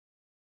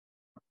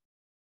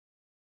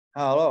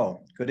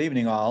Hello, good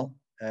evening all.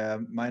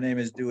 My name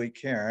is Dewey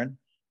Cairn.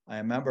 I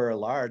am member at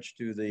large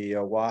to the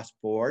WASP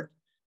board.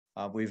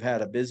 We've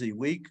had a busy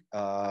week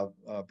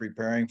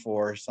preparing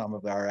for some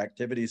of our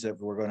activities that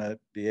we're going to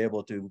be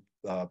able to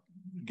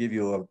give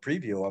you a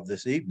preview of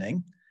this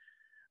evening.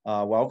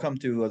 Welcome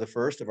to the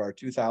first of our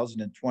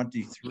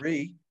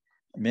 2023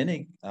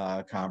 mini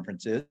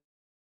conferences.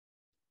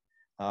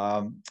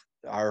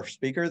 Our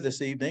speaker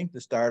this evening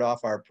to start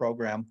off our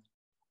program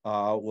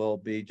will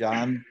be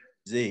Jon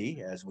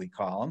Z, as we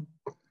call him.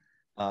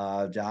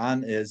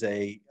 Jon is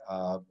a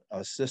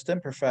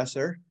assistant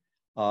professor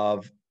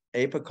of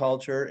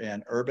apiculture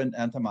and urban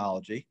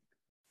entomology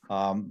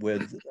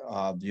with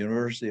the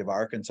University of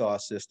Arkansas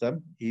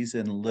system. He's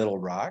in Little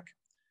Rock.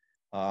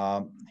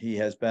 He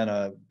has been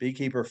a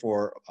beekeeper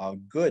for a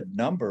good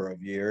number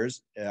of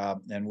years,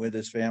 and with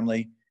his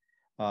family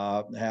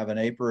have an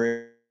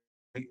apiary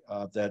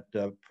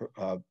that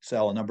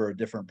sell a number of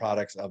different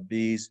products of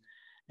bees,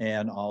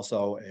 and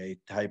also a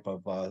type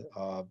of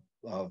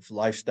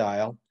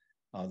lifestyle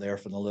there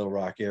from the Little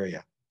Rock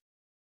area.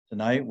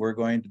 Tonight, we're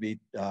going to be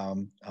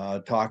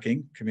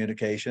talking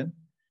communication.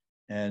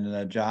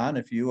 And Jon,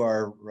 if you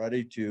are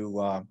ready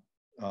to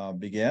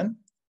begin,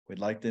 we'd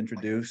like to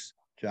introduce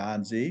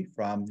Jon Z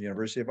from the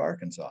University of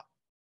Arkansas.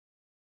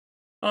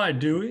 Hi,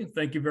 Dewey.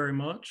 Thank you very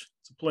much.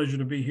 It's a pleasure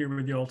to be here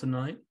with you all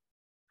tonight.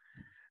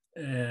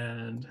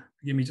 And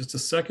give me just a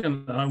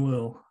second. I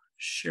will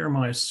share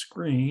my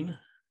screen.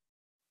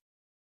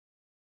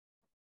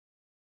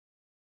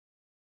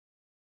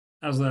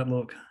 How's that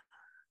look?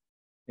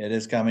 It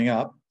is coming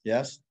up,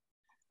 yes.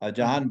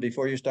 Jon,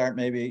 before you start,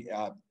 maybe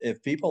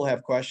if people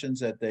have questions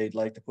that they'd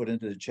like to put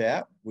into the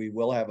chat, we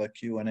will have a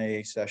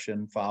Q&A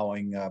session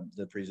following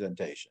the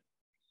presentation.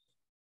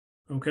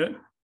 Okay.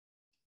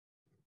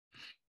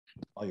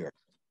 All yours.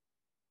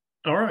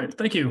 All right,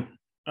 thank you.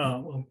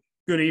 Well,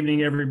 good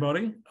evening,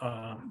 everybody.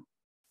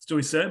 As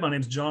Dewey said, my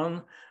name's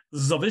Jon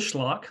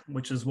Zawislak,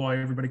 which is why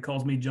everybody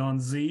calls me Jon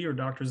Z or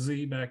Dr.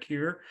 Z back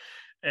here.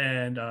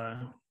 And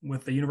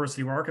with the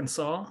University of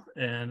Arkansas,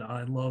 and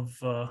I love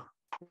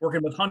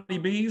working with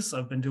honeybees.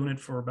 I've been doing it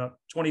for about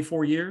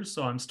 24 years,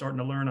 so I'm starting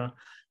to learn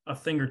a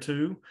thing or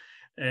two.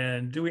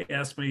 And Dewey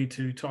asked me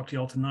to talk to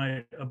y'all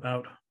tonight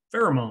about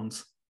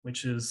pheromones,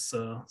 which is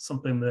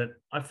something that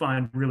I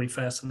find really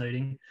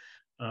fascinating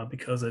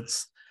because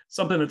it's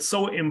something that's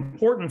so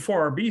important for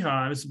our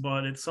beehives,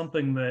 but it's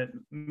something that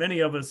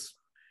many of us,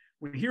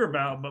 we hear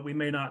about, but we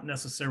may not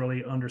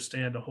necessarily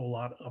understand a whole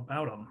lot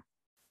about them.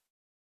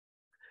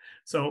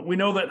 So we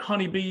know that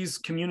honeybees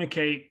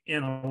communicate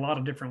in a lot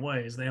of different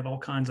ways. They have all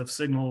kinds of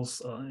signals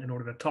in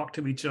order to talk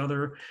to each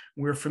other.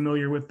 We're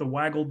familiar with the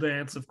waggle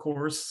dance, of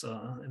course,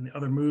 and the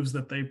other moves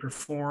that they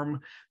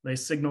perform. They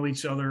signal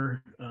each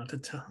other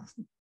to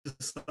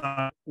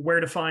decide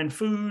where to find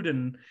food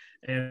and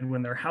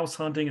when they're house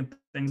hunting and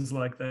things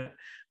like that.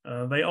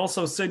 They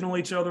also signal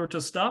each other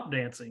to stop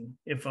dancing.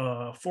 If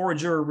a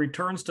forager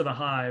returns to the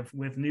hive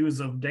with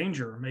news of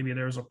danger, maybe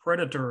there's a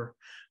predator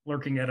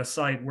lurking at a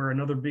site where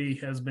another bee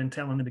has been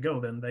telling them to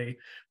go, then they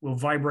will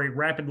vibrate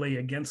rapidly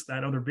against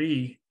that other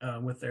bee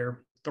with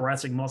their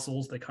thoracic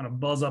muscles. They kind of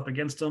buzz up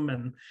against them,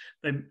 and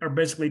they are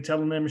basically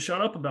telling them,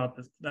 shut up about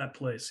that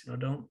place. You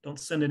know, don't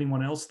send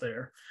anyone else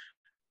there.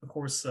 Of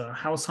course,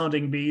 house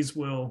hunting bees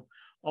will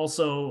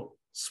also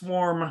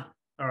swarm.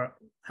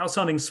 House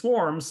hunting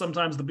swarms,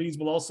 sometimes the bees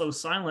will also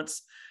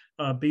silence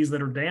bees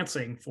that are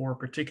dancing for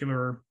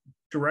particular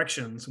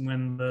directions.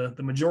 When the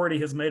majority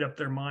has made up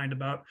their mind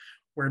about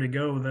where to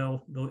go,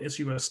 they'll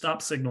issue a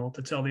stop signal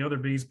to tell the other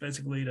bees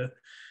basically to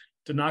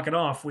knock it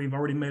off. We've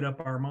already made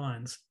up our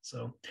minds.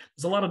 So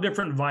there's a lot of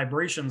different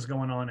vibrations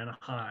going on in a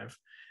hive,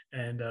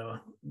 and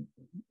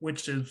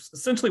which is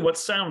essentially what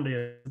sound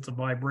is. It's a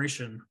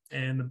vibration,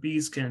 and the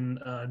bees can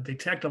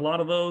detect a lot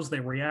of those. They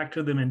react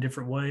to them in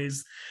different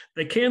ways.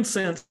 They can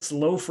sense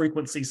low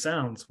frequency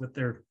sounds with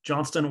their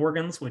Johnston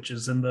organs, which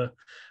is in the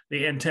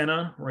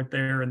antenna right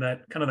there, and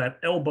that kind of that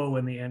elbow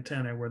in the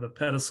antenna where the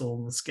pedicel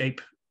and the scape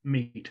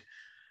meet.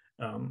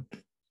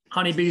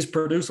 Honeybees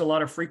produce a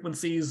lot of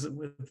frequencies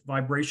with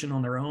vibration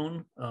on their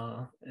own,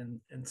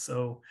 and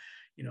so,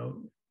 you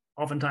know,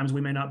 oftentimes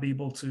we may not be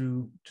able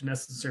to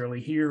necessarily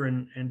hear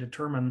and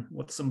determine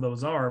what some of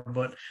those are,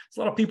 but there's a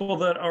lot of people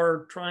that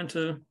are trying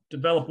to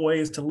develop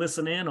ways to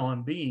listen in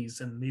on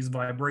bees and these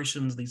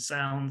vibrations, these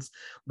sounds,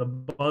 the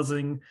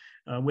buzzing,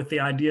 with the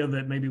idea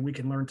that maybe we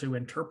can learn to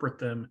interpret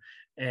them,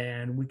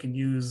 and we can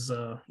use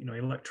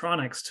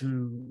electronics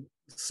to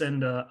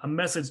send a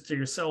message to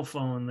your cell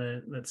phone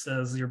that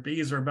says your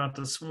bees are about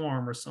to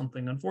swarm or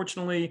something.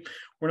 Unfortunately,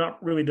 we're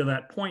not really to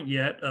that point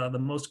yet. The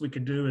most we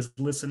could do is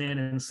listen in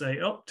and say,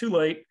 oh, too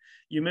late,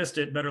 you missed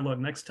it, better luck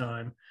next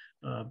time.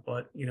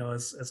 But you know,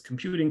 as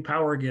computing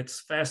power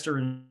gets faster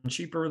and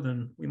cheaper,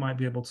 then we might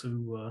be able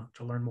to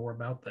learn more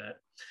about that.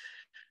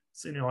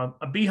 So, you know,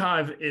 a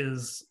beehive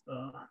is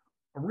a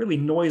really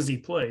noisy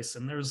place,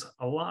 and there's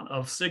a lot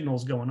of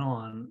signals going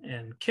on,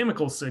 and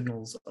chemical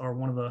signals are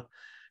one of the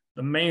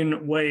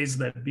main ways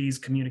that bees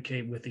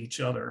communicate with each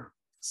other.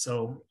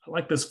 So I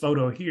like this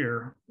photo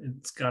here.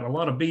 It's got a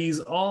lot of bees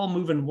all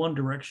moving one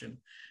direction,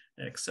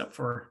 except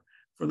for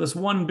this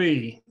one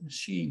bee.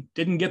 She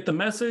didn't get the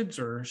message,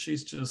 or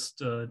she's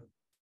just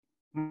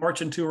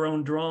marching to her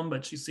own drum,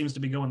 but she seems to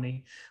be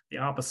going the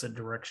opposite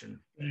direction.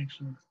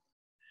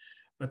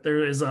 But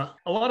there is a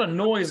lot of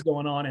noise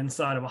going on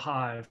inside of a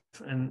hive,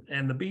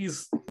 and the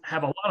bees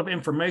have a lot of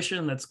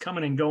information that's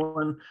coming and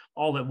going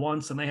all at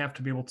once, and they have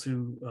to be able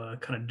to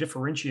kind of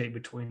differentiate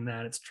between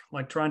that. It's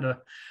like trying to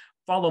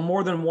follow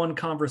more than one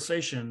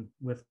conversation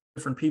with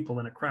different people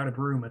in a crowded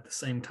room at the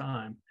same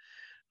time.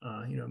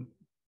 You know,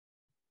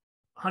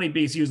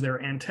 honeybees use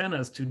their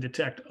antennas to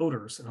detect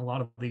odors, and a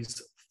lot of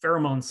these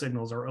pheromone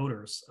signals are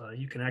odors.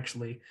 You can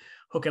actually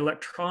hook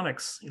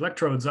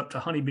electrodes up to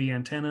honeybee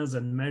antennas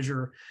and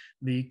measure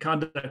the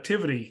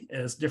conductivity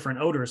as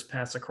different odors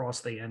pass across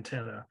the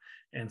antenna.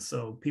 And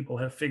so people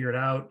have figured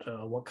out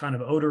what kind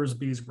of odors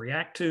bees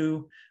react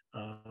to,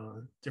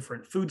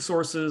 different food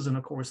sources, and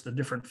of course the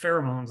different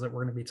pheromones that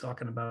we're going to be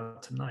talking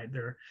about tonight.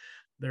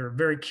 They're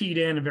very keyed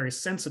in and very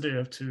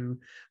sensitive to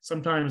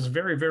sometimes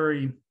very,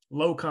 very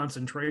low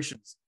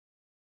concentrations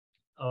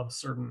of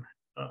certain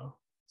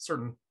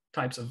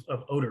types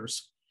of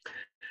odors.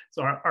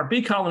 So our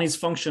bee colonies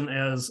function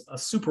as a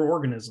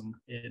superorganism.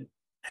 It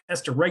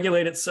has to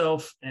regulate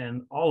itself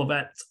and all of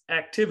its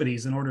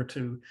activities in order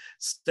to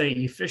stay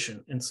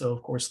efficient. And so,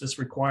 of course, this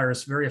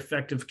requires very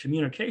effective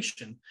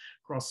communication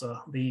across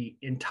the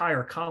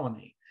entire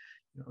colony.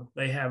 You know,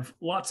 they have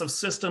lots of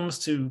systems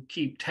to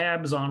keep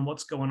tabs on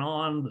what's going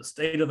on, the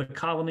state of the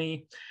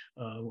colony,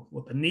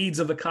 what the needs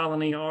of the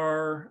colony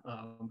are.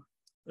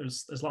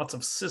 There's lots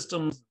of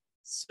systems,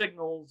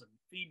 signals, and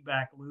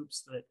feedback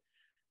loops that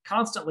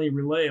constantly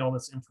relay all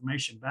this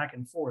information back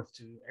and forth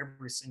to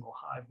every single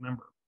hive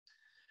member.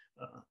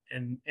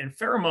 And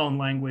pheromone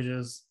language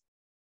is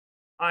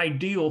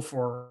ideal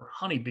for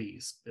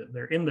honeybees.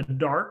 They're in the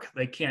dark.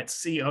 They can't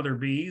see other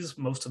bees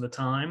most of the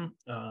time.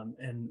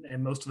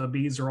 And most of the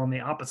bees are on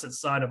the opposite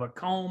side of a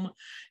comb,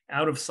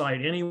 out of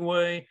sight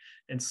anyway.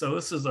 And so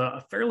this is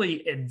a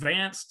fairly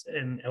advanced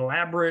and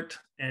elaborate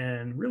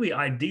and really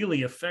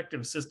ideally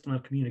effective system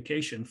of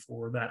communication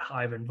for that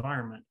hive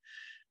environment.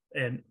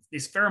 And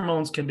these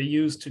pheromones can be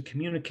used to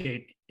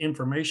communicate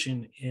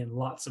information in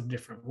lots of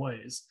different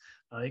ways.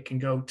 It can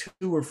go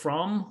to or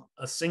from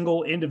a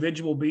single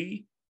individual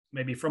bee,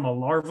 maybe from a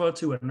larva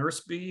to a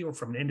nurse bee, or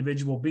from an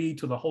individual bee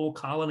to the whole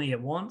colony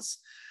at once.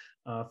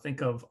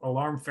 Think of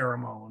alarm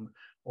pheromone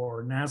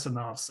or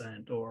Nasanov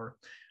scent or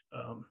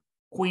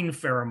queen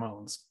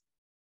pheromones.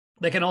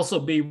 They can also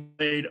be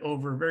relayed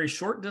over very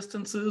short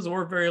distances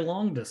or very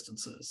long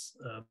distances.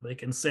 They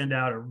can send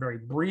out a very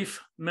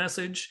brief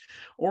message,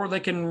 or they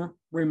can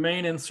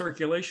remain in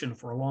circulation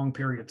for a long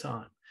period of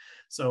time.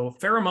 So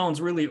pheromones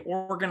really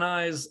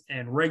organize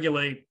and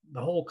regulate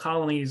the whole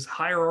colony's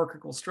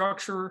hierarchical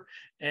structure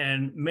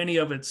and many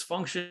of its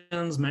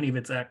functions, many of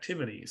its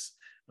activities.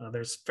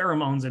 There's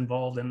pheromones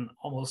involved in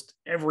almost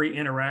every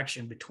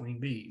interaction between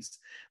bees.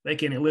 They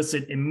can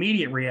elicit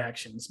immediate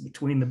reactions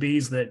between the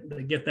bees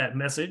that get that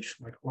message,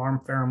 like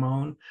alarm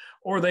pheromone,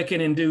 or they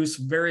can induce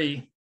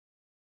very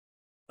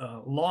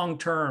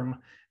long-term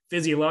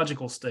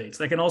physiological states.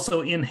 They can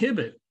also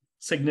inhibit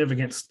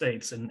significant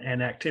states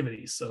and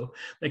activities. So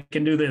they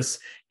can do this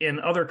in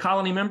other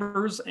colony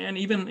members and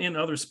even in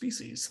other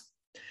species.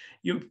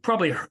 You've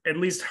probably at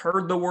least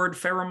heard the word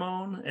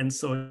pheromone, and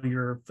so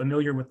you're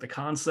familiar with the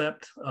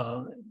concept.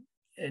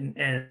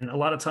 And a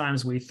lot of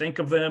times we think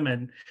of them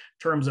in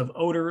terms of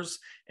odors,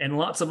 and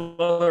lots of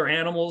other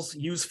animals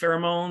use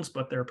pheromones,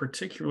 but they're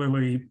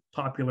particularly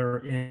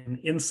popular in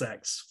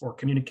insects for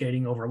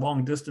communicating over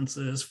long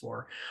distances,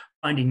 for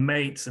finding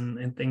mates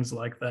and things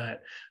like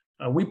that.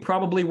 We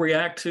probably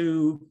react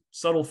to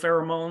subtle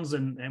pheromones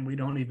and we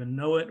don't even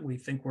know it. We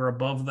think we're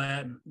above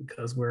that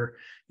because we're,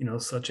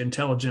 such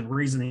intelligent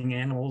reasoning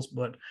animals,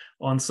 but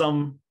on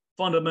some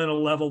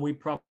fundamental level, we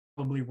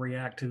probably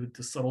react to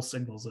subtle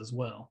signals as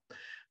well.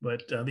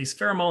 But these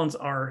pheromones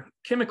are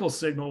chemical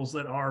signals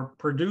that are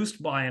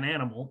produced by an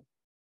animal,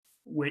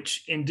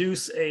 which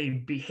induce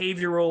a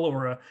behavioral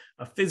or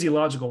a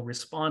physiological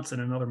response in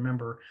another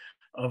member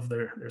of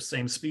their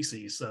same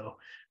species. So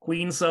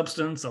queen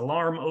substance,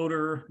 alarm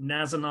odor,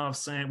 Nasanov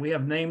scent, we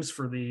have names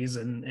for these,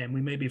 and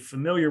we may be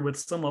familiar with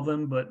some of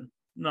them, but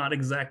not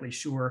exactly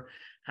sure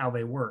how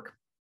they work.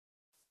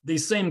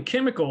 These same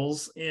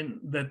chemicals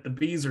that the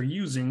bees are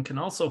using can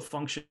also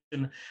function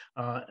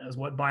as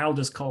what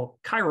biologists call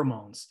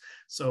pheromones.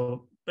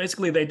 So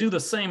basically they do the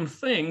same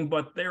thing,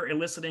 but they're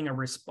eliciting a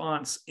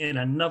response in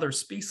another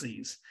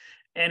species.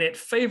 And it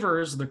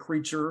favors the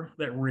creature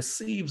that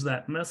receives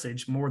that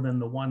message more than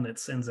the one that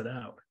sends it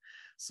out.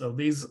 So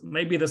these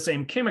may be the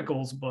same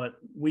chemicals, but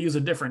we use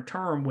a different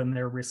term when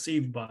they're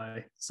received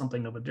by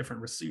something of a different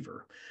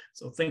receiver.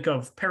 So think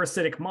of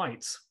parasitic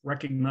mites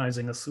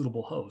recognizing a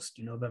suitable host.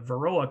 The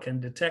varroa can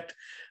detect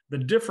the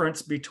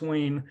difference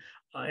between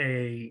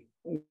a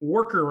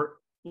worker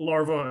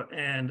larva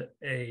and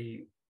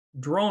a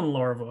drone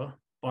larva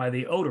by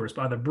the odors,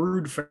 by the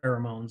brood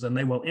pheromones, and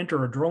they will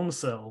enter a drone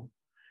cell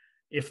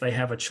if they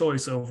have a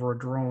choice over a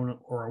drone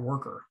or a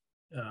worker.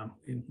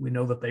 We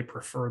know that they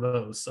prefer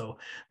those. So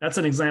that's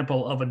an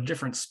example of a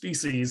different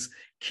species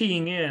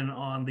keying in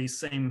on these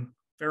same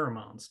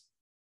pheromones.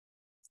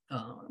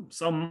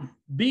 Some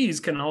bees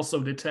can also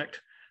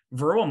detect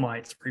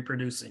veromites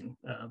reproducing,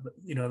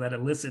 that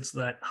elicits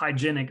that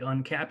hygienic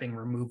uncapping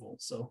removal.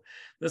 So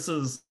this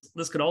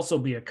could also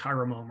be a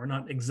chiromone. We're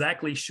not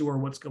exactly sure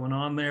what's going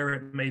on there.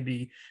 It may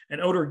be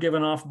an odor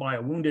given off by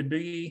a wounded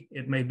bee.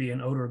 It may be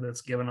an odor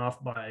that's given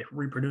off by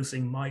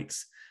reproducing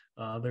mites.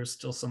 There's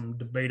still some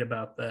debate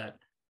about that.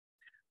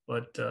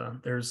 But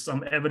there's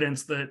some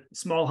evidence that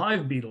small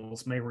hive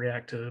beetles may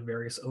react to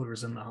various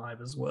odors in the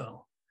hive as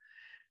well.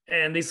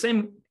 And these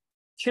same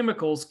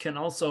chemicals can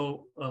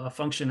also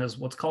function as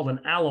what's called an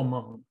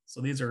allomone.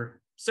 So these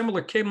are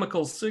similar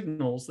chemical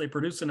signals. They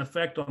produce an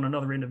effect on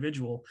another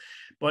individual,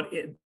 but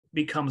it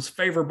becomes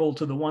favorable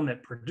to the one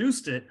that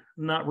produced it,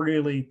 not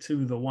really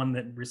to the one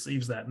that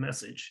receives that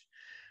message.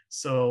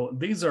 So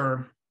these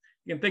are,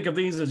 you can think of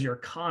these as your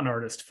con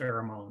artist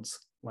pheromones.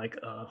 Like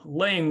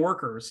laying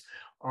workers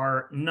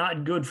are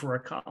not good for a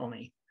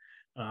colony.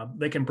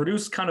 They can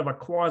produce kind of a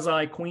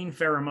quasi-queen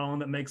pheromone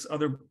that makes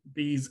other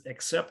bees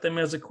accept them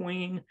as a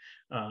queen,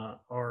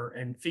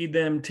 and feed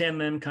them, tend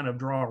them, kind of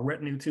draw a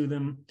retinue to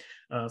them,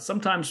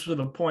 sometimes to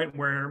the point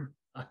where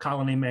a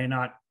colony may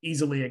not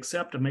easily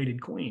accept a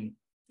mated queen.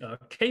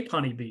 Cape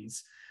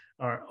honeybees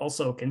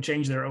also can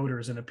change their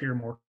odors and appear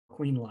more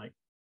queen-like.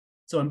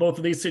 So in both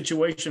of these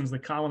situations, the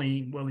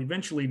colony will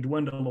eventually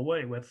dwindle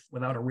away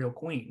without a real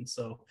queen.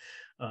 So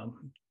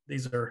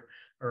these are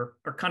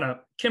kind of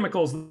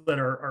chemicals that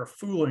are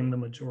fooling the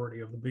majority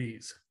of the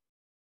bees.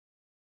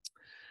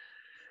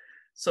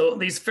 So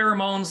these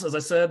pheromones, as I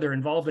said, they're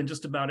involved in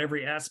just about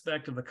every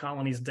aspect of the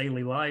colony's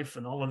daily life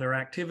and all of their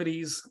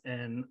activities.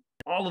 And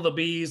all of the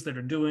bees that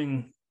are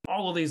doing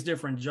all of these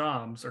different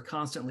jobs are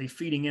constantly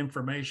feeding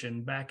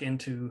information back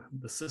into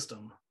the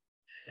system.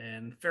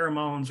 And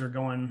pheromones are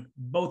going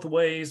both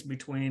ways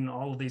between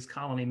all of these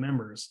colony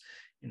members.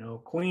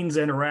 Queens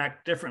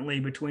interact differently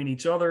between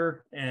each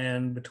other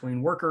and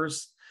between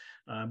workers,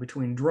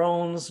 between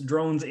drones.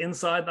 Drones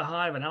inside the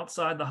hive and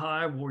outside the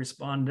hive will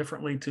respond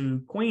differently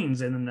to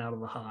queens in and out of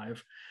the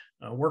hive.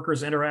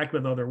 Workers interact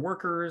with other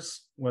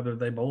workers, whether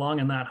they belong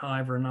in that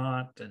hive or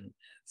not. And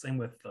same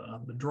with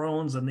the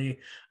drones, and the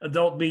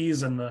adult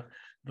bees and the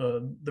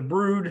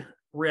brood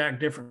react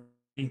differently.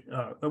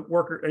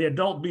 The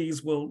adult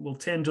bees will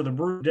tend to the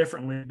brood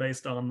differently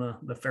based on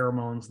the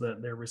pheromones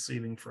that they're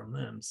receiving from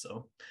them.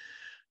 So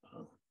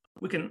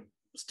we can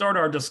start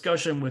our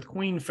discussion with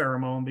queen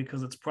pheromone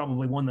because it's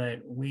probably one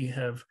that we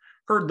have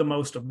heard the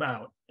most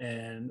about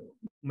and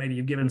maybe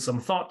you've given some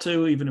thought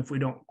to, even if we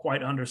don't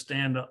quite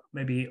understand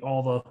maybe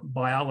all the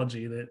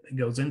biology that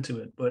goes into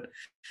it. But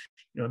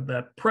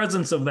that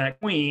presence of that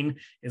queen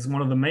is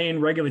one of the main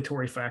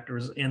regulatory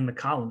factors in the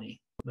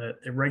colony, that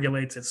it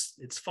regulates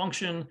its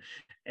function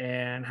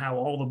and how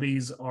all the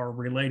bees are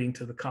relating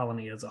to the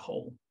colony as a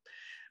whole.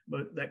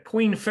 But that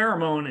queen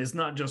pheromone is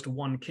not just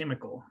one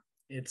chemical.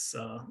 It's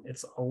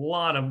a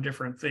lot of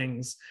different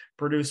things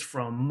produced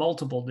from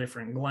multiple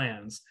different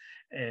glands.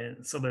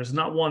 And so there's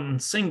not one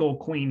single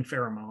queen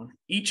pheromone.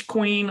 Each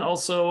queen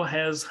also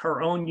has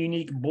her own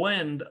unique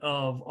blend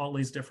of all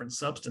these different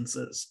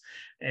substances.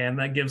 And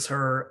that gives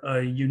her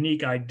a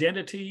unique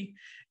identity,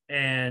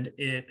 and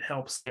it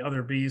helps the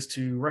other bees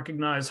to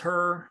recognize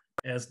her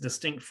as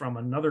distinct from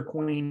another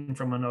queen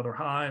from another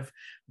hive.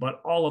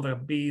 But all of the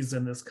bees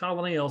in this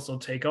colony also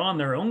take on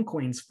their own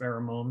queen's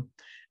pheromone,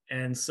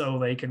 and so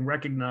they can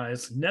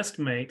recognize nest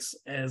mates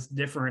as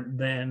different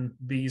than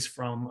bees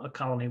from a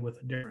colony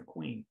with a different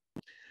queen.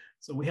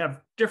 So we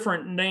have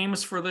different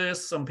names for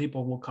this. Some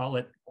people will call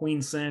it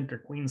queen scent or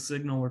queen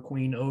signal or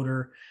queen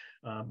odor,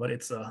 but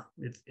it's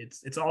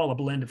all a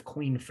blend of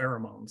queen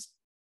pheromones.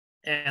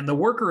 And the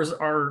workers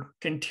are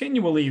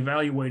continually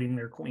evaluating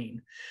their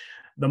queen.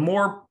 The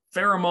more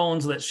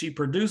pheromones that she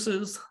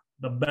produces,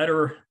 the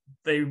better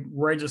they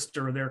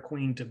register their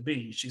queen to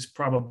be. She's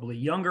probably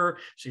younger,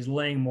 she's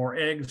laying more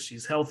eggs,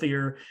 she's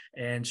healthier,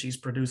 and she's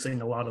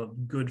producing a lot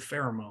of good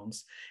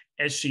pheromones.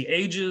 As she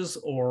ages,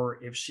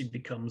 or if she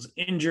becomes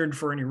injured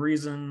for any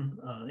reason,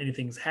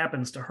 anything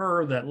happens to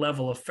her, that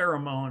level of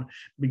pheromone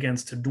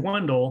begins to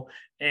dwindle,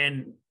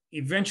 and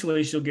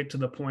eventually she'll get to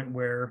the point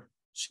where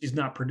she's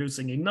not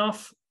producing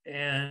enough,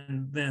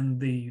 and then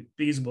the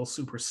bees will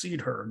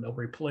supersede her and they'll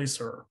replace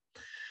her.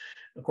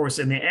 Of course,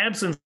 in the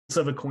absence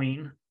of a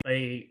queen,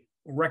 they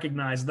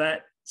recognize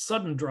that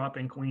sudden drop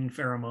in queen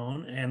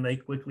pheromone and they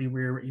quickly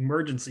rear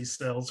emergency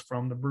cells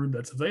from the brood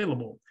that's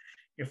available.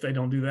 If they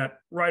don't do that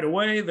right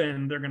away,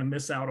 then they're going to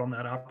miss out on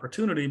that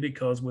opportunity,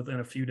 because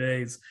within a few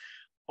days,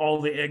 all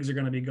the eggs are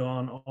going to be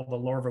gone. All the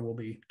larvae will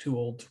be too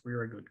old to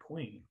rear a good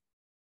queen.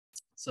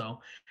 So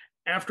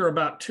after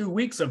about 2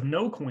 weeks of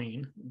no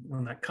queen,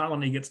 when that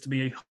colony gets to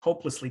be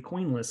hopelessly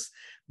queenless,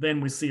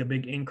 then we see a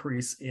big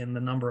increase in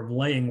the number of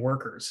laying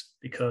workers,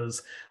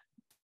 because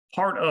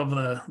part of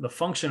the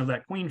function of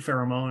that queen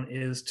pheromone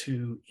is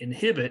to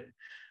inhibit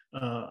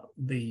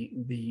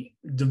the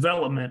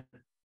development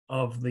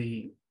of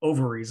the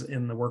ovaries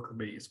in the worker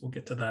bees. We'll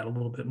get to that a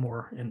little bit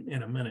more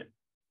in a minute.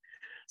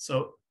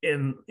 So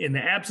in the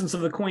absence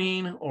of the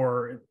queen,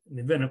 or in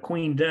the event of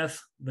queen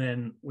death,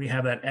 then we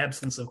have that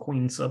absence of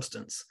queen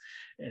substance.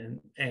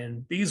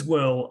 And bees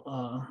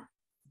will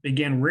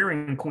begin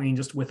rearing queen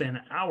just within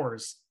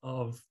hours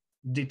of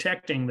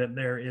detecting that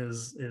there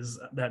is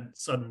that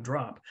sudden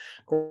drop.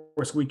 Of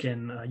course, we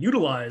can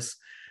utilize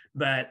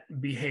that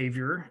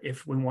behavior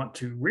if we want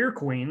to rear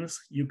queens.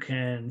 You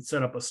can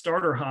set up a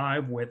starter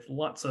hive with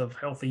lots of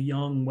healthy,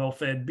 young,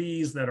 well-fed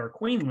bees that are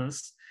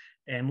queenless,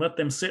 and let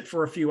them sit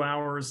for a few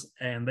hours,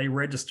 and they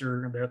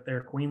register that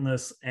they're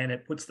queenless, and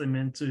it puts them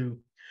into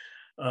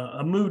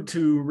a mood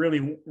to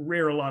really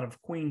rear a lot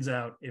of queens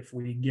out if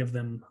we give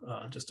them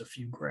just a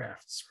few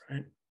grafts,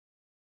 right?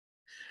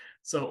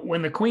 So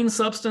when the queen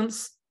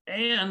substance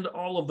and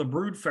all of the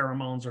brood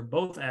pheromones are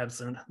both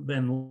absent,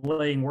 then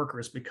laying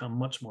workers become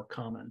much more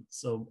common.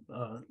 So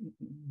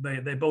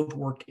they both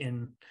work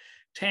in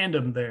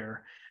tandem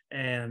there.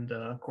 And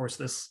of course,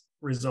 this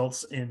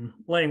results in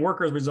laying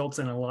workers results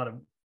in a lot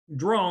of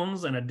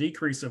drones and a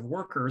decrease of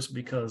workers,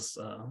 because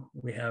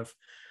we have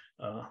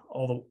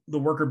all the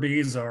worker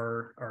bees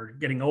are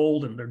getting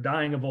old and they're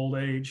dying of old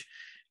age,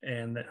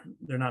 and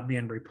they're not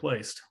being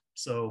replaced.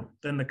 So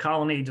then the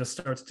colony just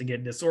starts to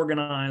get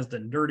disorganized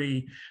and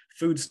dirty.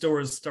 Food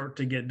stores start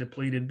to get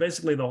depleted.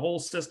 Basically, the whole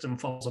system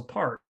falls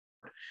apart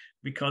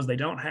because they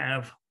don't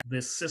have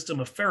this system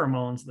of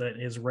pheromones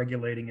that is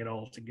regulating it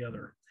all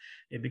together.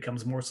 It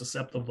becomes more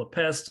susceptible to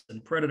pests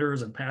and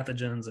predators and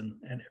pathogens and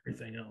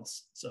everything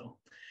else. So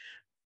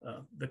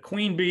the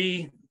queen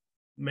bee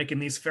making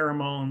these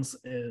pheromones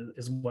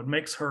is what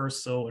makes her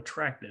so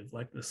attractive,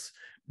 like this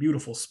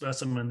beautiful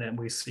specimen that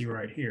we see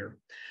right here.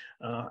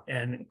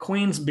 And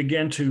queens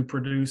begin to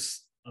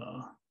produce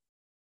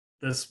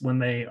this when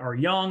they are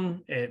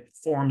young. It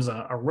forms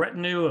a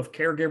retinue of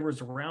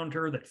caregivers around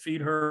her that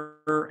feed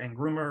her and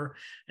groom her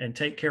and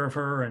take care of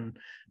her.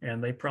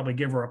 And they probably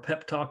give her a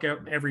pep talk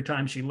every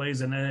time she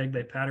lays an egg.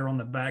 They pat her on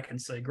the back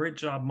and say, "Great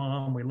job,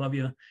 Mom. We love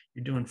you.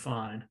 You're doing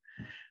fine."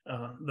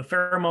 The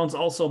pheromones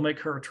also make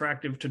her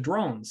attractive to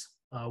drones.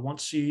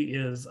 Once she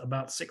is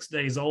about 6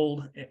 days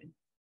old,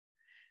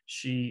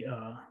 she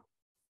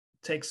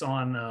takes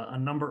on a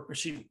number.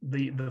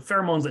 The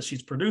pheromones that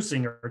she's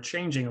producing are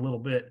changing a little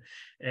bit,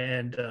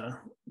 and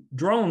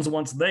drones,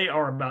 once they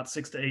are about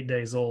 6 to 8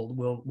 days old,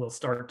 will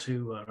start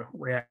to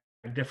react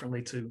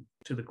differently to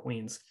the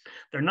queens.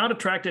 They're not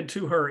attracted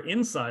to her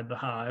inside the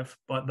hive,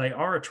 but they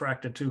are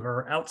attracted to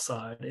her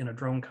outside in a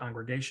drone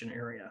congregation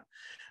area.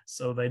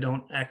 So they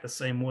don't act the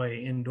same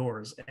way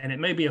indoors, and it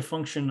may be a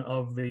function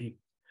of the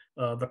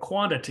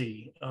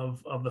quantity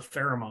of the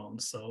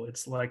pheromones. So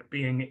it's like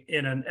being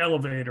in an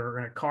elevator or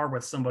in a car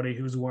with somebody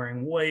who's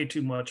wearing way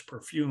too much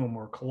perfume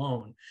or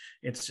cologne.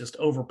 It's just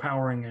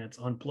overpowering and it's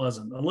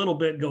unpleasant. A little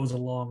bit goes a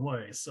long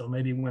way. So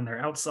maybe when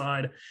they're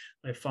outside,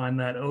 they find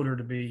that odor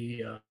to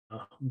be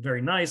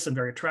very nice and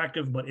very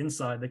attractive, but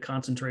inside the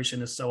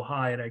concentration is so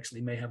high, it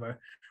actually may have a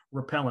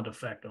repellent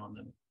effect on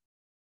them.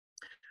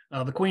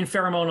 The queen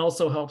pheromone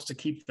also helps to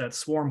keep that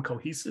swarm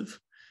cohesive.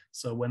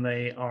 So when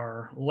they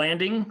are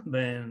landing,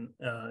 then,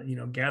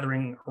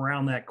 gathering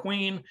around that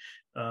queen,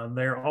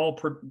 they're all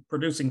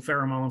producing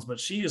pheromones, but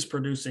she is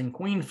producing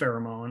queen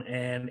pheromone.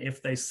 And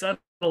if they settle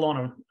on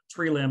a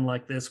tree limb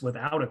like this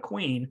without a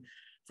queen,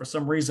 for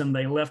some reason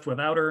they left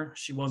without her,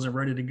 she wasn't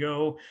ready to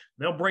go,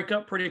 they'll break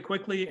up pretty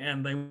quickly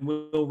and they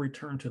will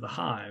return to the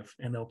hive,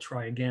 and they'll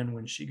try again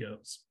when she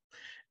goes.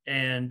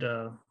 And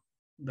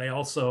they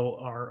also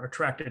are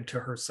attracted to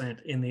her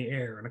scent in the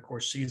air. And of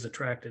course, she's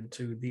attracted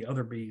to the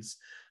other bees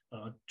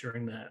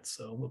during that.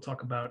 So we'll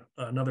talk about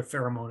another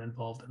pheromone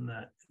involved in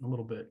that in a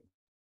little bit.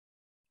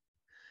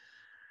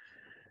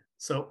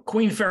 So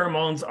queen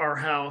pheromones are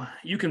how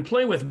you can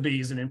play with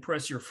bees and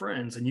impress your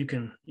friends, and you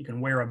can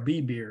wear a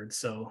bee beard.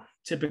 So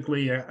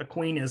typically a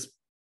queen is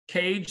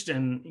caged,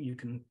 and you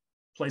can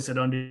place it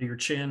under your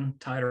chin,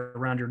 tie it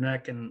around your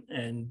neck,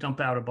 and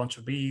dump out a bunch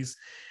of bees.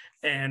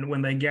 And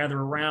when they gather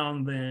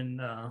around, then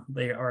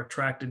they are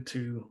attracted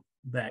to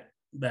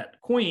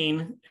that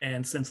queen.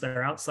 And since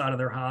they're outside of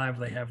their hive,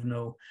 they have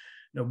no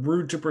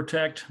brood to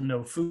protect,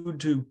 no food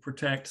to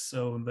protect.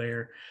 So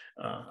they're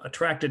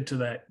attracted to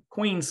that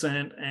queen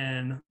scent,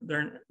 and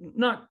they're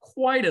not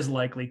quite as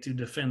likely to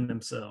defend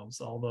themselves,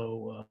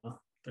 although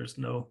there's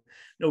no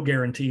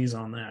guarantees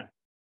on that.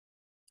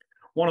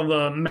 One of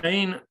the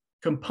main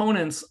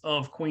components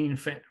of queen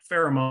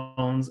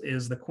pheromones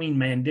is the queen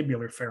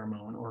mandibular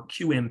pheromone, or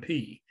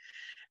QMP.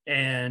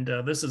 And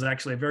this is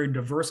actually a very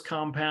diverse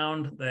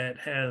compound that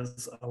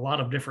has a lot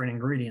of different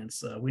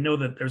ingredients. We know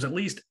that there's at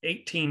least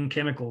 18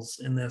 chemicals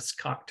in this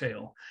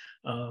cocktail.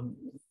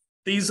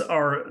 These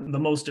are the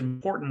most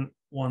important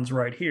ones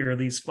right here,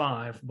 these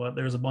 5, but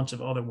there's a bunch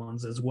of other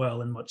ones as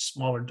well in much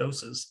smaller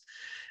doses.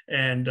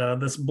 And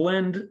this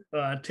blend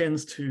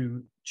tends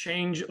to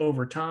change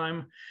over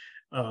time.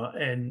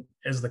 And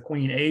as the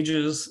queen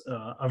ages,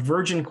 a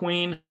virgin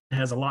queen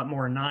has a lot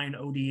more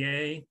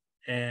 9-ODA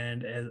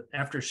And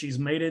after she's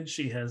mated,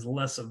 she has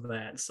less of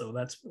that. So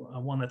that's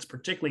one that's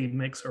particularly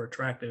makes her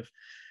attractive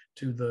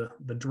to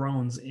the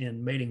drones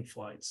in mating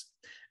flights.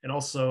 It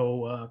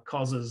also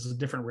causes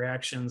different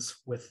reactions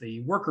with the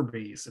worker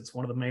bees. It's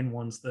one of the main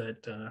ones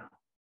that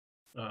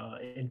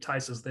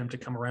entices them to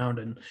come around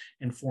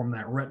and form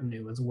that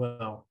retinue as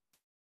well.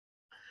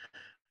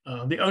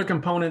 The other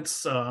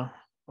components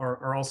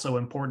are also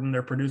important.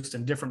 They're produced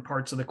in different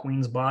parts of the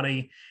queen's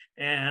body,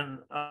 and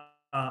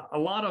a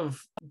lot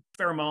of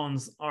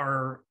pheromones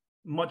are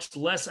much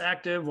less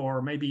active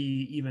or maybe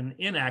even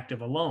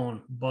inactive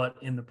alone, but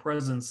in the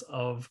presence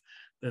of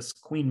this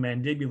queen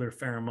mandibular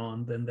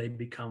pheromone, then they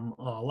become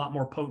a lot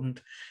more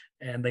potent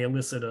and they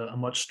elicit a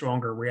much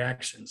stronger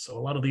reaction. So a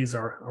lot of these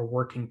are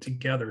working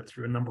together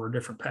through a number of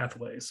different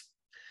pathways.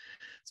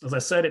 So as I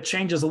said, it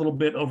changes a little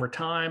bit over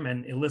time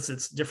and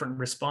elicits different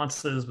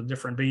responses with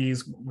different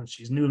bees. When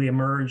she's newly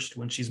emerged,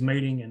 when she's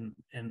mating,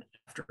 and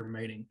after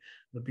mating,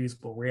 the bees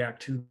will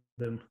react to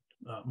them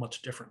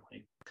much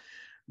differently.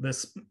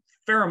 This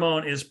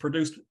pheromone is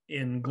produced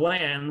in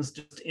glands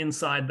just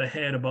inside the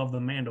head above the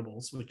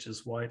mandibles, which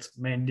is why it's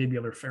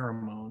mandibular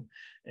pheromone.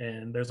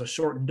 And there's a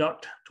short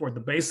duct toward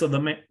the base of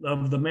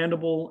the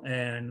mandible,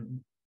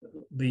 and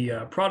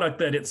the product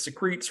that it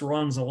secretes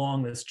runs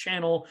along this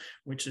channel,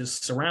 which is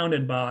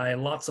surrounded by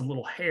lots of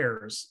little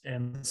hairs.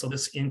 And so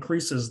this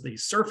increases the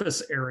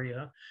surface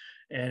area,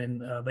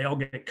 and they all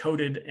get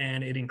coated,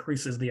 and it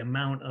increases the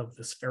amount of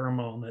this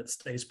pheromone that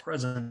stays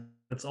present.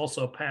 It's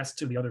also passed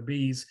to the other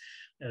bees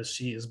as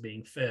she is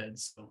being fed.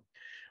 So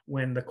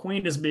when the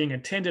queen is being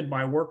attended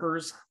by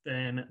workers,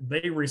 then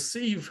they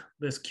receive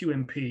this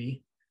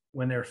QMP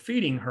when they're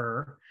feeding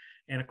her.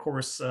 And of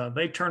course,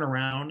 they turn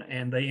around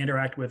and they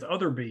interact with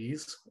other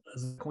bees.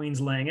 As the queen's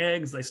laying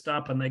eggs, they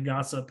stop and they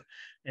gossip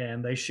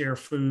and they share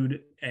food,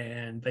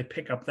 and they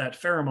pick up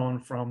that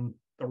pheromone from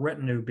the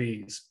retinue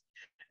bees.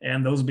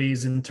 And those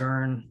bees in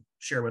turn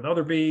share with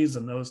other bees,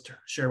 and those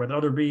share with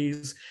other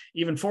bees.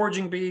 Even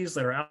foraging bees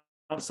that are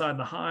outside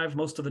the hive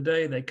most of the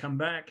day, they come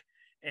back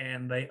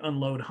and they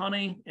unload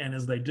honey. And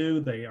as they do,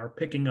 they are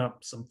picking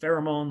up some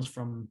pheromones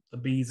from the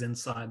bees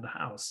inside the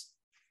house.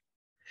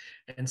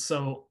 And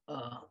so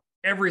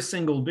every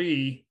single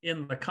bee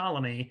in the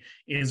colony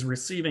is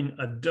receiving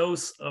a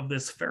dose of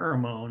this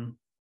pheromone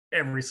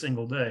every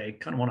single day,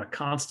 kind of on a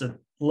constant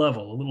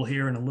level, a little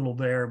here and a little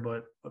there,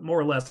 but more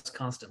or less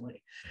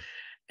constantly.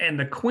 And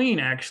the queen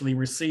actually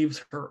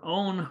receives her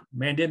own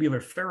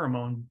mandibular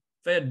pheromone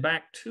fed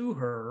back to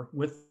her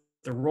with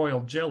the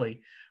royal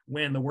jelly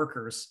when the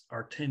workers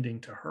are tending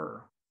to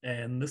her.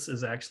 And this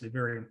is actually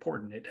very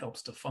important. It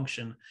helps to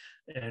function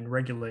and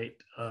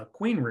regulate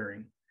queen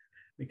rearing,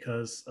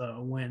 because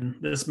when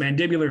this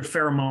mandibular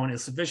pheromone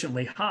is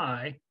sufficiently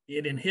high,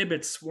 it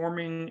inhibits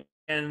swarming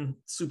and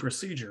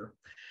supersedure.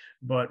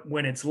 But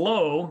when it's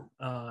low,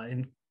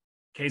 in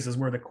cases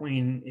where the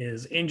queen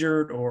is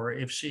injured, or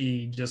if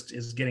she just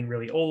is getting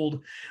really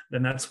old,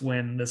 then that's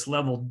when this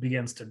level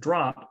begins to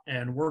drop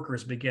and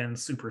workers begin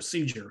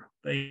supersedure.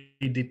 They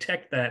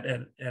detect that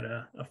at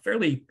a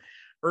fairly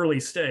early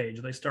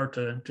stage. They start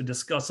to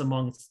discuss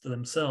amongst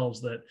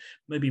themselves that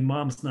maybe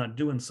mom's not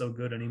doing so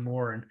good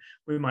anymore, and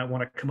we might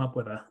want to come up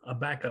with a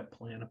backup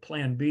plan, a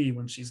plan B,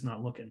 when she's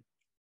not looking.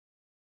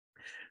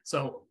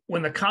 So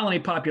when the colony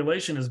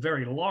population is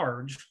very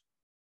large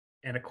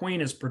and a queen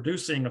is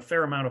producing a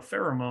fair amount of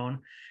pheromone,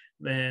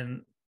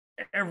 then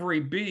every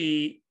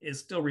bee is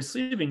still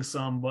receiving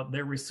some, but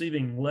they're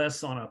receiving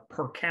less on a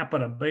per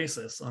capita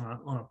basis, on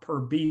a per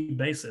bee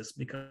basis,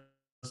 because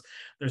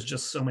there's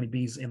just so many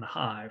bees in the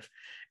hive.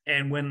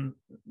 And when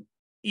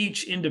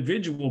each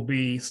individual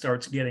bee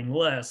starts getting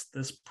less,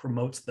 this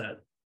promotes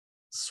that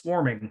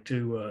swarming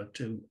to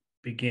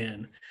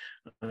begin.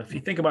 If you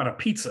think about a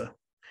pizza,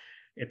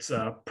 it's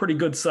a pretty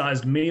good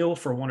sized meal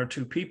for one or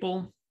two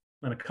people.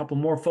 Then a couple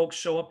more folks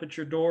show up at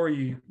your door,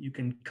 you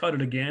can cut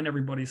it again.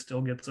 Everybody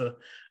still gets a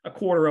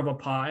quarter of a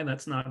pie.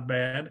 That's not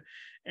bad.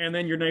 And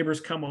then your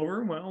neighbors come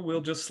over. Well,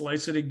 we'll just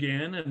slice it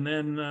again. And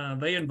then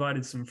they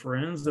invited some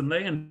friends, and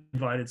they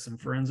invited some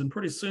friends. And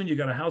pretty soon you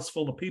got a house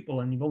full of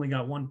people and you've only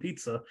got one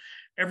pizza.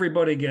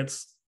 Everybody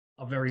gets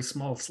a very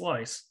small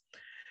slice.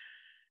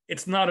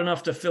 It's not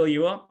enough to fill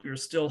you up. You're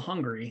still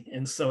hungry.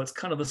 And so it's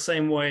kind of the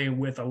same way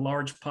with a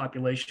large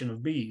population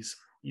of bees.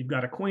 You've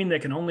got a queen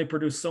that can only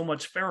produce so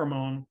much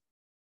pheromone,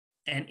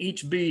 and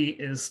each bee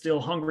is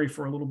still hungry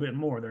for a little bit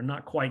more. They're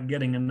not quite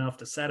getting enough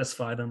to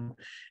satisfy them.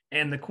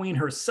 And the queen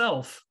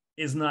herself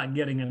is not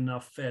getting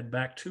enough fed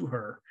back to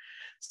her.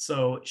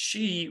 So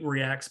she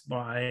reacts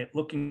by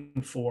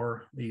looking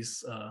for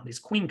these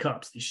queen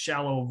cups, these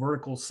shallow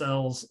vertical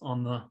cells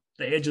on the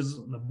edges,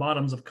 the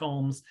bottoms of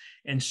combs,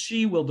 and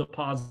she will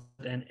deposit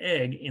an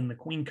egg in the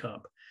queen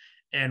cup.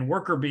 And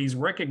worker bees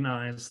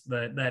recognize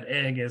that that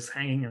egg is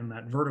hanging in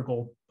that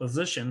vertical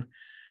position,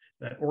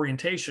 that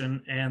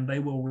orientation, and they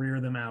will rear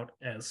them out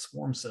as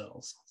swarm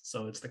cells.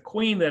 So it's the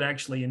queen that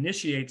actually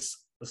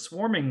initiates the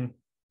swarming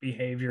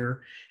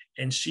behavior,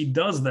 and she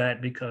does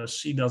that because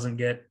she doesn't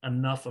get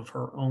enough of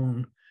her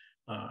own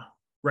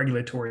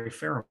regulatory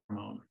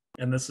pheromone.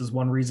 And this is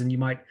one reason you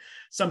might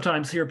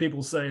sometimes hear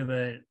people say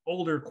that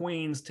older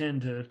queens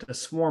tend to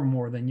swarm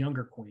more than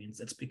younger queens.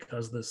 It's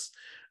because this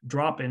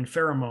drop in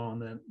pheromone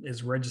that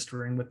is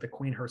registering with the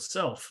queen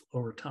herself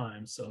over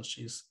time. So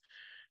she's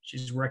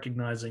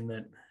recognizing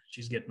that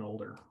she's getting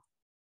older.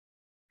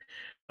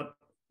 But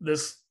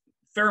this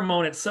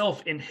pheromone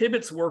itself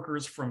inhibits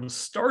workers from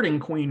starting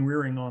queen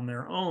rearing on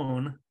their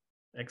own,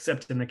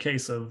 except in the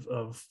case of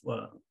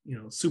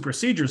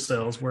supersedure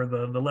cells where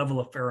the level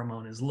of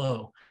pheromone is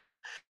low.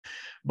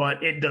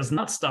 But it does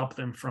not stop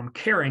them from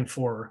caring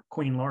for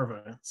queen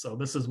larvae. So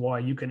this is why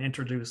you can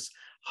introduce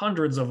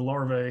hundreds of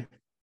larvae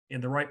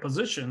in the right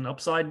position,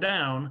 upside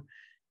down,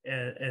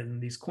 and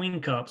these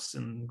queen cups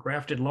and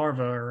grafted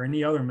larvae or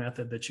any other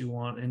method that you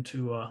want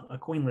into a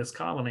queenless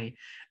colony,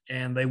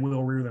 and they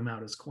will rear them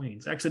out as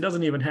queens. Actually, it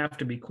doesn't even have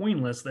to be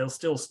queenless. They'll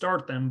still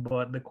start them,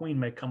 but the queen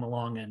may come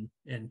along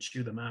and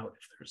chew them out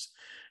if there's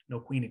no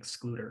queen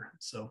excluder.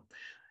 So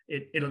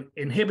it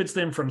inhibits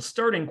them from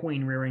starting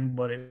queen rearing,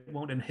 but it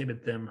won't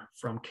inhibit them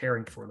from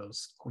caring for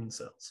those queen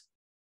cells.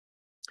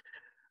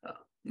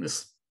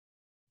 This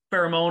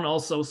pheromone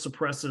also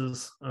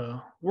suppresses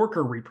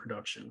worker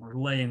reproduction or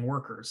laying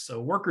workers.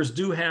 So workers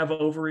do have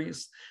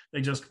ovaries.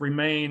 They just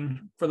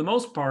remain, for the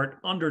most part,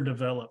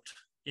 underdeveloped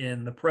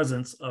in the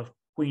presence of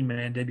queen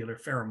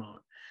mandibular pheromone.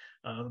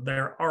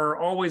 There are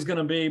always going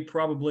to be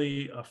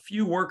probably a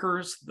few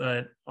workers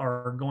that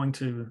are going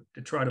to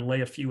try to lay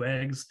a few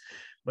eggs,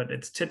 but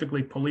it's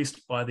typically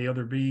policed by the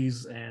other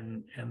bees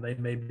and they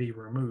may be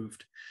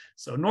removed.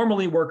 So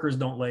normally workers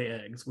don't lay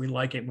eggs. We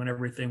like it when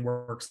everything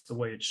works the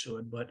way it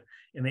should, but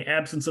in the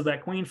absence of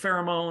that queen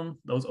pheromone,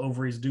 those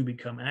ovaries do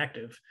become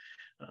active.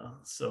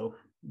 So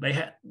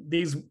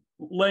these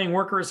laying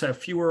workers have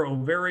fewer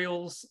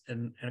ovarials,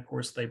 and of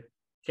course they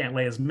can't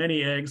lay as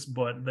many eggs,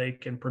 but they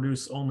can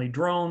produce only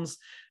drones.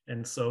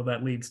 And so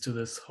that leads to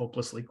this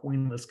hopelessly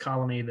queenless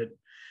colony that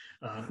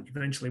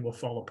eventually will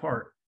fall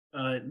apart.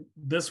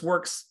 This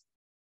works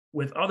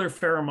with other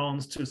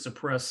pheromones to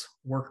suppress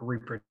worker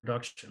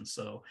reproduction.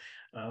 So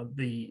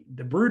the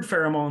brood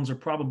pheromones are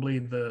probably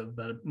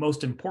the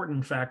most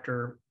important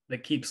factor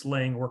that keeps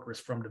laying workers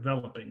from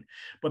developing,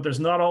 but there's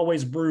not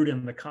always brood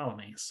in the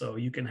colony. So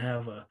you can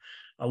have a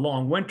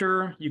long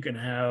winter, you can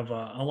have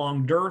a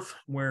long dearth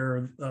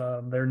where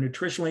they're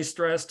nutritionally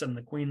stressed and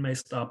the queen may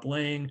stop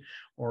laying,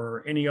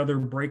 or any other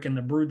break in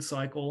the brood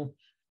cycle.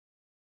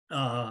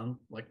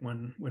 Like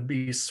when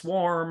bees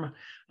swarm,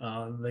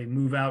 they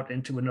move out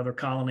into another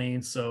colony.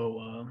 And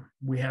so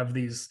we have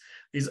these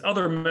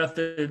other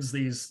methods,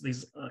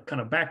 these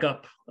kind of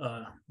backup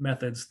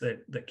methods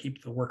that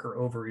keep the worker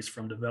ovaries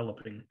from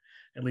developing,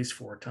 at least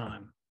for a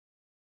time.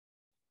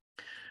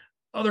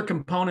 Other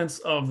components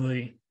of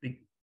the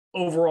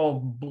overall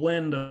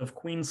blend of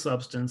queen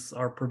substance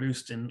are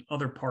produced in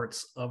other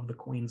parts of the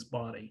queen's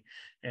body.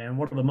 And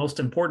one of the most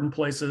important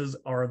places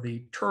are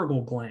the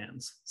tergal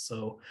glands.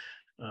 So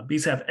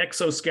bees have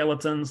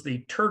exoskeletons.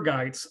 The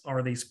tergites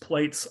are these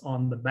plates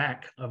on the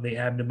back of the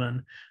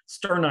abdomen.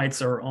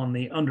 Sternites are on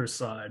the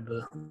underside,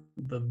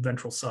 the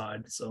ventral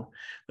side. So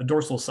the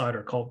dorsal side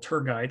are called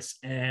tergites.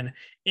 And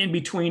in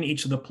between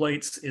each of the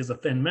plates is a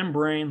thin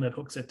membrane that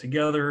hooks it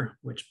together,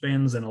 which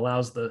bends and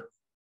allows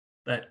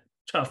that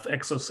tough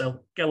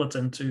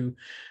exoskeleton to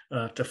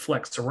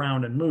flex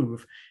around and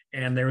move.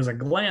 And there is a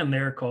gland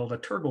there called a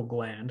tergal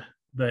gland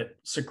that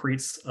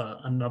secretes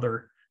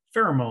another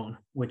pheromone,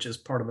 which is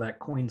part of that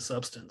queen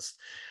substance.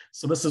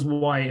 So this is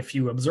why if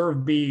you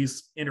observe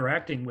bees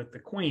interacting with the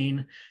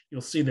queen,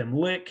 you'll see them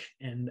lick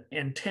and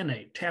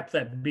antennate, tap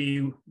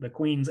the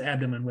queen's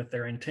abdomen with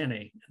their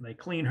antennae, and they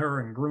clean her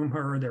and groom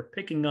her. They're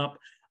picking up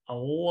a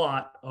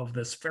lot of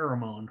this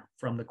pheromone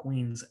from the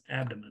queen's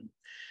abdomen.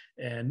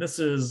 And this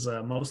is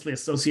mostly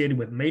associated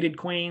with mated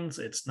queens.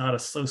 It's not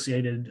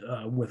associated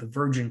with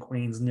virgin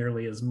queens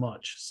nearly as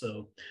much.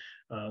 So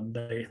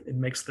it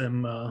makes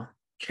them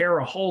care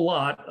a whole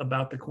lot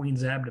about the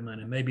queen's abdomen.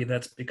 And maybe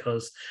that's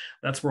because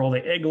that's where all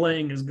the egg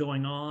laying is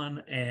going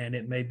on. And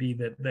it may be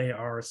that they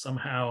are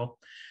somehow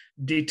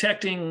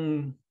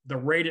detecting the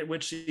rate at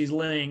which she's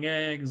laying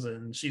eggs,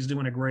 and she's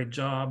doing a great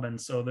job. And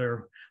so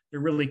they're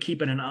really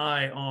keeping an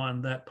eye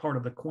on that part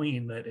of the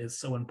queen that is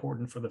so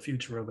important for the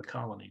future of the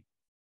colony.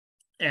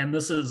 And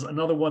this is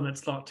another one that's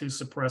thought to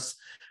suppress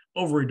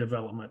ovary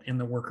development in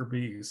the worker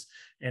bees,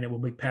 and it will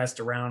be passed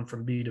around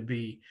from bee to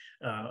bee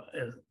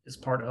as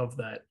part of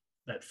that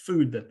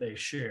food that they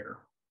share.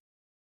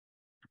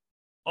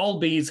 All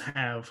bees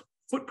have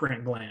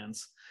footprint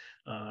glands,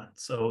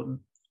 so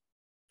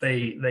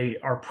they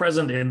are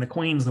present in the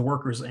queens, the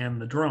workers, and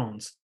the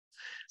drones.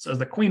 So as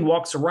the queen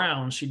walks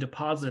around, she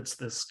deposits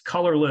this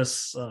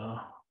colorless,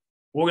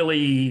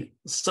 oily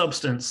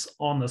substance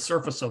on the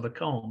surface of the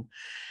comb.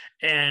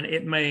 And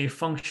it may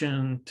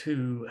function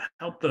to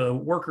help the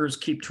workers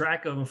keep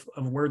track of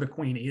where the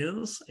queen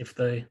is. If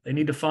they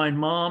need to find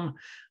mom,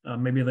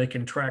 maybe they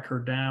can track her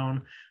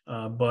down.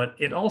 But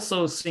it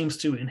also seems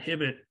to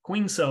inhibit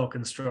queen cell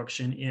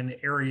construction in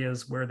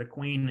areas where the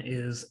queen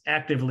is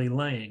actively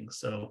laying.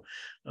 So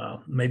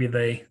maybe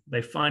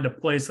they find a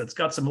place that's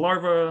got some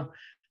larvae,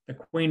 the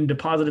queen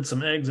deposited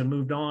some eggs and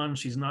moved on.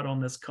 She's not on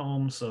this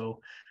comb,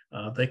 so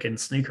they can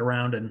sneak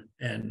around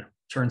and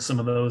turn some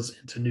of those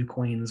into new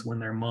queens when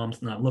their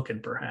mom's not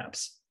looking,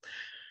 perhaps.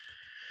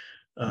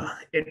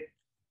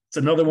 It's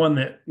another one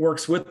that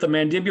works with the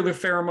mandibular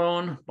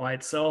pheromone. By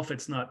itself,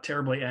 it's not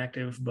terribly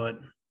active, but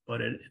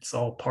it's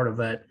all part of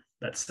that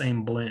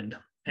same blend.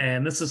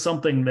 And this is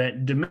something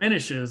that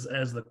diminishes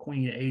as the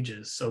queen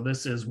ages. So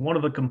this is one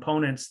of the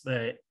components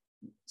that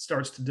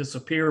starts to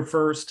disappear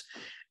first,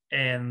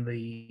 and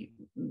the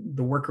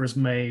workers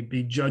may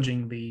be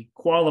judging the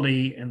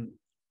quality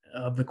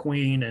of the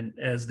queen and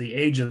as the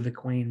age of the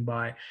queen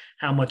by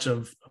how much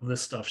of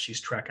this stuff she's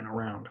tracking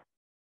around.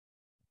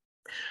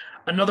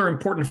 Another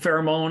important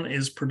pheromone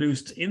is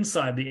produced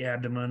inside the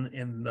abdomen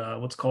in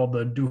what's called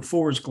the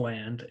Dufour's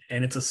gland,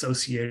 and it's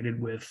associated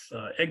with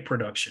egg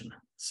production.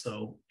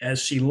 So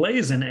as she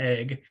lays an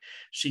egg,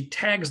 she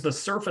tags the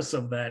surface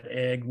of that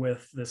egg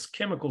with this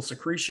chemical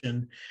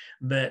secretion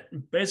that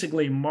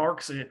basically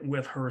marks it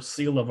with her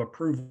seal of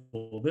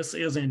approval. This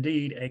is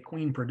indeed a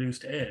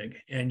queen-produced egg,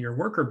 and your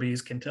worker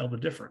bees can tell the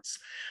difference.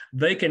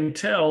 They can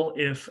tell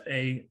if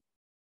a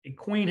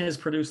queen has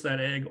produced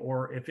that egg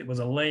or if it was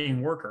a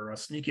laying worker, a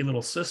sneaky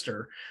little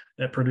sister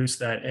that produced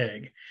that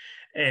egg.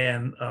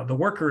 And the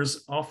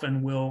workers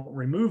often will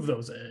remove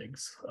those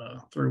eggs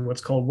through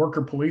what's called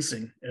worker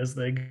policing. As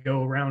they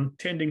go around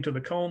tending to the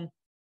comb,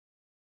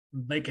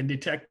 they can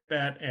detect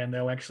that, and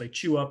they'll actually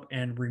chew up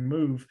and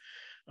remove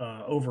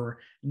over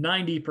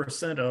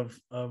 90%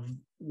 of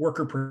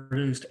worker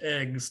produced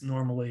eggs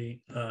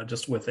normally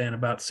just within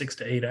about 6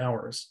 to 8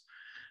 hours.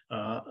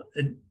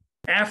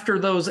 After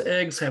those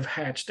eggs have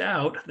hatched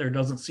out, there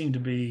doesn't seem to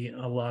be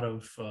a lot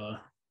of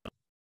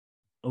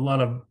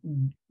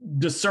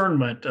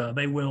discernment.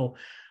 They will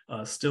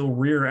still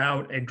rear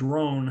out a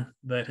drone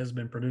that has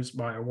been produced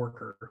by a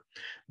worker,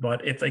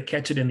 but if they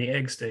catch it in the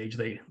egg stage,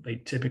 they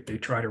typically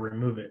try to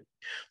remove it.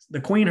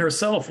 The queen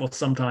herself will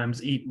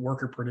sometimes eat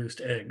worker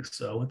produced eggs,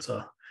 so it's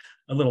a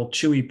little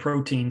chewy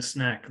protein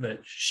snack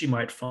that she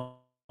might find.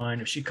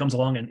 If she comes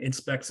along and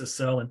inspects a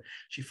cell and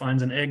she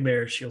finds an egg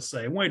there, she'll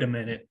say, wait a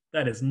minute,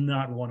 that is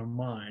not one of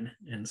mine.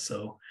 And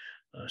so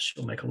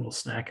she'll make a little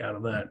snack out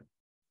of that.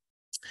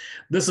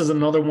 This is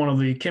another one of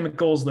the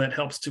chemicals that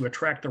helps to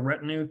attract the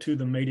retinue to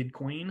the mated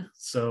queen.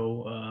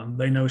 So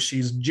they know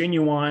she's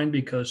genuine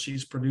because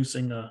she's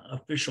producing an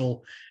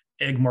official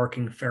egg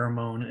marking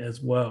pheromone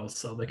as well.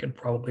 So they can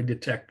probably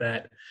detect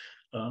that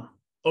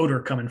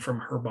odor coming from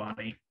her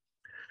body.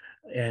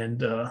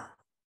 And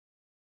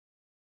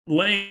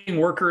laying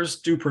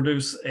workers do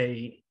produce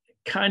a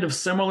kind of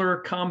similar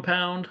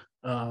compound.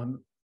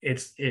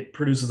 It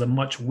produces a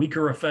much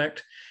weaker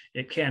effect.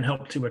 It can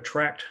help to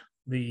attract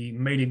the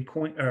mated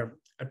queen, or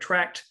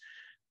attract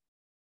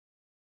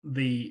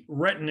the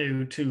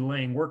retinue to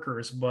laying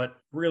workers, but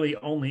really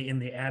only in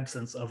the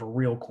absence of a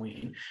real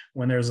queen.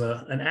 When there's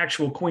an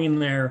actual queen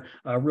there,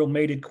 a real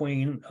mated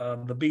queen,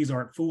 the bees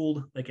aren't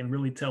fooled. They can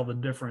really tell the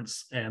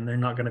difference, and they're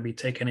not going to be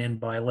taken in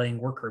by a laying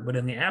worker. But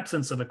in the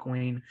absence of a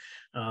queen,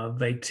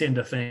 they tend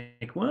to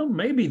think, well,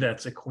 maybe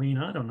that's a queen.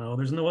 I don't know.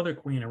 There's no other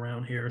queen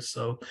around here.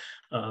 So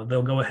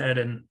they'll go ahead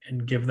and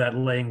give that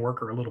laying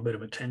worker a little bit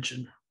of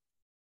attention.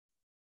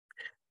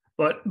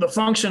 But the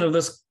function of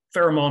this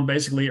pheromone,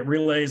 basically, it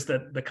relays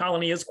that the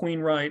colony is queen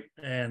right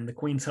and the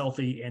queen's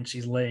healthy and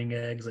she's laying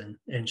eggs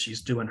and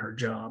she's doing her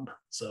job.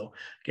 So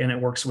again,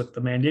 it works with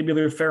the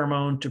mandibular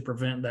pheromone to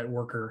prevent that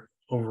worker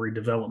ovary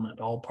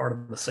development, all part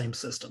of the same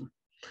system.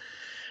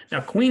 Now,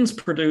 queens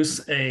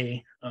produce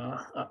a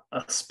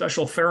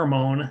special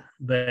pheromone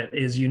that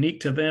is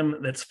unique to them,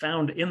 that's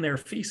found in their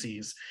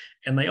feces,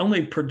 and they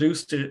only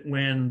produce it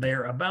when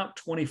they're about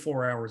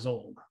 24 hours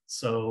old.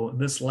 So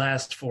this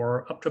lasts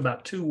for up to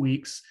about 2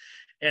 weeks.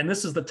 And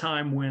this is the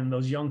time when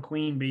those young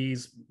queen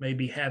bees may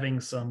be having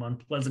some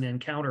unpleasant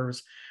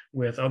encounters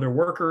with other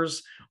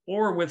workers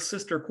or with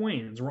sister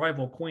queens,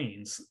 rival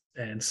queens.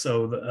 And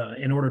so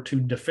in order to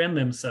defend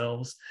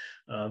themselves,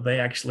 they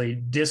actually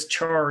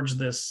discharge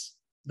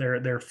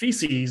their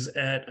feces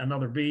at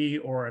another bee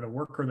or at a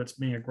worker that's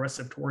being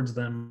aggressive towards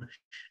them,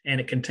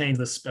 and it contains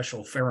this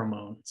special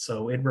pheromone.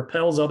 So it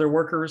repels other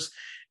workers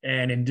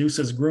and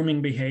induces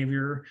grooming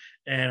behavior,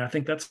 and I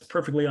think that's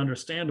perfectly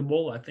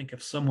understandable. I think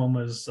if someone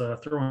was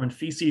throwing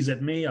feces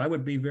at me, I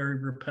would be very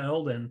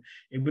repelled, and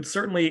it would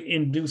certainly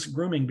induce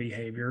grooming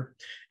behavior.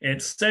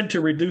 It's said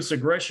to reduce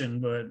aggression,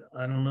 but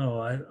I don't know.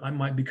 I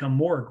might become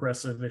more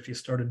aggressive if you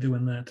started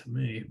doing that to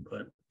me,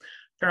 but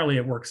apparently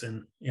it works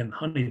in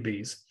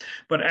honeybees.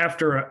 But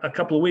after a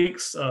couple of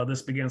weeks,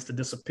 this begins to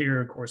disappear.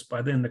 Of course,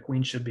 by then the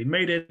queen should be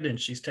mated and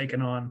she's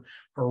taken on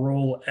her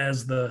role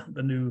as the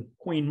new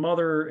queen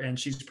mother, and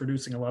she's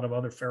producing a lot of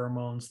other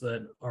pheromones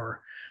that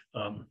are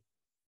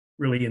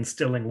really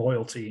instilling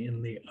loyalty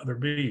in the other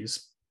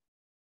bees.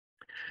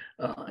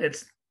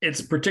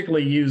 It's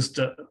particularly used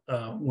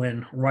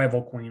when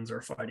rival queens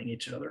are fighting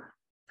each other.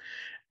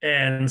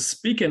 And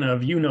speaking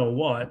of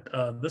what,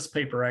 this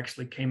paper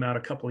actually came out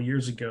a couple of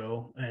years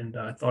ago, and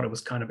I thought it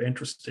was kind of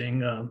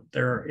interesting.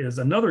 There is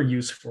another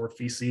use for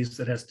feces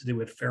that has to do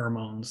with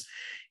pheromones.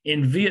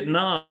 In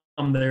Vietnam,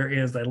 there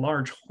is a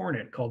large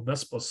hornet called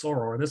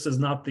Vesposaurus. This is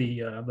not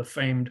the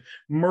famed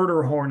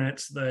murder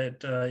hornets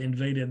that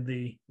invaded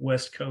the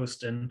West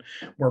Coast and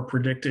were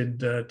predicted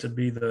to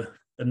be the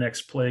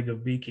next plague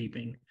of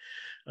beekeeping.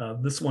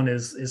 This one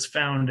is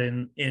found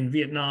in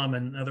Vietnam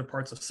and other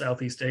parts of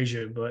Southeast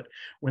Asia. But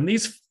when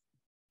these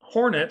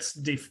hornets,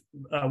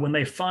 when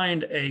they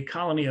find a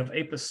colony of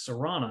Apis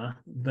cerana,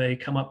 they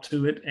come up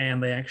to it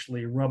and they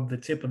actually rub the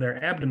tip of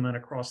their abdomen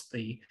across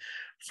the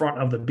front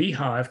of the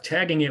beehive,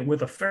 tagging it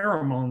with a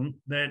pheromone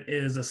that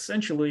is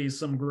essentially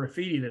some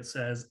graffiti that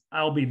says,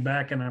 "I'll be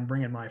back and I'm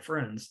bringing my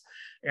friends."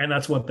 And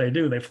that's what they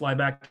do. They fly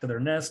back to their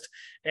nest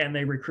and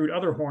they recruit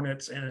other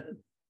hornets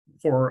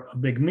for a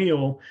big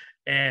meal.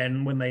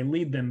 And when they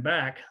lead them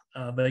back,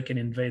 they can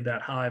invade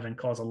that hive and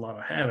cause a lot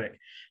of havoc.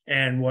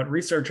 And what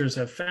researchers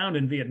have found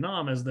in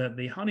Vietnam is that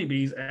the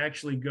honeybees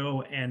actually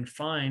go and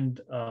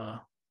find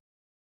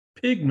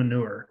pig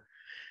manure,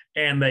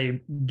 and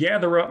they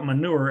gather up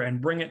manure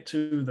and bring it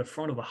to the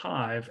front of the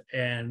hive,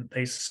 and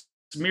they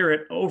smear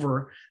it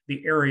over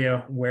the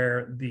area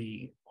where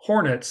the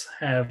hornets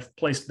have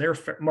placed their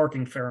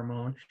marking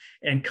pheromone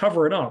and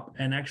cover it up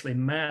and actually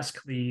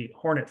mask the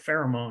hornet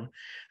pheromone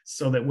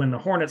so that when the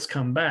hornets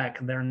come back,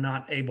 they're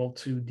not able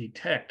to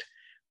detect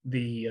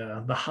the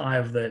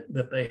hive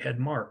that they had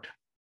marked.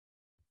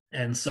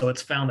 And so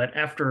it's found that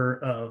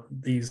after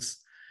these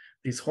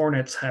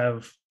hornets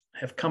have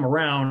come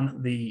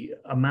around, the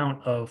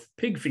amount of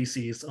pig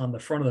feces on the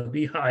front of the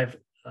beehive,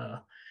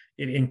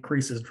 it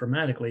increases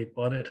dramatically,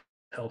 but it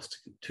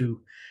helps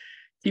to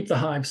keep the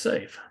hive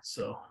safe.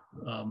 So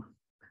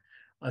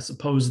I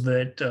suppose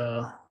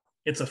that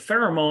it's a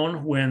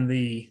pheromone when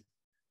the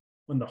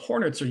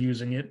hornets are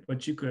using it,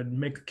 but you could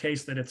make a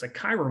case that it's a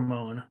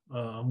chiromone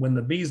when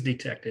the bees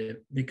detect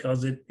it,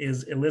 because it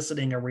is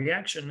eliciting a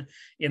reaction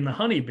in the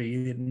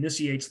honeybee that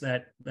initiates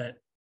that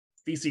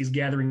feces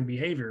gathering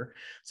behavior.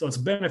 So it's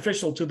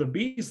beneficial to the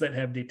bees that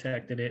have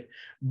detected it,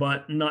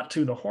 but not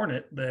to the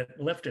hornet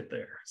that left it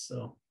there.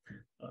 So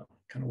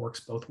kind of works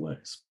both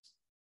ways.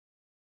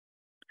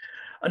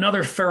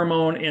 Another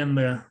pheromone in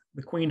the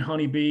queen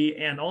honeybee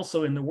and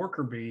also in the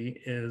worker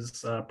bee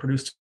is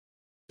produced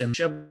in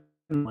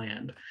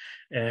land,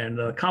 and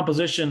the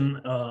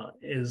composition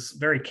is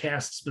very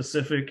caste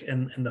specific,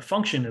 and the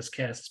function is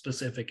caste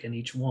specific in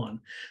each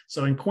one.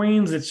 So in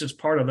queens, it's just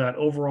part of that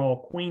overall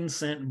queen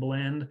scent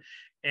blend,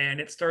 and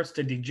it starts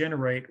to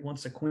degenerate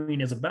once a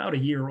queen is about a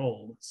year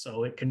old.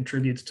 So it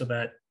contributes to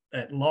that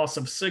loss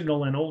of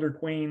signal in older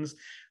queens.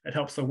 It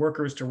helps the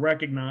workers to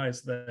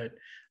recognize that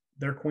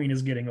their queen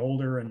is getting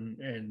older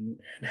and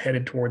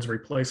headed towards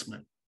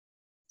replacement.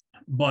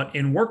 But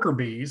in worker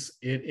bees,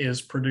 it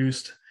is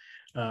produced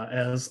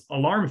as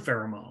alarm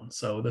pheromone.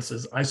 So this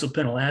is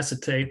isopenyl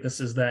acetate.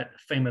 This is that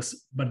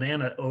famous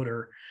banana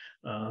odor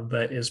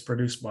that is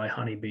produced by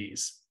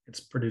honeybees. It's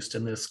produced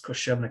in this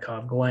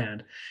Koshevnikov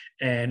gland,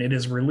 and it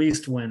is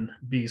released when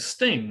bees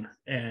sting,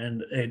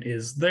 and it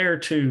is there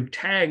to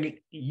tag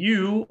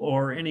you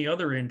or any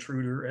other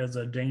intruder as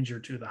a danger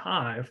to the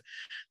hive,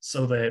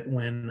 so that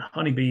when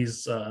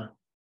honeybees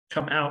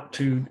come out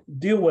to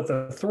deal with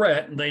a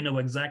threat, they know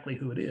exactly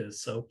who it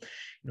is. So,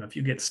 if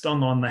you get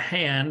stung on the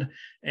hand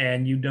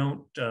and you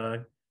don't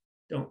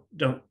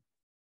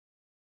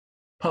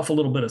puff a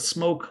little bit of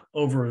smoke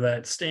over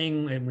that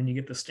sting, and when you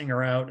get the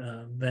stinger out,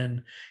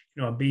 then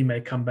a bee may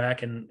come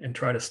back and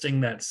try to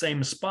sting that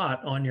same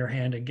spot on your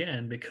hand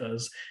again,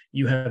 because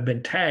you have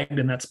been tagged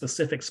in that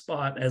specific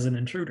spot as an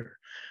intruder.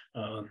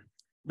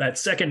 That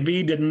second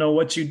bee didn't know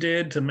what you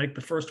did to make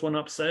the first one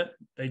upset.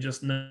 They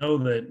just know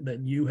that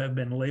you have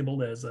been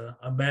labeled as a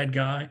bad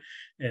guy,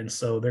 and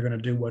so they're going to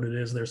do what it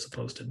is they're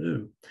supposed to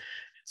do.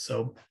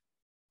 So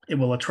it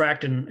will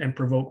attract and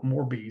provoke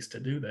more bees to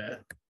do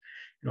that.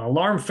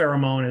 Alarm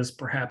pheromone is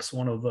perhaps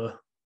one of the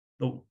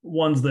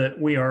ones that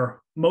we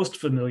are most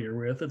familiar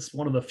with. It's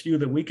one of the few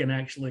that we can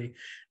actually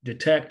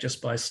detect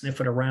just by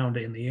sniffing around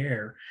in the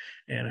air.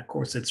 And of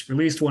course, it's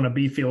released when a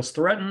bee feels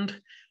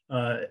threatened,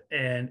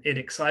 and it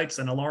excites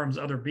and alarms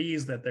other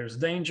bees that there's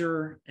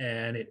danger,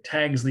 and it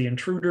tags the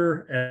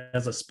intruder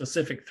as a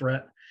specific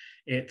threat.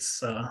 It's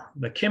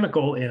the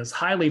chemical is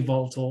highly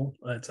volatile.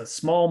 It's a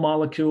small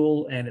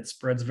molecule, and it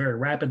spreads very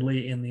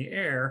rapidly in the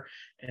air.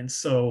 And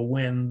so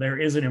when there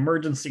is an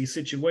emergency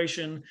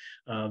situation,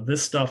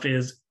 this stuff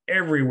is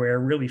everywhere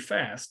really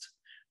fast,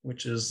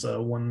 which is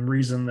one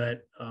reason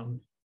that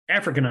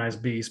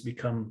Africanized bees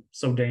become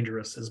so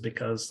dangerous, is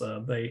because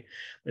they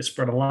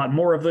spread a lot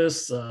more of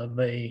this.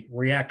 They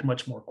react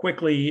much more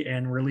quickly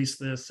and release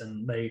this,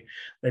 and they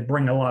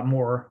bring a lot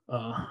more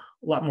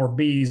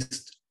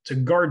bees to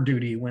guard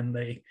duty when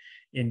they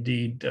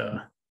indeed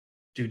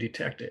do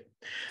detect it.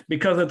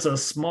 Because it's a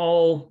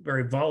small,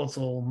 very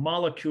volatile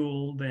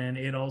molecule, then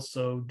it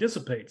also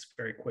dissipates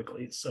very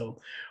quickly.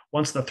 So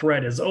once the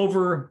threat is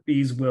over,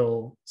 bees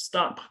will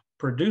stop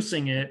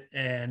producing it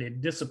and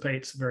it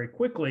dissipates very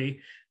quickly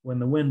when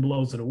the wind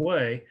blows it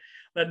away,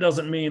 that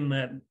doesn't mean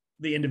that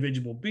the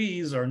individual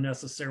bees are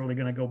necessarily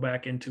going to go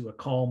back into a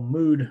calm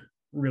mood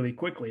really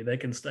quickly. They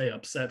can stay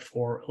upset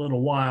for a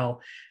little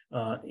while,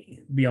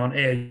 be on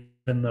edge,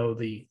 even though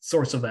the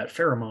source of that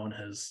pheromone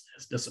has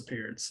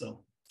disappeared.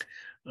 So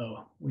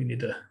we need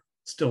to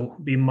still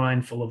be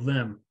mindful of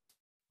them.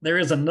 There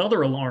is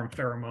another alarm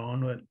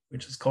pheromone,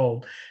 which is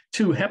called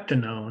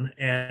 2-heptanone,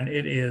 and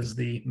it is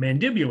the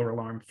mandibular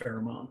alarm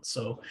pheromone.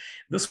 So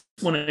this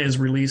one is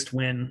released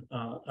when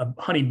a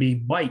honeybee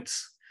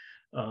bites.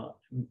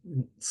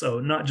 So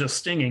not just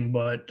stinging,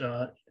 but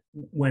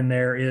when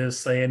there is,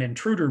 say, an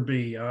intruder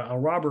bee, a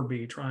robber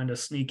bee trying to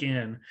sneak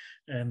in,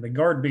 and the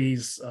guard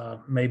bees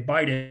may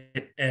bite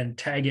it and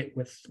tag it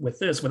with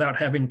this without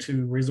having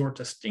to resort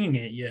to stinging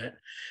it yet,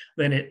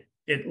 then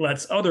it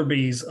lets other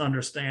bees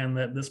understand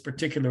that this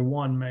particular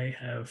one may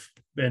have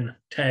been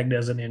tagged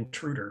as an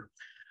intruder.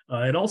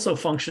 It also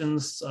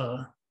functions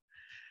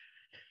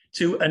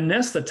to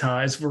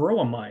anesthetize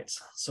varroa mites.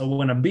 So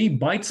when a bee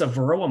bites a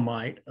varroa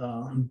mite,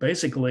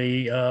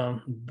 basically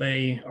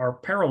they are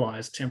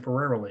paralyzed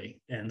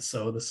temporarily. And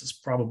so this is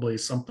probably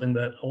something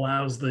that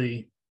allows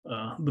the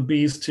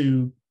bees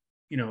to,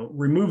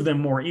 remove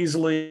them more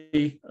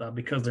easily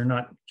because they're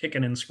not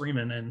kicking and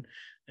screaming.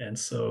 And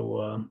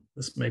so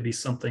this may be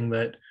something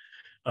that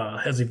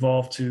has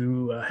evolved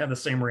to have the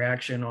same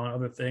reaction on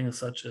other things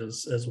such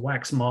as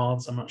wax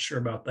moths. I'm not sure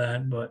about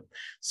that, but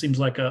seems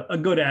like a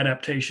good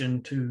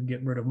adaptation to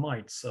get rid of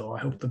mites. So I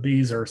hope the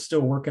bees are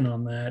still working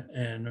on that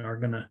and are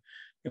going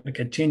to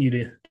continue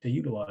to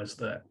utilize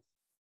that.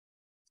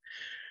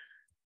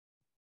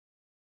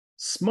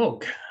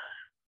 Smoke.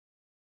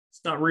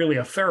 It's not really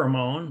a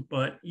pheromone,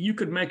 but you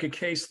could make a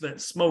case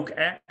that smoke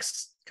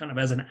acts kind of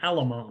as an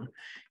allemone.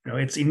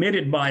 It's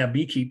emitted by a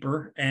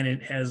beekeeper, and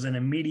it has an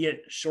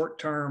immediate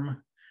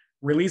short-term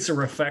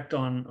releaser effect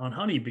on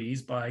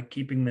honeybees by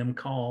keeping them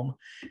calm.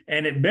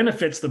 And it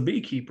benefits the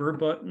beekeeper,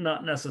 but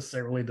not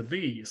necessarily the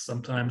bees.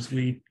 Sometimes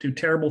we do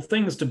terrible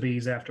things to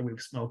bees after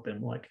we've smoked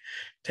them, like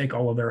take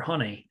all of their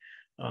honey.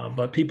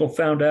 But people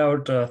found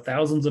out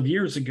thousands of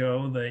years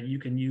ago that you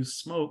can use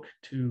smoke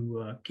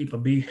to keep a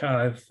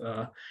beehive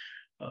a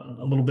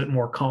little bit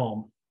more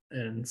calm.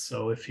 And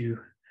so if you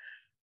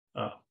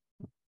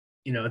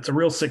it's a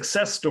real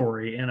success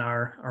story in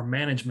our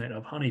management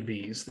of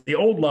honeybees. The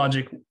old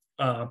logic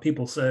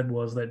people said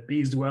was that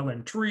bees dwell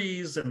in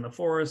trees in the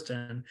forest,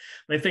 and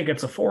they think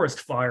it's a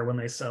forest fire when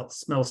they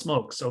smell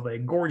smoke, so they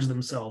gorge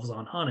themselves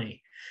on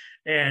honey.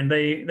 And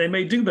they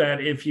may do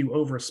that if you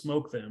over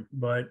smoke them,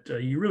 but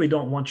you really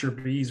don't want your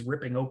bees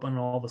ripping open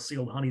all the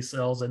sealed honey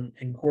cells and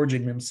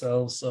gorging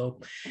themselves. So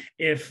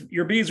if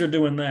your bees are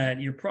doing that,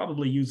 you're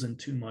probably using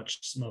too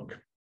much smoke.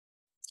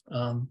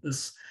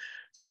 This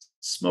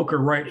smoker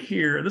right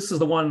here, this is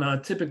the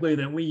one typically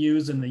that we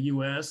use in the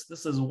US.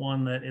 This is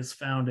one that is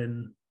found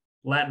in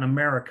Latin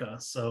America.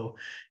 So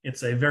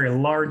it's a very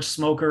large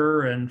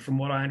smoker. And from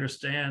what I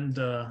understand,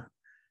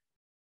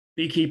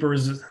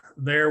 beekeepers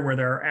there where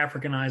there are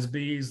Africanized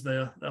bees,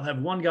 they'll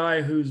have one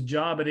guy whose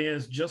job it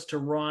is just to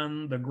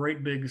run the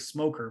great big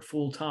smoker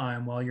full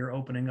time while you're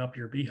opening up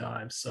your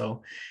beehive.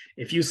 So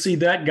if you see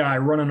that guy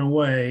running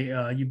away,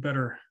 you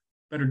better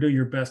do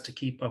your best to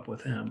keep up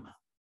with him.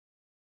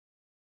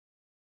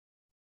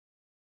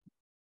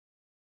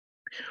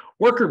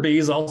 Worker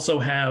bees also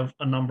have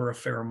a number of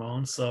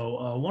pheromones.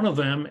 So one of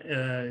them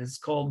is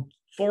called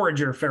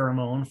forager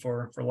pheromone,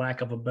 for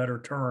lack of a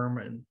better term,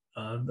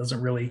 and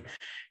doesn't really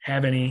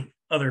have any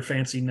other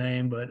fancy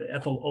name, but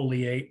ethyl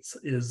oleates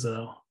is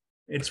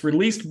it's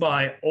released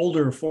by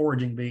older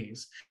foraging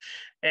bees,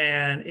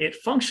 and it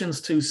functions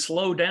to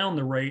slow down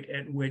the rate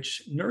at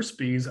which nurse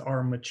bees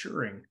are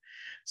maturing.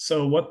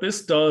 So what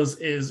this does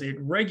is it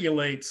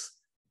regulates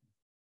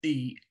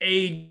the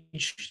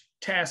age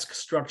task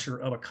structure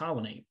of a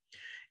colony.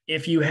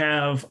 If you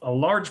have a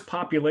large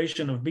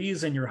population of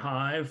bees in your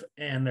hive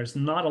and there's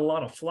not a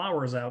lot of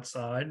flowers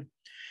outside,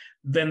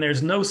 then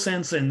there's no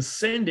sense in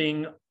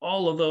sending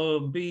all of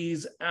the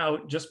bees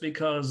out just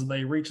because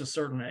they reach a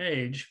certain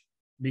age,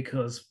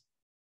 because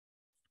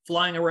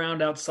flying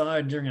around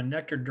outside during a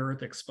nectar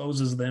dearth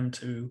exposes them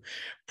to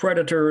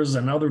predators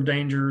and other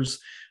dangers.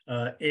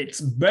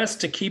 It's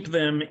best to keep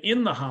them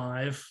in the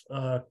hive,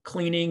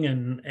 cleaning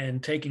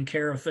and taking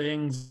care of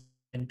things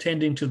and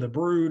tending to the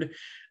brood.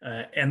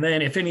 And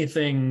then if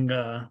anything,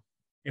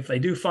 if they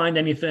do find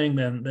anything,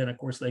 then of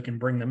course they can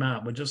bring them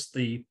out. But just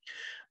the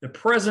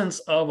presence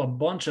of a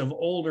bunch of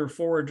older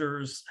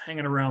foragers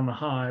hanging around the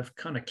hive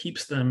kind of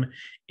keeps them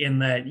in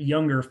that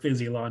younger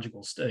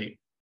physiological state.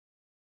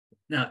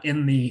 Now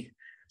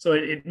so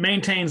it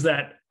maintains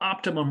that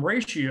optimum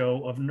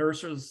ratio of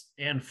nurses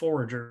and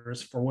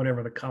foragers for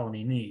whatever the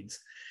colony needs.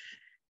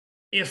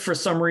 If for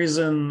some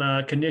reason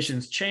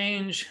conditions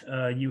change,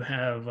 you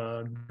have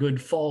a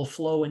good fall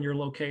flow in your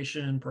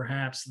location,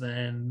 perhaps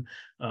then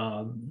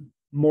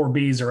more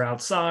bees are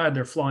outside,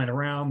 they're flying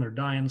around, they're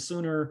dying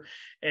sooner.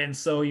 And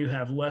so you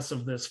have less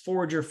of this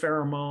forager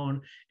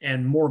pheromone,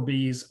 and more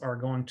bees are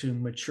going to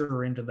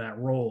mature into that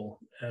role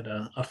at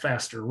a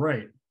faster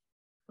rate.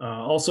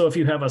 Also, if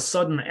you have a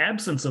sudden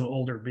absence of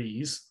older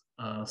bees,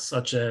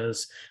 such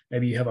as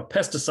maybe you have a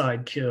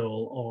pesticide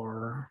kill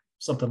or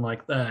something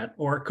like that,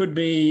 or it could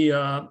be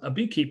a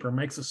beekeeper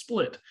makes a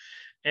split,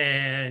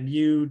 and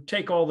you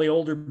take all the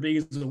older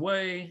bees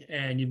away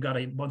and you've got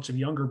a bunch of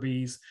younger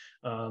bees,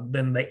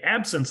 then the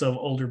absence of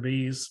older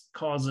bees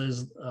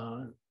causes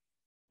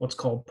what's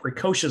called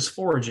precocious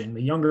foraging.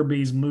 The younger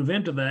bees move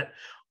into that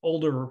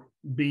older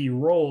bee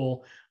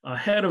role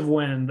ahead of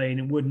when they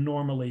would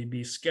normally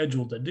be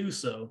scheduled to do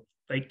so.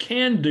 They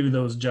can do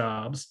those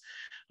jobs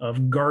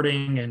of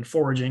guarding and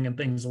foraging and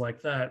things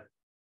like that,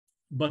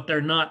 but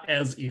they're not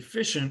as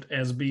efficient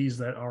as bees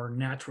that are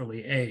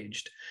naturally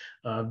aged.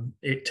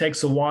 It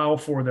takes a while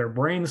for their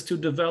brains to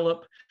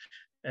develop,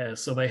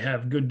 so they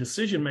have good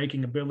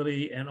decision-making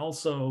ability, and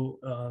also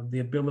the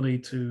ability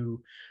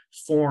to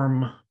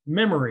form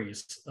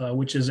memories,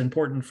 which is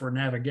important for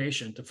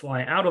navigation, to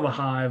fly out of the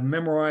hive,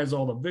 memorize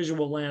all the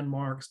visual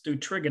landmarks, do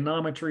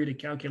trigonometry to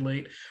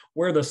calculate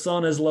where the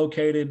sun is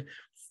located,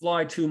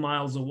 fly 2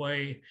 miles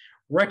away,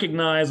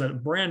 recognize a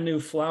brand new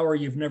flower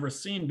you've never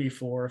seen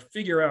before,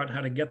 figure out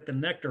how to get the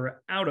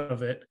nectar out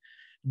of it,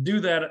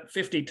 do that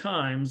 50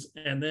 times,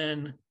 and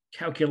then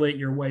calculate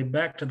your way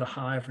back to the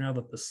hive now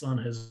that the sun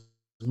has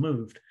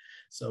moved.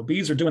 So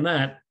bees are doing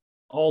that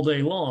all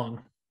day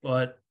long,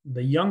 but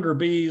the younger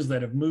bees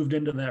that have moved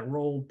into that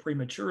role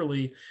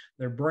prematurely,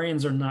 their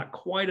brains are not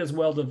quite as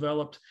well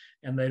developed,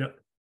 and they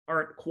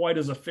aren't quite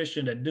as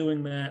efficient at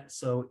doing that.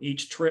 So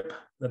each trip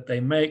that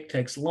they make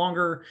takes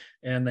longer,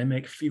 and they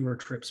make fewer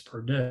trips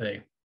per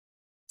day.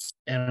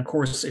 And of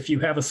course, if you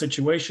have a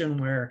situation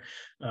where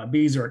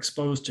bees are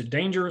exposed to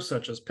danger,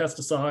 such as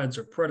pesticides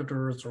or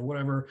predators or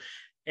whatever,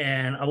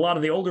 and a lot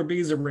of the older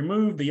bees are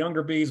removed, the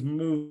younger bees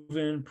move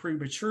in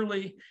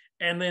prematurely,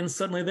 and then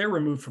suddenly they're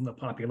removed from the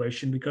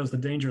population because the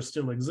danger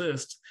still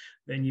exists,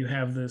 then you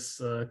have this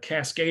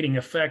cascading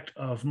effect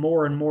of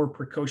more and more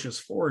precocious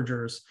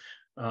foragers,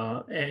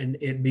 and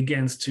it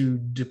begins to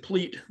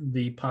deplete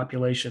the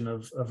population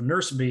of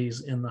nurse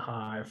bees in the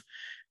hive.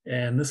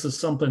 And this is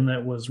something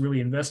that was really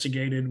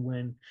investigated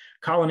when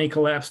colony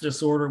collapse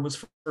disorder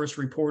was first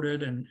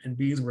reported, and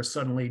bees were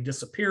suddenly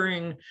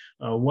disappearing.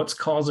 What's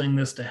causing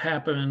this to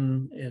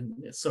happen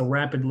and so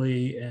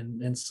rapidly?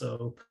 And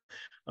so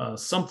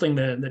something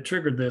that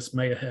triggered this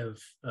may have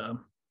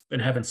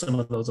been having some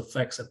of those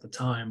effects at the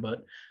time,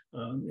 but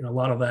a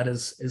lot of that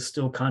is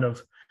still kind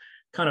of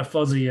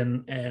fuzzy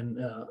and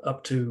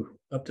up to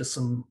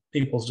some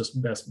people's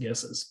just best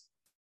guesses.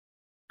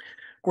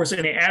 Of course,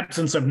 in the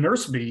absence of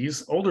nurse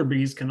bees, older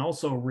bees can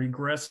also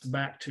regress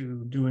back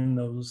to doing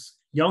those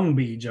young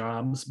bee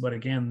jobs, but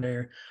again,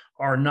 they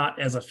are not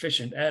as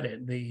efficient at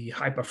it. The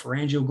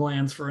hypopharyngeal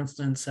glands, for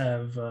instance,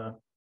 have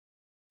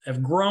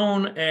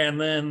grown,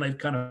 and then they've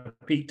kind of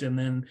peaked, and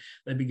then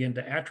they begin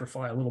to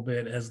atrophy a little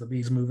bit as the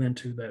bees move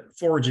into that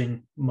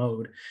foraging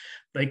mode.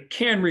 They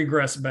can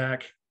regress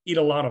back, eat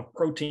a lot of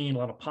protein, a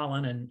lot of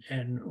pollen,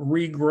 and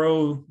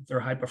regrow their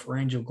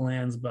hypopharyngeal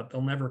glands, but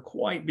they'll never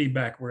quite be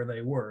back where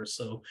they were.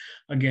 So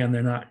again,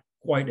 they're not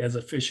quite as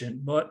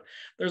efficient, but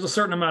there's a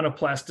certain amount of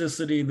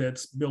plasticity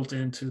that's built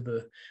into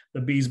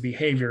the bee's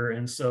behavior,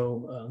 and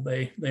so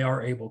they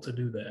are able to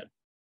do that.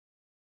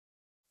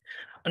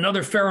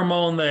 Another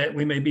pheromone that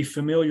we may be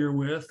familiar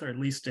with, or at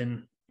least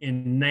in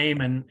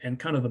name and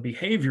kind of the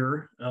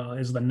behavior,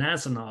 is the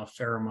Nasonov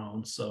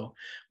pheromone. So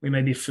we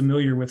may be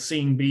familiar with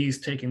seeing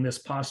bees taking this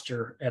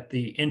posture at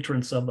the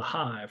entrance of the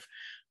hive.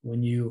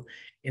 When you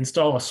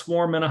install a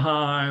swarm in a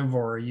hive,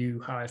 or you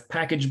hive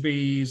package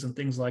bees and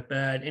things like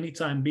that,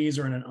 anytime bees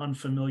are in an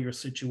unfamiliar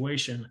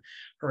situation,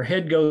 her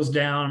head goes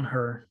down,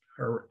 her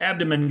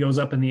abdomen goes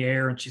up in the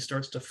air, and she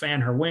starts to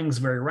fan her wings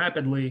very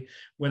rapidly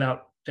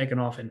without taking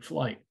off in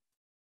flight.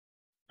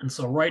 And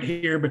so right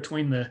here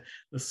between the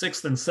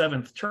 6th and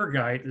 7th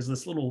tergite is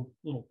this little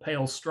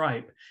pale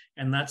stripe,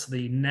 and that's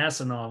the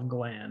Nasonov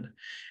gland.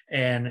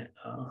 And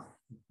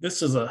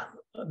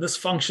this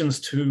functions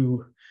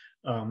to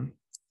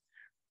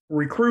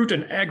recruit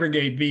and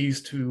aggregate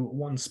bees to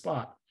one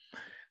spot.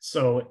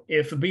 So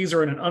if the bees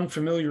are in an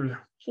unfamiliar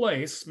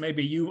place,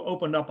 maybe you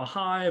opened up a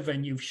hive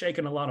and you've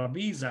shaken a lot of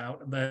bees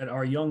out that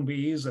are young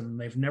bees and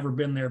they've never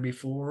been there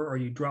before, or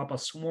you drop a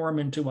swarm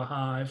into a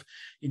hive,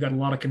 you got a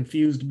lot of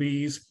confused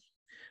bees.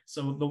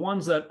 So the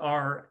ones that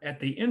are at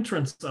the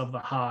entrance of the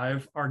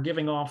hive are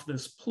giving off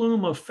this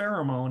plume of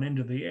pheromone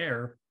into the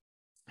air,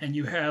 and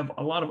you have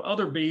a lot of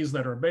other bees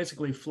that are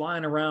basically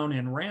flying around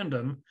in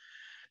random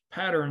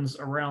patterns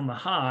around the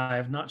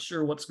hive, not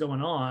sure what's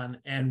going on.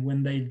 And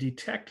when they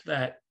detect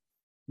that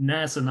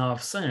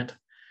Nasonov scent,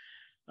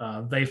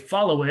 They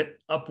follow it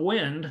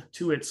upwind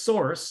to its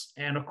source.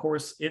 And of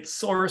course, its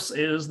source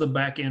is the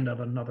back end of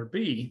another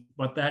bee,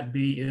 but that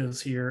bee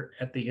is here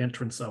at the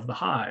entrance of the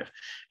hive.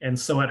 And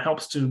so it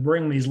helps to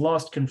bring these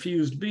lost,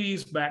 confused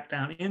bees back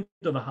down into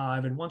the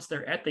hive. And once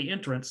they're at the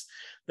entrance,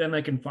 then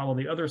they can follow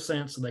the other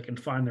scent so they can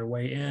find their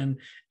way in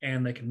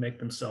and they can make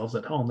themselves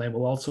at home. They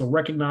will also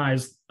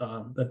recognize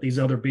that these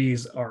other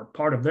bees are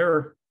part of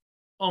their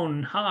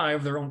own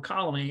hive, their own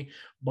colony,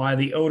 by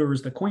the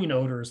odors, the queen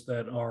odors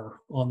that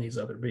are on these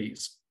other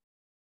bees.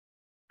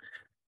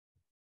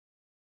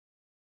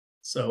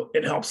 So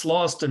it helps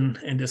lost and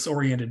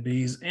disoriented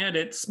bees, and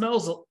it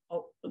smells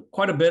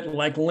quite a bit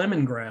like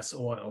lemongrass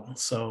oil.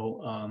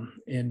 So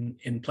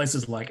in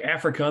places like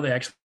Africa,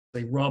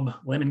 they rub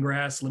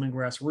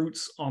lemongrass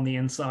roots on the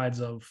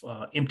insides of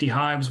empty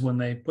hives when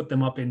they put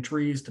them up in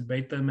trees to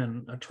bait them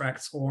and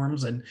attract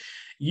swarms. And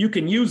you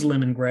can use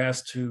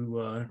lemongrass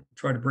to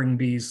try to bring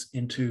bees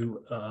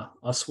into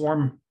a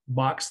swarm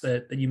box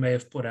that you may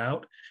have put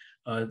out.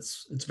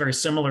 It's very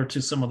similar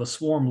to some of the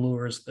swarm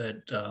lures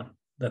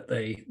that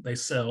they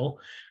sell.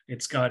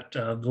 It's got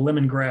the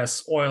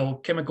lemongrass oil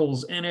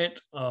chemicals in it,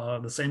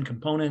 the same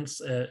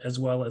components, as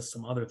well as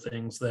some other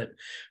things that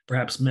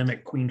perhaps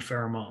mimic queen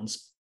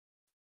pheromones.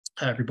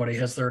 Everybody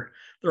has their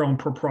own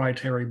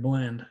proprietary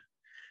blend.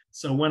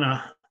 So when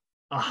a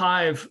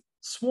hive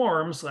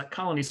swarms, that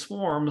colony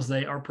swarms,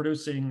 they are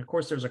producing, of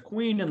course, there's a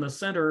queen in the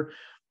center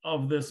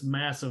of this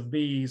mass of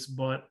bees,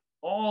 but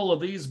all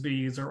of these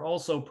bees are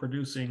also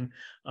producing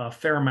a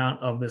fair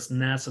amount of this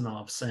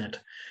Nasanov scent.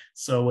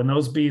 So when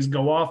those bees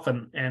go off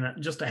and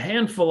just a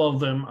handful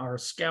of them are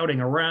scouting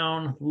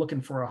around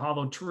looking for a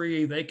hollow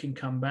tree, they can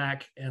come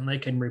back and they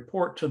can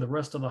report to the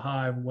rest of the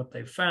hive what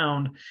they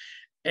found.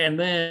 And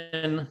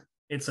then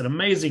it's an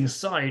amazing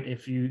sight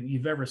if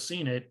you've ever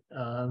seen it,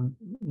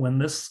 when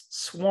this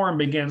swarm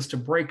begins to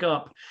break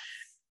up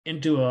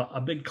into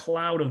a big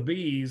cloud of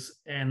bees,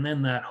 and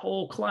then that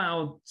whole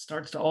cloud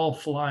starts to all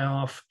fly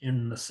off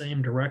in the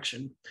same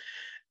direction.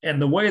 And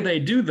the way they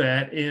do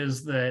that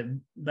is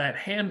that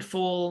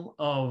handful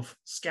of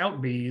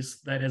scout bees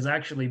that has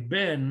actually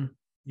been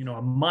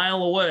a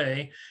mile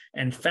away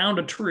and found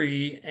a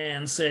tree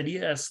and said,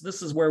 yes,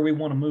 this is where we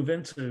want to move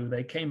into.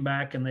 They came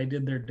back and they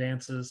did their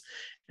dances.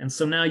 And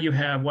so now you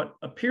have what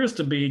appears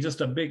to be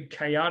just a big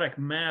chaotic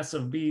mass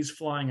of bees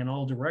flying in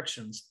all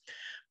directions.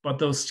 But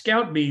those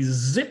scout bees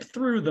zip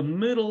through the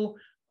middle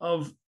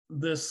of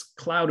this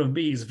cloud of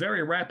bees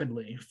very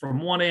rapidly from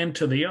one end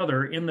to the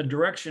other in the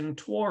direction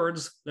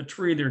towards the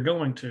tree they're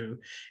going to.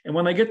 And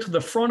when they get to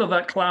the front of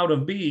that cloud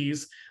of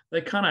bees,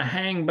 they kind of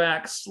hang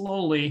back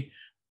slowly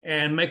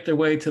and make their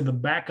way to the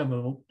back of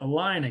a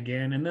line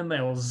again, and then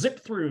they'll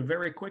zip through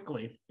very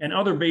quickly. And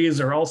other bees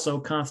are also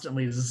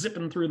constantly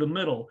zipping through the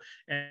middle,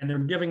 and they're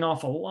giving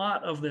off a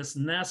lot of this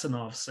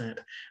Nasanov scent.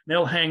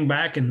 They'll hang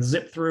back and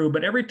zip through,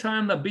 but every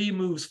time the bee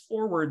moves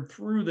forward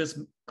through this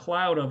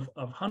cloud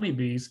of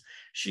honeybees,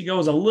 she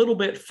goes a little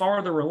bit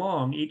farther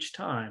along each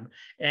time.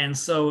 And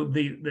so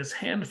this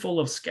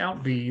handful of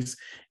scout bees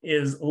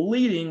is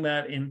leading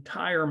that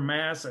entire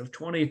mass of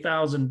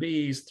 20,000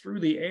 bees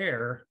through the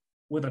air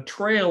with a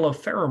trail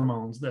of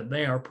pheromones that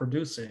they are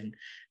producing.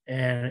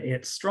 And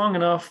it's strong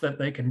enough that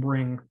they can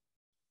bring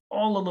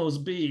all of those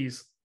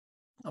bees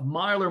a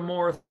mile or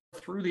more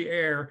through the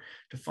air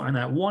to find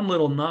that one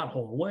little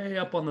knothole way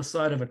up on the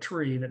side of a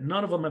tree that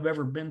none of them have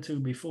ever been to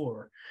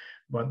before.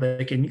 But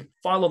they can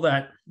follow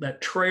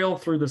that trail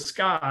through the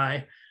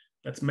sky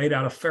that's made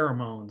out of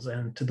pheromones.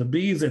 And to the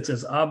bees, it's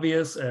as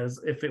obvious as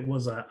if it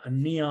was a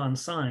neon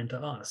sign to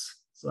us.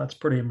 So that's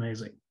pretty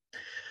amazing.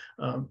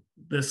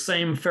 The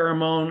same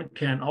pheromone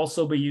can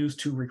also be used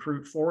to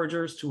recruit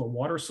foragers to a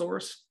water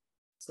source.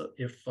 So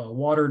if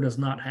water does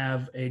not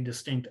have a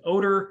distinct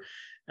odor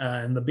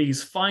and the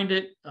bees find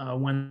it,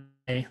 when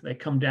they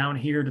come down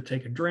here to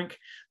take a drink,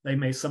 they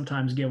may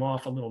sometimes give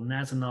off a little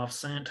Nasanov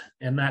scent,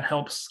 and that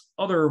helps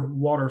other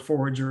water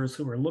foragers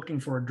who are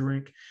looking for a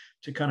drink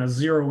to kind of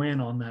zero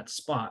in on that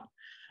spot.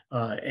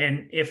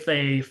 And if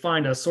they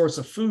find a source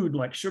of food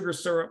like sugar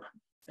syrup,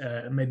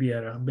 maybe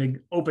at a big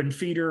open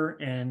feeder,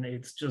 and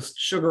it's just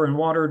sugar and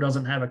water,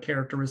 doesn't have a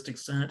characteristic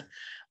scent,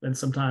 then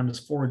sometimes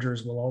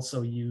foragers will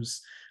also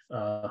use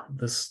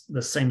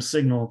the same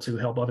signal to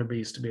help other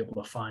bees to be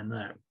able to find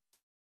that.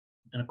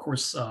 And of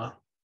course,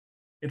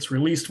 it's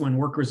released when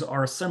workers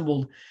are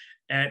assembled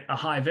at a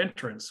hive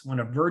entrance. When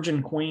a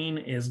virgin queen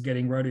is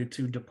getting ready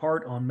to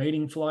depart on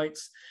mating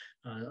flights,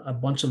 a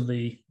bunch of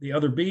the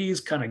other bees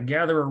kind of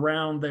gather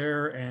around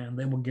there, and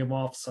they will give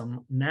off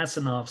some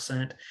Nasanov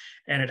scent,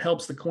 and it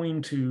helps the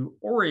queen to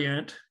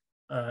orient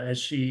as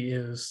she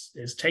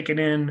is taking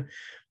in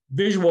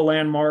visual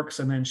landmarks,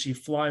 and then she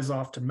flies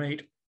off to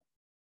mate.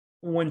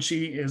 When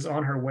she is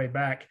on her way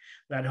back,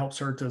 that helps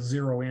her to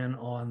zero in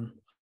on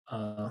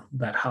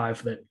that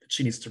hive that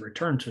she needs to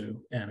return to.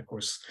 And of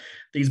course,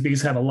 these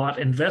bees have a lot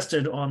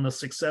invested on the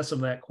success of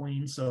that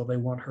queen, so they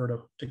want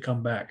her to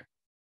come back.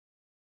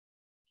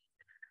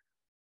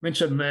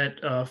 Mentioned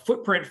that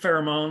footprint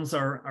pheromones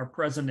are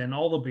present in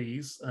all the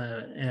bees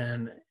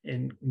and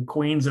in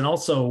queens and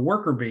also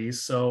worker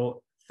bees.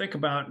 So think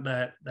about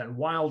that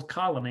wild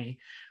colony,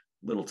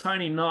 little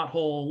tiny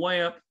knothole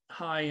way up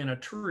high in a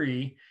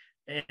tree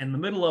in the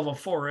middle of a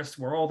forest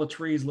where all the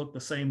trees look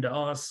the same to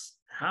us.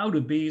 How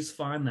do bees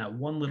find that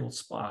one little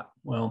spot?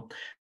 Well,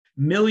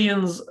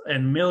 millions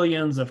and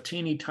millions of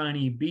teeny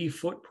tiny bee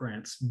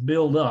footprints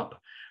build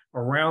up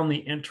around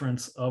the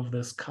entrance of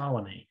this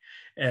colony.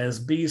 As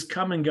bees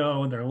come and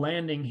go, they're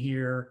landing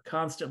here,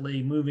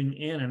 constantly moving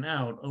in and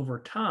out. Over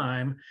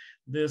time,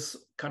 this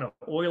kind of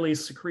oily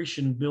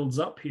secretion builds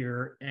up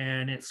here,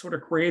 and it sort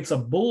of creates a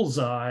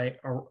bullseye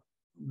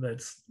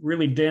that's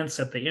really dense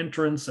at the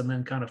entrance and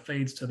then kind of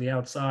fades to the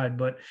outside.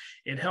 But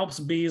it helps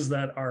bees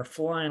that are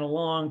flying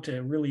along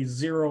to really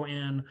zero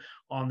in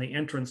on the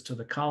entrance to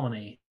the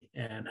colony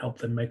and help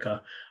them make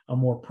a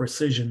more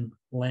precision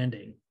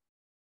landing.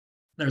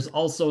 There's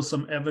also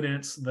some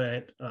evidence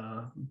that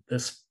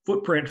this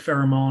footprint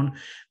pheromone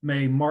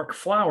may mark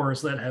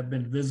flowers that have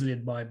been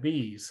visited by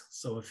bees.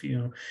 So if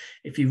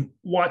you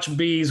watch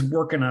bees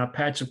work in a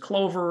patch of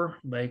clover,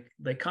 they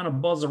kind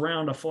of buzz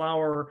around a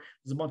flower.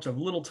 There's a bunch of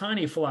little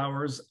tiny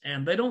flowers,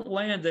 and they don't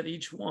land at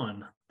each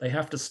one. They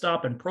have to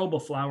stop and probe a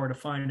flower to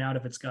find out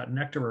if it's got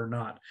nectar or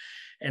not.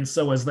 And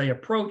so as they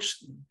approach,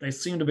 they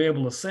seem to be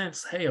able to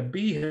sense, hey, a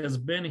bee has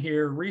been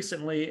here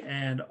recently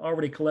and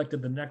already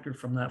collected the nectar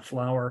from that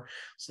flower.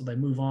 So they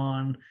move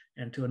on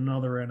and to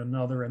another and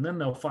another, and then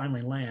they'll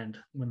finally land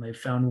when they've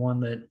found one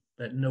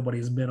that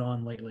nobody's been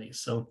on lately.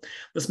 So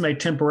this may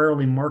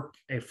temporarily mark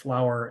a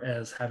flower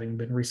as having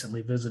been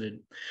recently visited.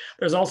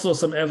 There's also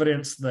some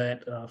evidence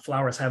that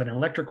flowers have an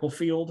electrical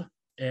field,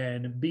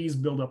 and bees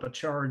build up a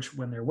charge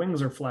when their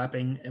wings are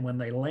flapping, and when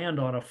they land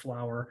on a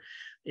flower,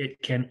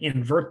 it can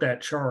invert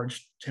that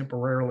charge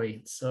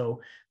temporarily.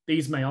 So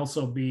bees may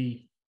also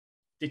be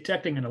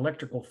detecting an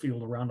electrical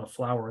field around a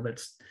flower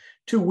that's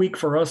too weak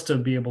for us to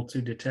be able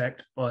to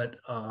detect, but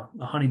a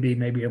honeybee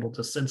may be able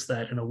to sense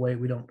that in a way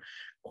we don't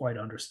quite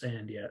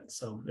understand yet.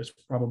 So there's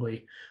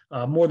probably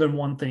more than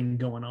one thing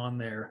going on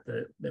there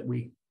that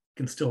we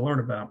can still learn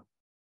about.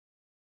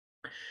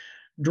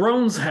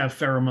 Drones have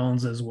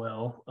pheromones as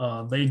well.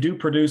 They do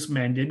produce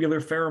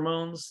mandibular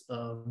pheromones.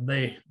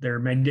 Their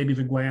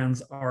mandibular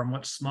glands are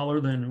much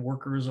smaller than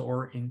workers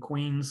or in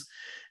queens,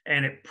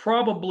 and it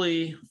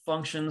probably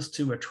functions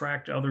to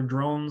attract other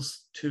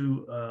drones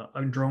to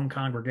a drone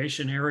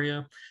congregation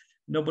area.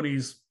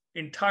 Nobody's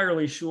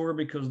entirely sure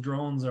because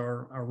drones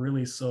are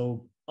really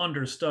so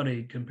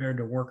understudied compared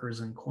to workers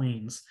and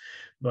queens,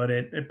 but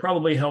it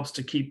probably helps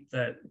to keep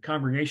that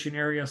congregation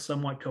area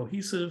somewhat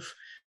cohesive.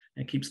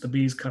 It keeps the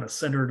bees kind of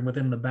centered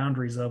within the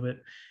boundaries of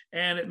it.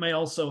 And it may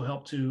also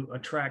help to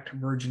attract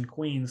virgin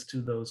queens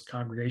to those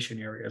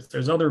congregation areas.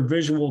 There's other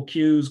visual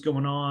cues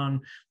going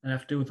on that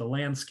have to do with the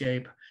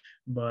landscape,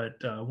 but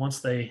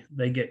once they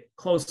get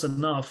close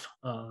enough,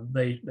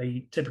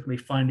 they typically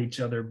find each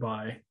other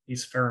by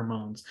these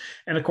pheromones.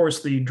 And of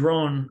course, the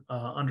drone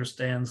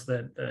understands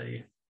that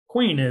the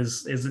queen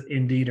is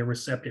indeed a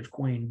receptive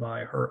queen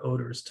by her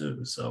odors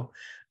too. So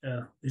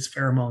these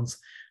pheromones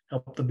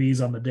help the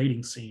bees on the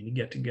dating scene to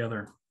get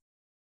together.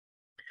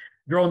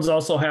 Drones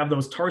also have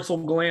those tarsal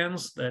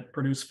glands that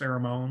produce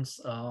pheromones.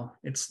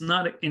 It's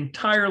not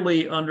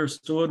entirely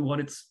understood what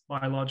its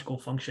biological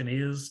function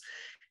is.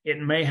 It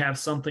may have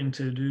something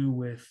to do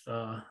with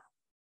that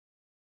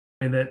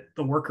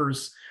the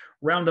workers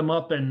round them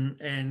up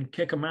and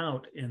kick them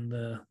out in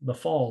the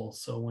fall.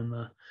 So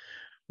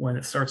when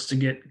it starts to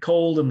get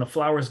cold and the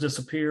flowers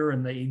disappear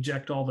and they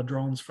eject all the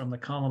drones from the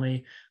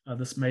colony,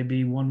 this may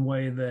be one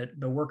way that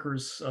the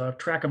workers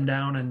track them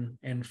down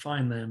and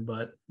find them,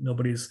 but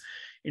nobody's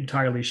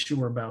entirely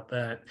sure about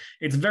that.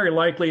 It's very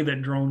likely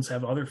that drones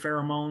have other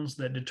pheromones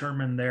that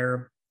determine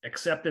their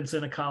acceptance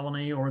in a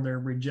colony or their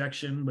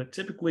rejection, but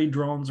typically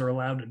drones are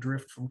allowed to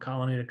drift from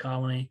colony to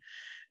colony.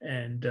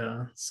 And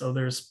so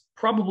there's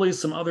probably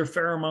some other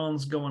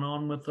pheromones going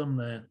on with them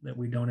that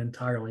we don't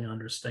entirely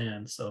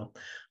understand. So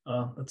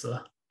that's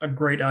a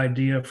great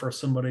idea for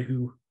somebody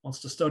who wants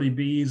to study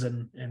bees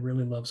and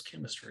really loves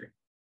chemistry.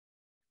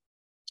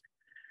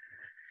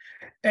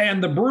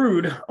 And the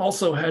brood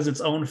also has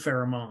its own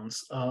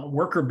pheromones.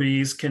 Worker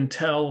bees can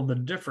tell the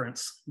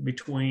difference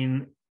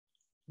between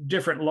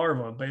different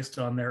larvae based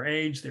on their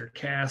age, their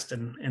caste,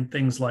 and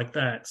things like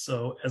that.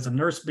 So as a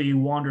nurse bee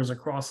wanders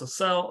across a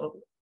cell,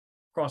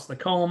 across the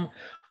comb,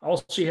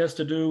 all she has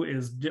to do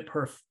is dip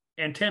her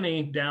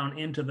antennae down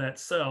into that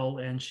cell,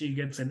 and she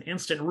gets an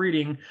instant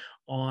reading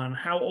on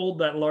how old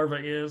that larva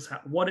is,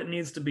 what it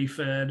needs to be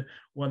fed,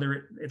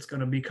 whether it's going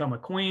to become a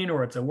queen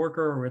or it's a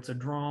worker or it's a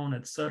drone,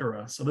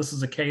 etc. So this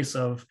is a case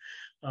of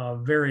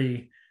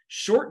very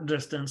short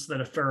distance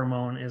that a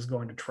pheromone is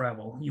going to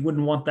travel. You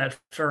wouldn't want that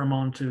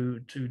pheromone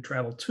to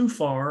travel too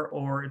far,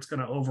 or it's going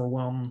to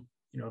overwhelm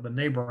the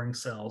neighboring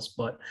cells.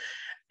 But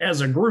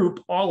as a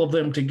group, all of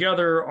them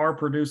together are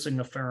producing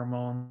a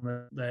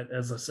pheromone that,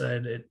 as I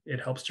said,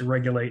 it helps to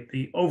regulate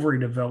the ovary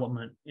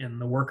development in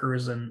the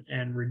workers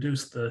and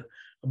reduce the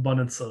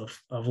abundance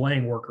of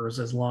laying workers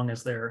as long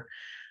as there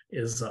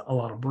is a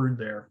lot of brood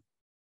there.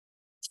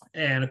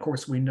 And of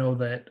course, we know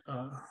that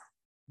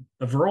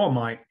the varroa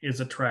mite is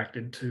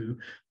attracted to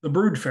the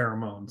brood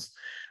pheromones.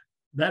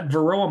 That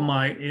varroa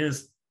mite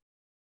is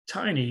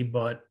tiny,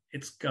 but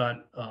it's got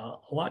a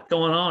lot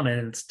going on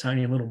in its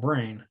tiny little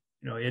brain.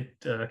 You know,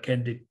 it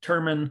can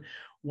determine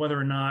whether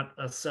or not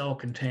a cell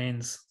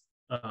contains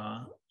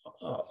a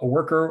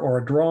worker or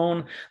a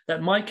drone.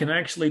 That mite can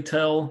actually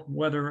tell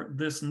whether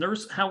this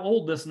nurse, how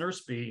old this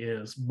nurse bee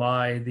is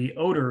by the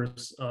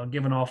odors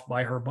given off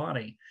by her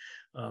body.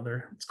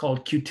 It's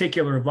called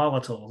cuticular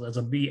volatiles. As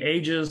a bee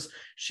ages,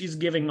 she's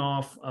giving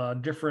off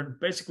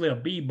basically a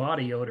bee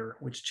body odor,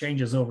 which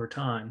changes over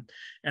time.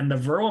 And the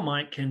varroa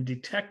mite can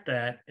detect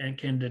that and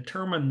can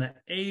determine the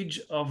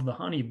age of the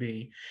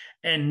honeybee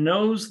and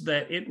knows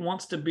that it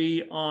wants to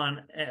be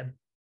on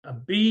a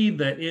bee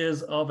that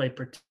is of a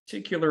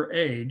particular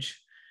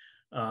age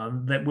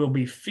that will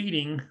be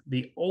feeding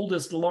the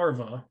oldest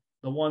larvae,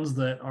 the ones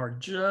that are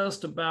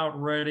just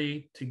about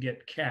ready to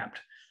get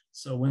capped.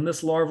 So when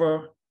this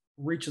larva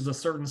reaches a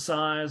certain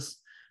size,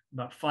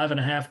 about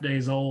 5.5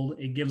 days old,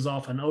 it gives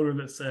off an odor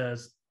that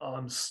says,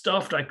 I'm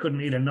stuffed, I couldn't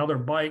eat another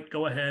bite,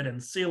 go ahead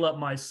and seal up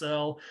my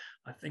cell,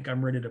 I think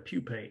I'm ready to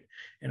pupate.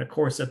 And of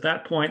course, at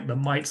that point, the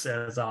mite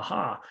says,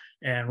 aha,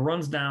 and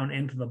runs down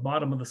into the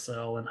bottom of the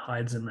cell and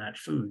hides in that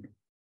food.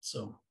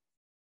 So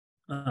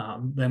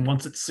then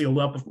once it's sealed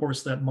up, of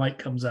course, that mite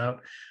comes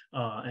out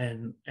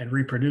and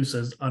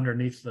reproduces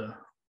underneath the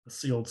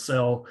sealed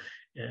cell.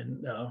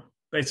 And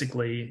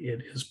basically,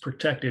 it is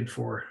protected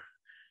for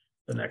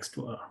the next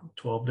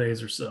 12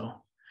 days or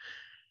so.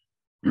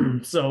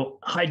 So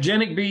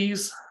hygienic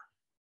bees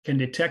can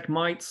detect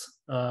mites.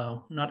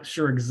 Not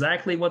sure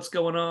exactly what's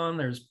going on.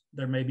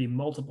 There may be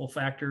multiple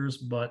factors,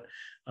 but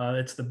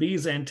it's the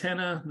bee's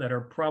antenna that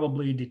are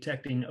probably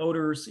detecting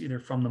odors either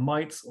from the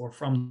mites or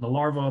from the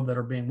larvae that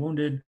are being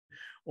wounded,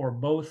 or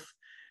both.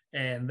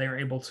 And they're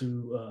able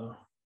to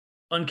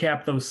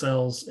uncap those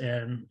cells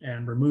and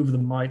remove the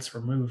mites,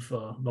 remove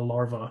the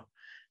larvae.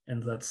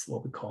 And that's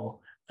what we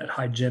call that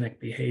hygienic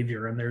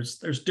behavior. And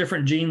there's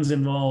different genes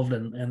involved,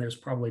 and there's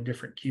probably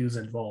different cues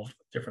involved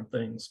with different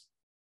things.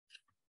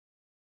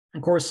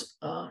 Of course,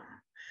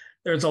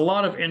 there's a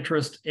lot of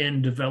interest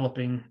in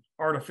developing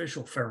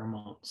artificial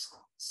pheromones.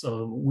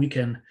 So we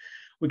can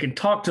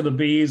talk to the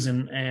bees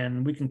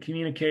and we can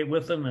communicate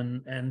with them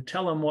and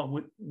tell them what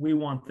we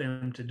want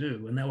them to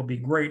do. And that would be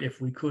great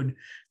if we could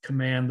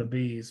command the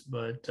bees,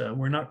 but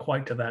we're not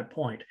quite to that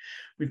point.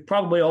 We've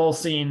probably all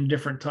seen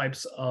different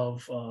types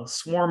of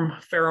swarm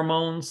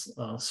pheromones,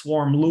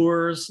 swarm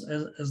lures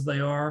as they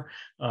are.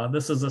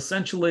 This is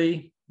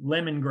essentially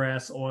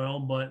lemongrass oil,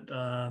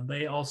 but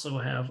they also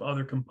have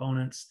other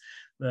components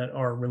that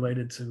are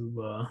related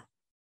to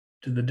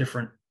the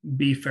different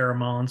bee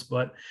pheromones,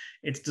 but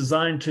it's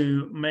designed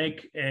to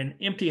make an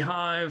empty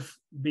hive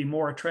be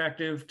more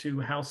attractive to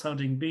house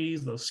hunting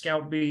bees, those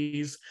scout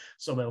bees.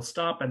 So they'll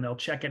stop and they'll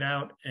check it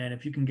out. And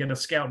if you can get a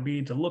scout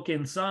bee to look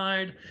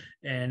inside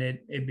and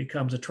it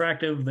becomes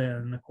attractive,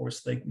 then of course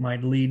they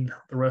might lead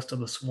the rest of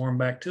the swarm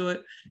back to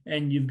it,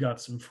 and you've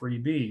got some free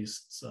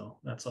bees. So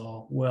that's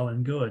all well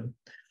and good.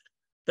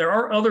 There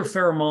are other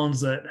pheromones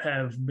that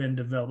have been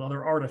developed,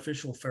 other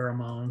artificial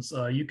pheromones.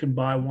 You can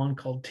buy one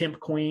called Temp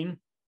Queen.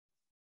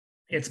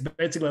 It's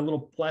basically a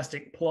little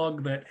plastic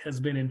plug that has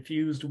been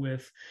infused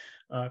with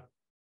a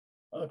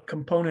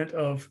component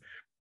of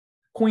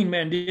queen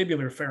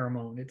mandibular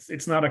pheromone.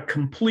 It's not a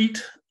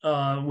complete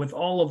with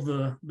all of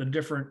the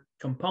different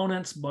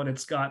components, but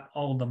it's got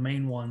all of the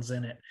main ones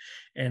in it.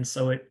 And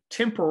so it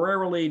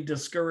temporarily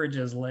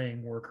discourages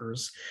laying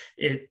workers.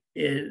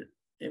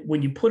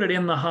 When you put it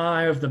in the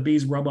hive, the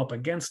bees rub up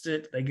against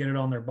it, they get it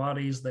on their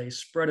bodies, they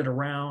spread it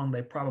around,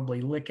 they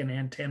probably lick and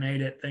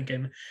antennate it,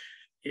 thinking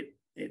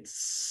it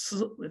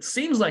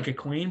seems like a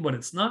queen, but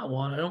it's not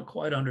one. I don't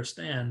quite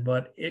understand,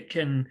 but it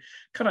can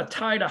kind of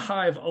tide a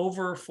hive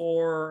over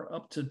for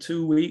up to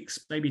 2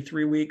 weeks, maybe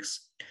 3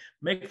 weeks,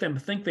 make them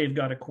think they've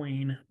got a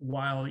queen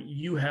while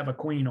you have a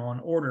queen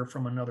on order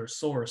from another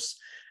source.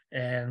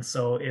 And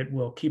so it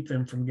will keep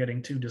them from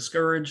getting too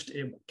discouraged.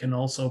 It can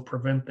also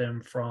prevent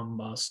them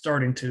from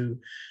starting to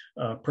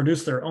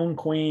produce their own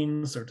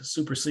queens or to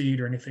supersede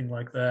or anything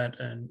like that.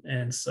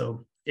 And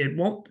so it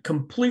won't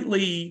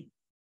completely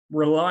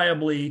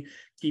reliably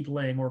keep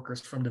laying workers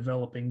from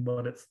developing,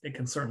 but it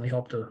can certainly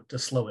help to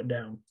slow it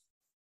down.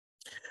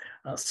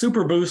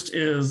 Super Boost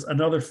is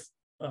another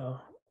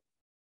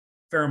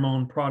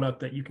pheromone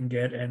product that you can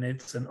get, and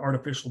it's an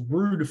artificial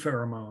brood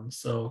pheromone.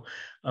 So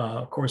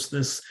of course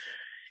this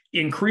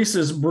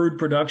increases brood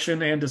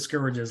production and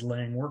discourages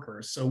laying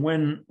workers. So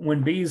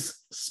when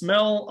bees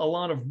smell a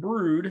lot of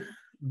brood,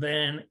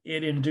 then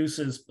it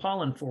induces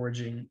pollen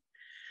foraging.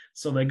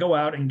 So they go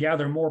out and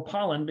gather more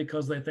pollen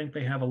because they think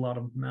they have a lot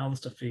of mouths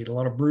to feed, a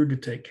lot of brood to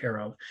take care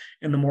of.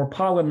 And the more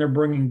pollen they're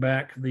bringing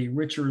back, the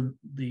richer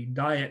the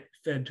diet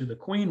fed to the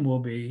queen will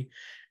be.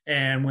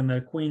 And when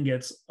the queen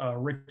gets a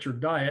richer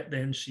diet,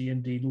 then she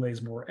indeed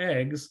lays more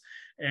eggs.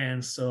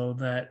 And so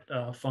that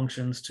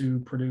functions to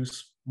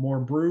produce more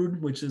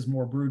brood, which is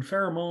more brood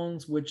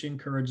pheromones, which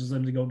encourages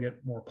them to go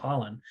get more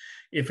pollen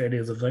if it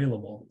is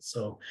available.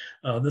 So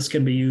this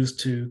can be used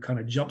to kind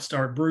of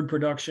jumpstart brood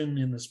production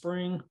in the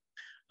spring.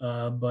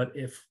 But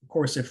of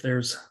course, if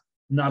there's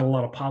not a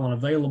lot of pollen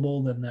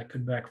available, then that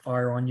could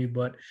backfire on you.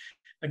 But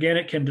again,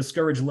 it can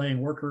discourage laying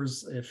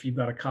workers if you've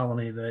got a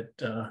colony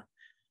that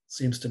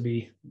seems to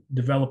be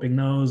developing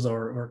those,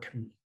 or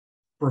can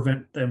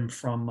prevent them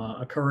from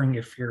occurring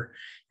if you're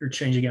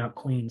changing out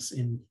queens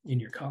in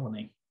your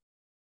colony.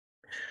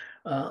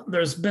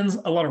 There's been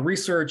a lot of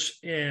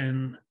research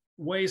in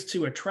ways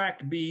to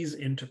attract bees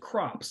into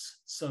crops.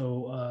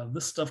 So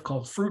this stuff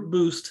called Fruit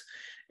Boost,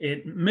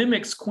 it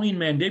mimics queen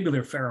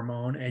mandibular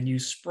pheromone, and you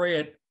spray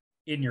it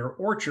in your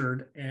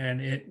orchard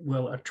and it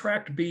will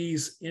attract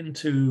bees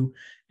into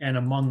and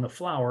among the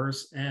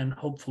flowers, and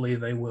hopefully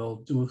they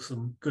will do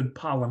some good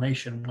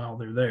pollination while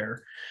they're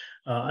there.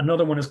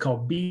 Another one is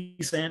called Bee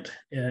Scent.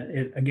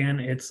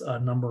 It's a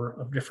number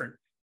of different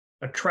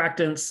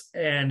attractants,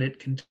 and it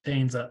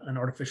contains an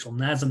artificial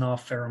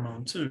Nasanov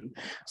pheromone too.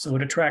 So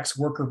it attracts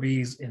worker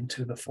bees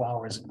into the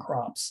flowers and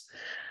crops.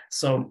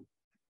 So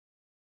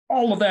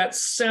all of that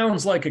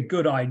sounds like a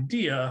good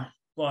idea,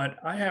 but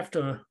I have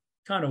to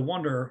kind of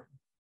wonder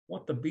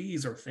what the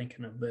bees are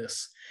thinking of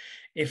this.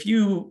 If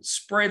you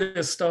spray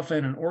this stuff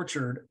in an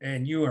orchard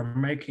and you are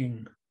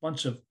making a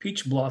bunch of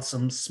peach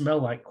blossoms smell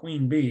like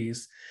queen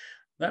bees,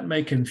 that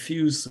may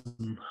confuse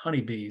some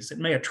honeybees. It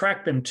may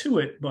attract them to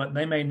it, but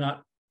they may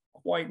not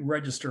quite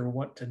register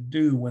what to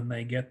do when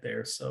they get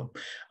there. So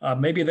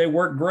maybe they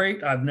work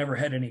great. I've never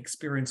had any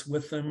experience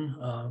with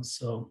them.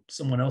 So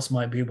someone else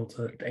might be able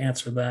to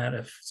answer that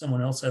if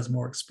someone else has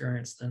more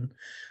experience than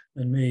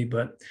me.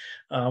 But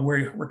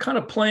we're kind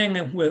of playing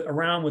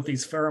around with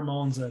these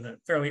pheromones at a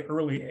fairly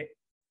early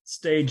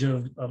stage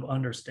of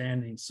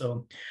understanding.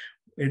 So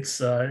it's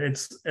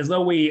as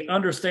though we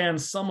understand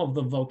some of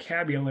the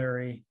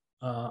vocabulary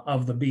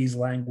of the bees'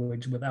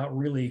 language without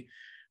really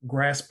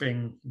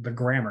grasping the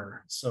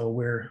grammar. So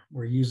we're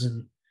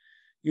using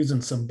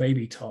some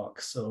baby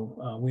talk.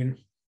 So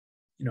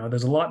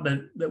there's a lot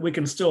that we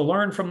can still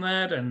learn from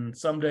that, and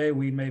someday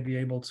we may be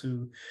able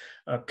to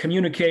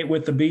communicate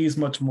with the bees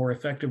much more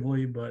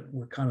effectively. But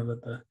we're kind of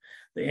at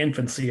the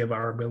infancy of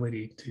our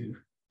ability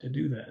to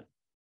do that.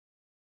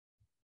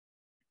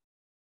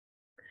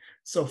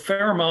 So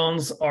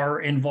pheromones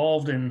are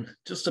involved in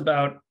just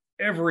about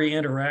every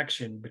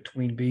interaction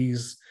between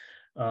bees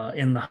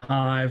in the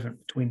hive, and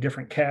between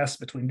different castes,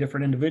 between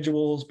different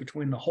individuals,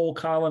 between the whole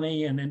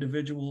colony and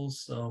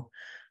individuals. So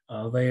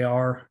they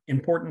are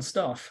important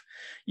stuff.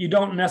 You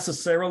don't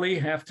necessarily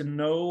have to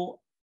know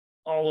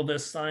all of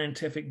this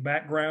scientific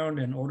background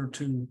in order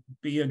to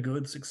be a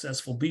good,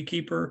 successful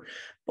beekeeper.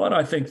 But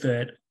I think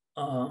that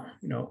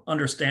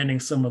understanding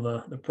some of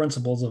the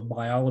principles of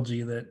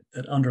biology that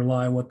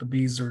underlie what the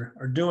bees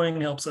are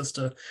doing helps us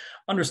to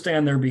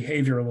understand their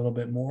behavior a little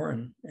bit more,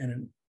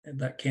 and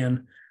that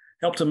can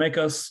help to make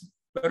us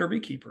better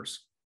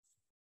beekeepers.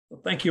 So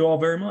thank you all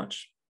very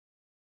much.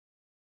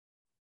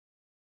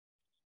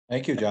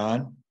 Thank you,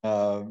 John.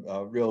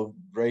 A real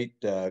great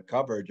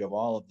coverage of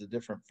all of the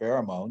different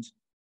pheromones.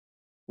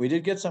 We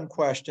did get some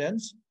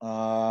questions.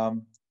 I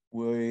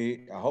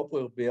hope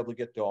we'll be able to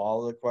get to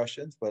all of the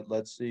questions, but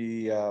let's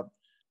see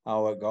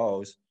how it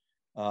goes.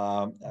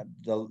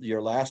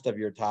 Your last of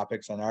your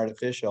topics on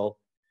artificial,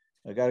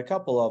 I got a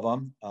couple of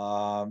them,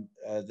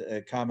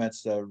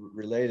 comments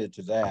related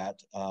to that.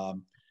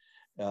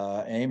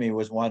 Amy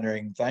was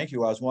wondering, thank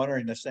you, I was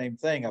wondering the same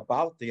thing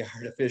about the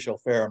artificial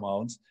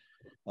pheromones,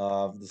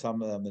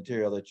 some of the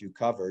material that you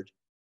covered.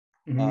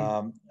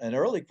 Mm-hmm. An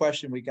early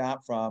question we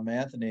got from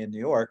Anthony in New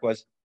York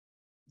was,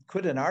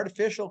 could an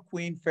artificial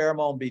queen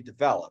pheromone be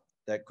developed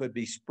that could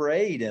be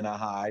sprayed in a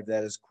hive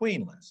that is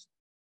queenless?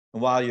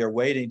 And while you're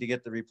waiting to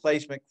get the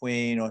replacement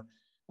queen,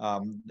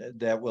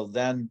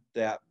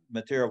 that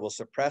material will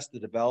suppress the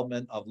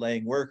development of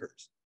laying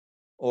workers?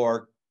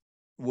 Or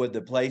would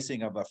the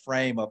placing of a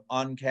frame of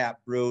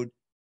uncapped brood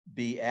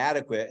be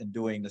adequate in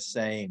doing the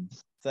same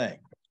thing?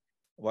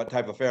 What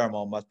type of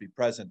pheromone must be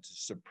present to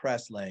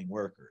suppress laying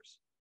workers?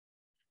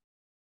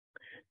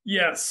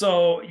 Yeah,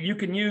 so you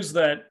can use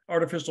that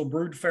artificial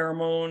brood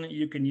pheromone.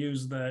 You can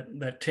use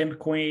that temp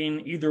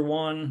queen, either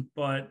one.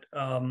 But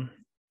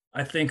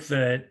I think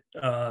that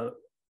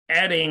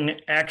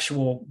adding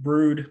actual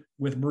brood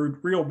with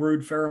real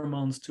brood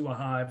pheromones to a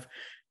hive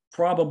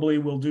probably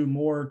will do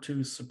more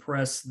to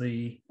suppress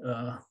the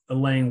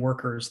laying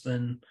workers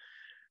than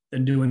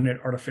doing it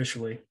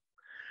artificially.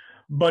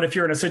 But if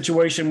you're in a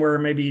situation where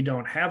maybe you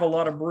don't have a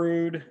lot of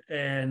brood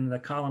and the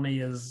colony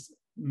is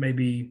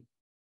maybe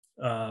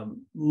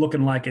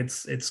looking like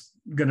it's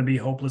going to be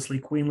hopelessly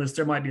queenless,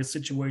 there might be a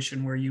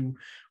situation where you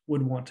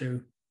would want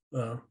to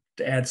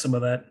add some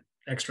of that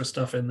extra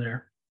stuff in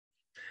there.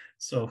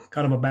 So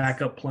kind of a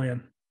backup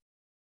plan.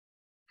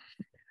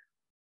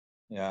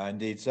 Yeah,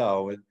 indeed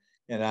so.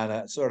 And on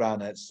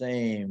that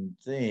same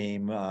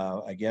theme,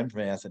 again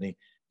from Anthony,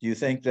 do you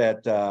think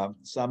that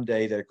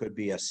someday there could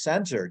be a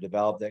sensor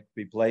developed that could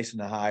be placed in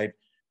the hive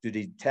to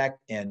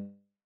detect and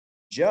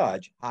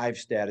judge hive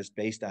status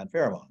based on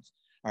pheromones?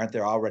 Aren't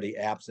there already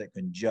apps that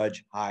can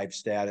judge hive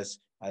status?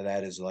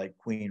 That is like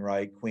queen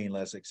right,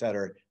 queenless, et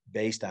cetera,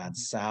 based on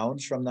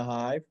sounds from the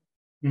hive?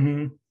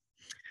 Mm-hmm.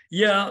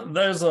 Yeah,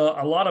 there's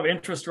a lot of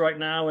interest right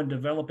now in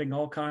developing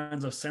all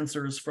kinds of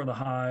sensors for the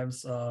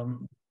hives.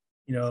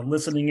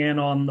 Listening in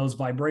on those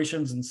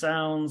vibrations and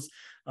sounds,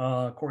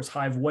 of course,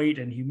 hive weight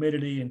and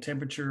humidity and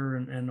temperature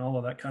and all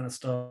of that kind of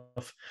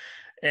stuff.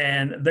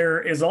 And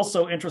there is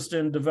also interest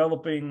in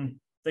developing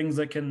things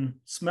that can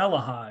smell a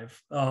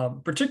hive,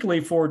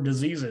 particularly for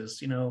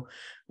diseases.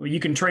 You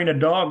can train a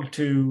dog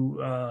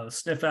to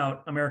sniff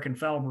out American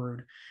foul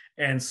brood.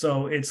 And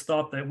so it's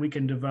thought that we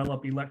can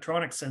develop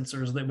electronic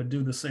sensors that would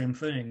do the same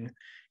thing.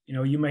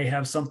 You may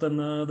have something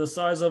the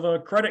size of a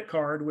credit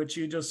card, which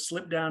you just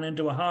slip down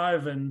into a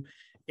hive and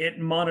it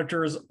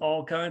monitors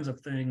all kinds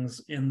of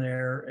things in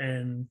there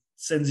and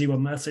sends you a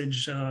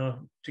message to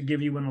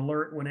give you an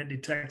alert when it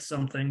detects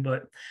something.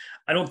 But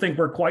I don't think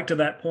we're quite to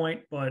that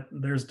point, but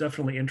there's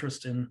definitely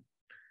interest in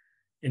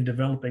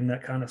developing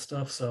that kind of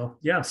stuff. So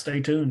yeah, stay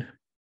tuned.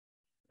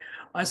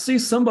 I see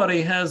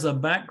somebody has a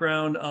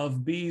background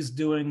of bees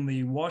doing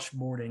the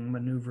washboarding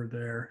maneuver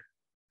there.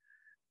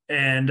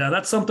 And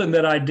that's something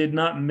that I did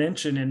not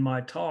mention in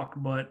my talk,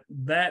 but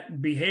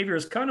that behavior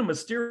is kind of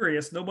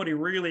mysterious. Nobody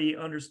really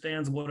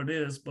understands what it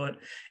is, but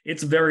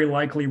it's very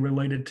likely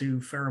related to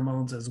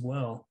pheromones as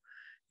well.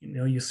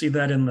 You see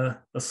that in the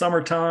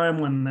summertime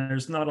when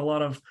there's not a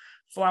lot of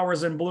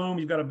flowers in bloom.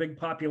 You've got a big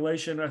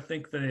population. I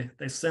think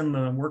they send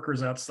the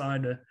workers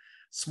outside to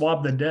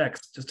swab the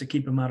decks just to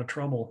keep them out of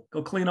trouble.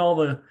 Go clean all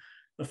the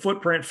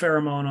footprint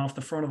pheromone off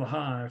the front of the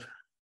hive,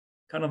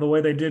 kind of the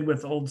way they did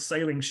with old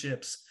sailing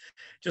ships.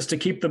 Just to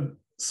keep the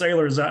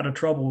sailors out of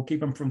trouble, keep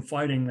them from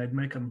fighting, they'd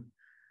make them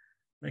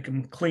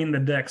clean the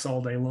decks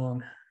all day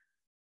long.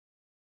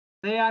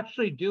 They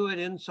actually do it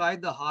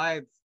inside the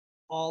hive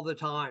all the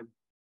time.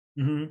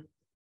 Mm-hmm.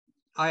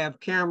 I have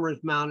cameras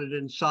mounted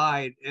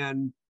inside,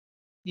 and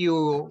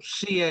you'll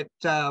see it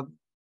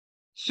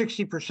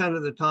 60%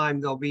 of the time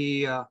they'll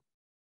be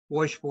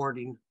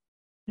washboarding.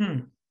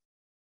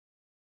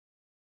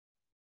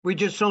 We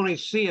just only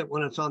see it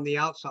when it's on the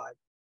outside.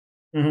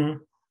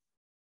 Mm-hmm.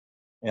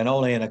 And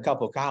only in a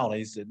couple of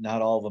colonies,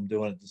 not all of them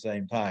doing it at the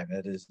same time.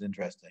 That is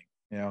interesting.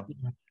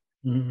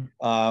 Mm-hmm.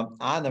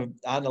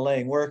 On the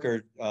laying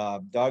worker,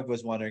 Doug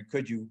was wondering,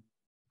 could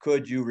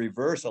you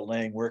reverse a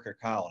laying worker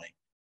colony?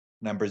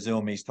 And I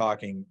presume he's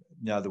talking,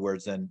 in other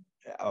words, then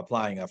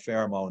applying a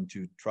pheromone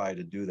to try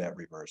to do that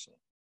reversal.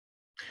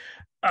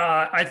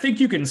 I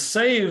think you can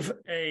save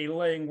a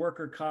laying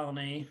worker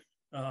colony,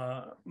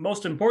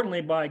 most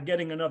importantly by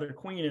getting another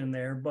queen in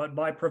there, but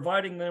by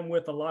providing them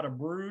with a lot of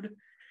brood,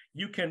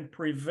 you can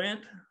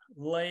prevent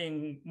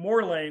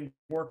more laying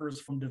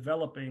workers from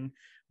developing.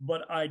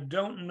 But I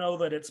don't know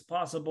that it's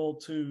possible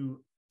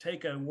to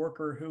take a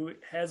worker who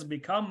has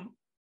become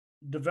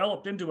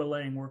developed into a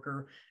laying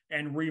worker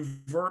and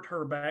revert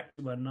her back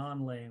to a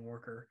non-laying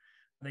worker.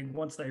 I think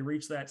once they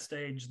reach that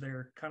stage,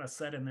 they're kind of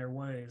set in their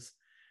ways.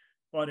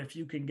 But if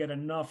you can get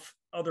enough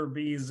other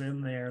bees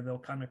in there, they'll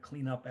kind of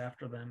clean up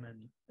after them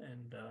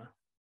and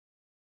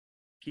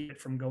keep it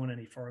from going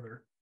any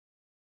farther.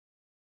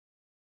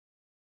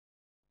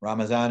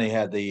 Ramazani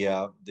had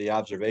the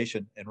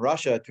observation in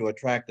Russia, to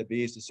attract the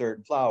bees to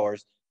certain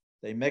flowers,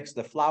 they mix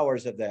the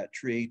flowers of that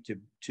tree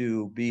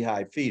to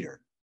beehive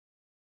feeder.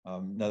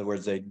 In other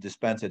words, they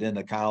dispense it in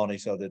the colony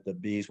so that the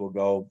bees will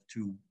go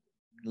to,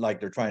 like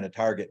they're trying to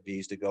target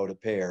bees to go to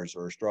pears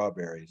or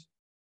strawberries.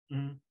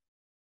 Mm-hmm.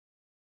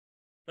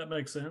 That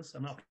makes sense.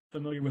 I'm not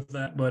familiar with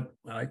that, but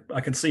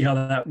I can see how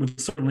that would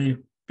certainly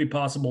be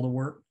possible to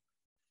work.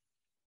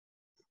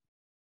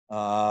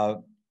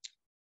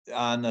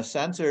 On the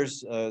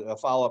sensors, a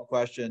follow-up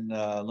question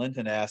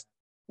Linton asked,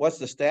 what's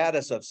the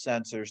status of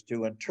sensors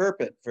to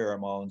interpret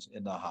pheromones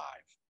in the hive?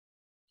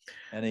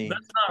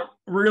 That's not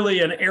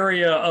really an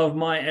area of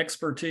my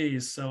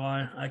expertise, so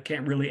I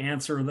can't really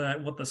answer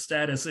that, what the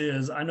status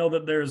is. I know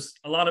that there's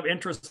a lot of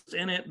interest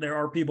in it. There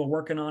are people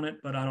working on it,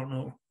 but I don't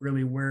know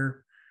really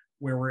where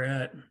we're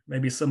at.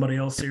 Maybe somebody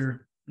else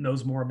here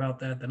knows more about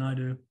that than I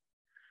do.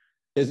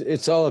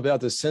 It's all about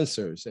the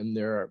sensors, and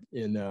there are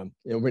in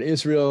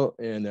Israel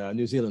and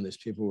New Zealand, there's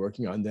people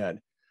working on that.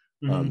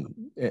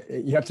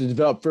 Mm-hmm. You have to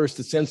develop first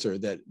the sensor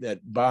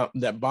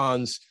that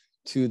bonds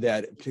to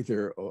that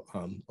particular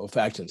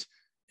olfactions,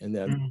 and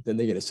then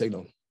they get a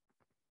signal.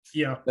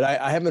 Yeah, but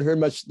I haven't heard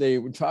much. They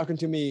were talking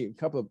to me, a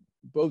couple of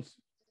both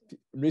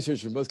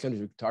researchers from both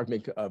countries talked to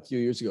me a few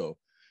years ago,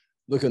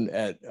 looking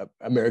at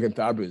American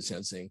foul brood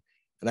sensing,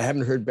 and I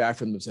haven't heard back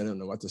from them. So I don't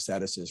know what the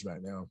status is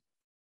right now.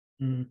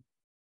 Mm-hmm.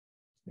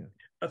 Yeah.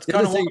 That's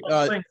kind of one of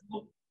those things.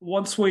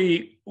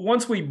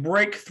 Once we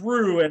break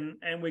through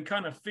and we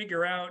kind of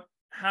figure out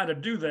how to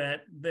do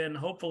that, then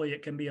hopefully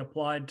it can be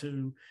applied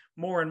to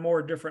more and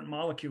more different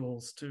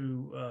molecules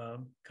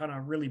to kind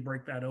of really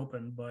break that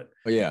open. But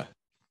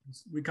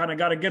we kind of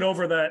got to get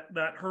over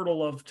that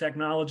hurdle of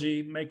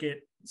technology, make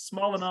it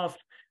small enough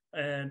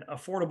and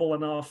affordable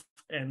enough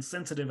and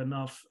sensitive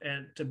enough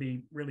and to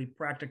be really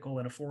practical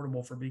and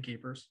affordable for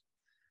beekeepers.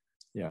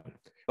 Yeah.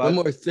 But, one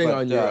more thing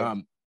on your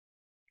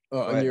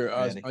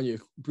ahead, on your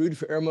brood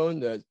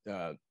pheromone,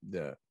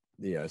 the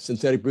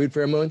synthetic brood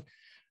pheromone.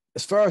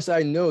 As far as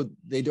I know,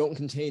 they don't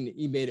contain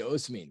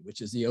E-beta-ocimene,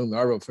 which is the young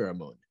larval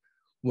pheromone,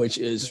 which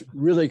is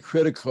really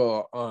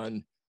critical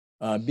on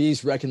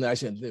bees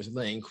recognizing that there's a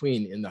laying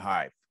queen in the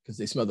hive because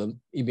they smell the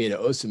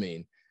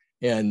E-beta-ocimene.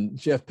 And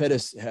Jeff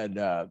Pettis had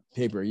a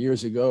paper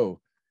years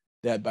ago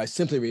that by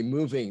simply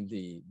removing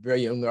the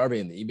very young larvae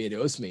and the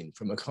E-beta-ocimene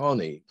from a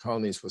colony,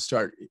 colonies will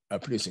start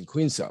producing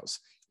queen cells,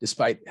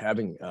 despite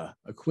having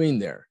a queen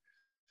there.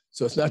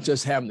 So it's not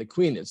just having the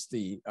queen, it's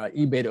the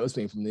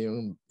E-beta-ocimene from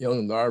the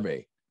young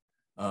larvae.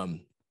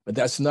 But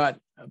that's not,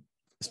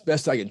 as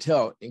best I can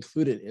tell,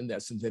 included in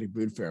that synthetic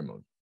brood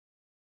pheromone.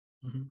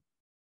 Mm-hmm.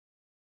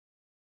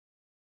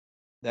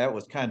 That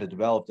was kind of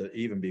developed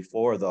even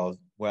before those.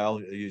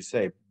 Well, you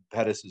say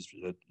Pettis's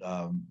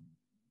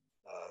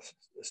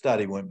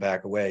study went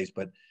back a ways,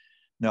 but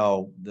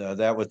no,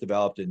 that was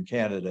developed in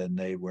Canada and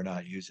they were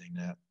not using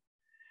that.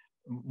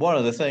 One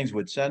of the things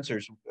with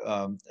sensors,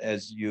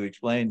 as you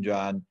explained,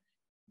 John,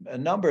 a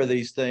number of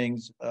these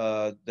things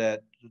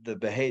that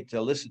to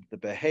elicit the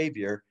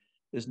behavior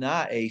is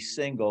not a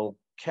single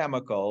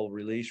chemical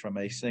released from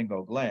a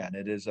single gland.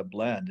 It is a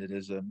blend. It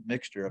is a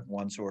mixture of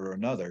one sort or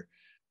another,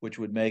 which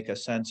would make a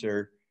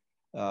sensor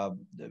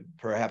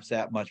perhaps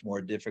that much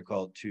more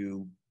difficult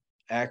to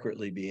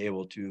accurately be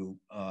able to,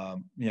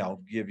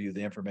 give you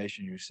the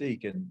information you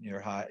seek in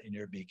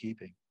your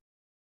beekeeping.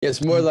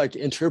 It's more like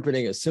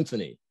interpreting a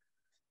symphony,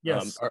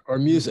 yes, or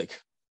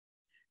music.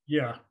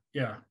 Yeah.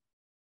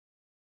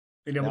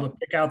 Being able to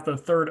pick out the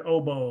third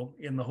oboe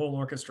in the whole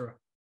orchestra.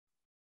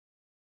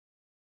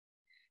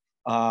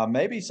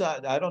 Maybe so,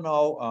 I don't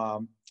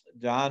know,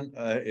 John,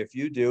 if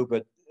you do,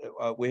 but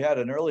we had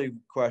an early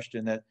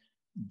question that,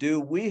 do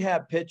we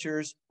have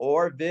pictures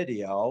or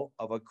video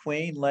of a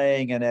queen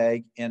laying an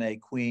egg in a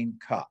queen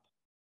cup?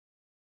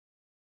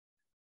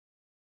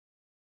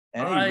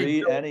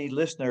 Any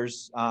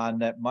listeners on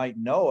that might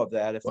know of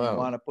that? If you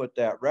want to put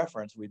that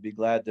reference, we'd be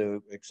glad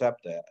to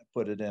accept that.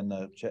 Put it in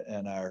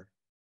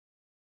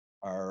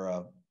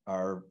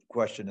our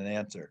question and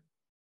answer.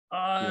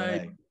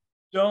 I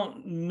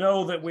don't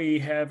know that we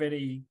have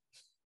any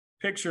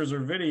pictures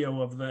or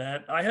video of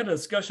that. I had a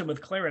discussion with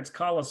Clarence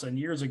Collison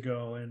years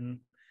ago,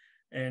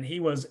 and he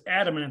was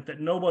adamant that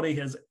nobody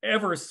has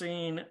ever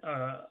seen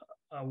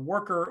a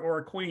worker or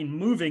a queen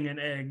moving an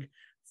egg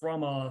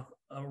from a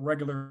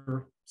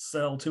regular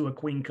cell to a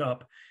queen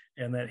cup,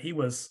 and that he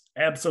was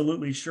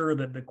absolutely sure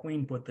that the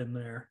queen put them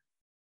there.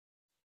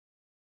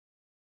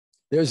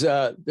 There's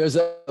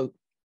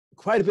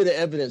quite a bit of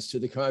evidence to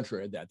the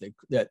contrary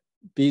that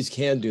bees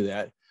can do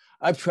that.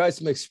 I've tried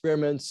some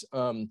experiments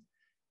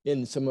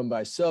in some of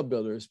my cell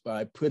builders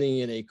by putting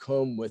in a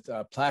comb with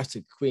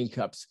plastic queen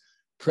cups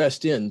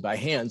pressed in by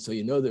hand, so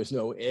you know there's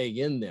no egg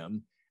in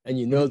them, and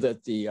you know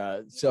that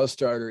the cell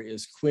starter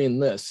is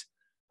queenless.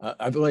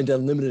 I've only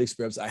done limited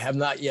experiments. I have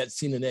not yet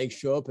seen an egg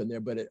show up in there,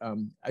 but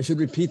I should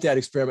repeat that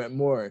experiment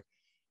more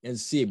and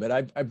see. But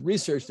I've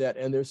researched that,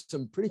 and there's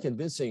some pretty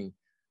convincing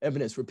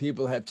evidence where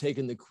people have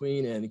taken the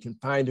queen and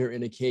confined her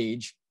in a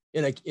cage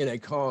in a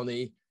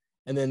colony,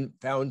 and then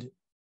found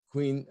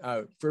queen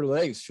fertile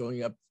eggs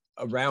showing up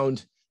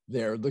around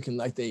there, looking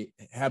like they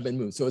have been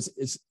moved. So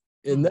it's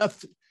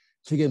enough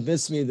to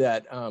convince me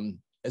that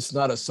it's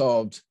not a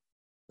solved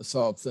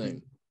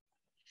thing.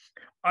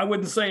 I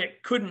wouldn't say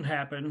it couldn't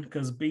happen,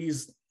 because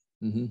bees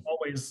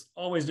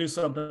always do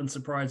something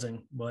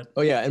surprising. But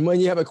and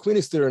when you have a queen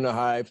excluder in a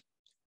hive,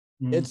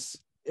 it's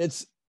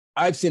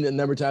I've seen it a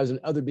number of times in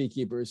other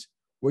beekeepers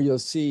where you'll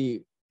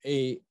see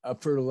a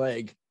fertile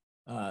egg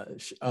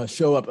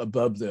show up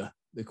above the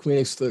queen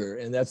excluder,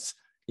 and that's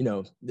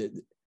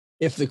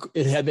if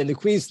it had been the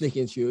queen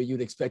sneaking through,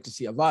 you'd expect to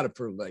see a lot of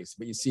fertile eggs,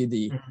 but you see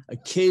the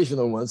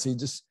occasional ones. So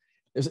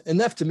there's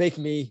enough to make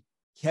me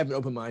have an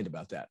open mind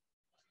about that.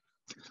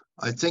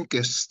 I think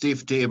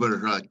Steve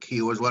Tabor,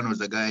 he was one of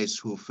the guys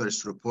who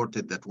first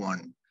reported that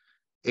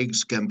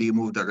eggs can be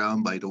moved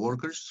around by the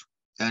workers,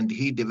 and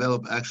he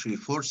developed actually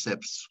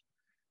forceps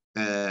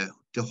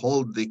to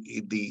hold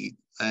the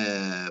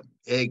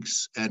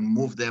eggs and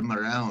move them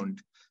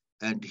around,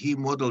 and he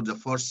modeled the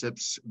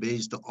forceps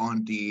based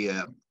on the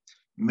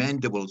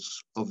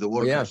mandibles of the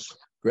workers. Yes,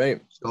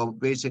 great. So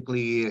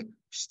basically,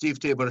 Steve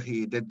Tabor,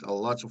 he did a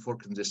lot of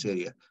work in this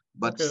area,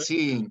 but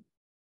seeing.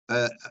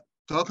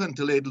 Talking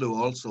to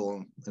Laidlaw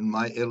also in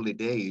my early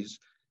days,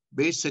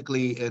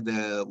 basically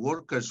the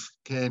workers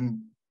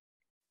can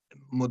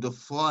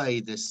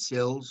modify the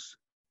cells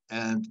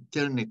and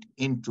turn it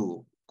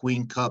into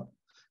queen cup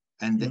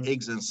and the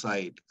eggs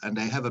inside. And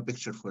I have a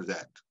picture for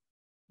that.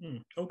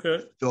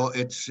 Okay. So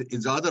it's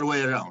the other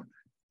way around.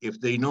 If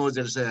they know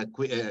there's a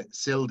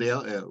cell there,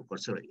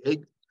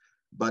 egg,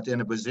 but in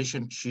a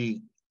position,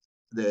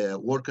 the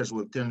workers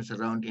will turn it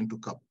around into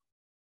cup.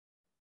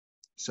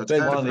 So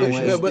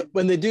but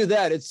when they do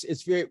that,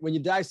 it's very, when you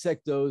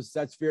dissect those,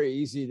 that's very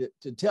easy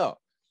to tell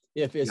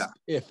if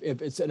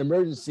it's an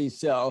emergency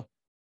cell.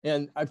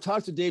 And I've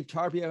talked to Dave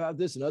Tarpey about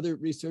this and other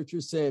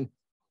researchers saying,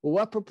 well,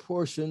 what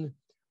proportion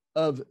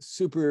of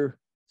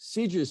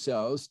supersedure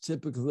cells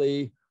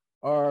typically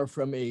are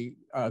from a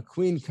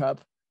queen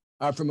cup,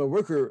 from a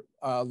worker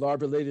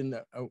larva laid in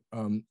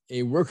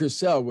a worker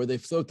cell where they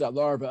float that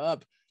larva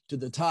up to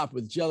the top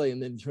with jelly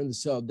and then turn the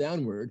cell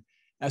downward,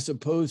 as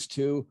opposed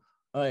to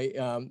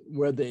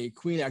where the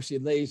queen actually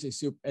lays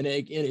an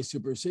egg in a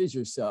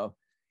supersedure cell.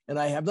 And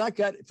I have not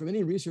got, from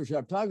any researcher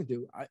I've talked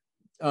to,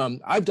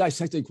 I've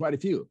dissected quite a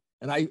few,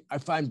 and I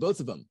find both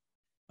of them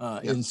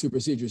in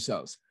supersedure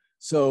cells.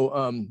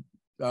 So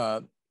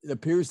it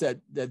appears that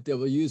they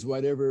will use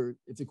whatever,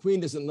 if the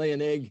queen doesn't lay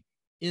an egg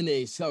in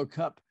a cell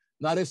cup,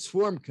 not a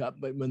swarm cup,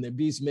 but when the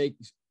bees make,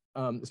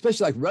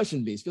 especially like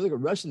Russian bees, if you look at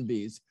Russian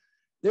bees,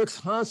 they're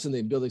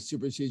constantly building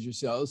supersedure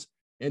cells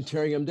and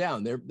tearing them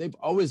down. They've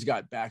always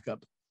got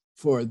backup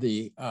for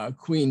the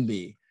queen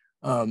bee.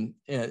 And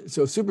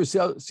so super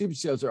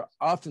cells are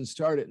often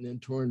started and then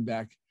torn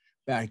back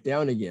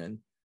down again.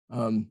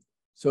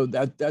 So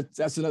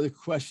that's another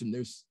question.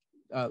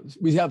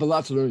 We have a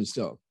lot to learn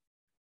still.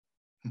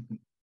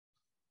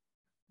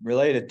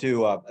 Related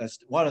to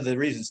one of the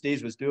reasons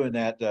Steve was doing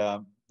that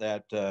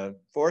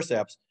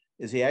forceps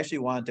is he actually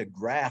wanted to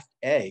graft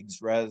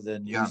eggs rather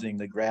than using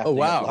the grafting of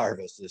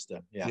larva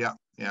system.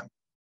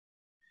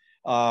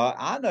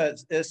 On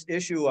this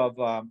issue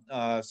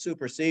of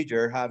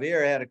supersedure,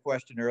 Javier had a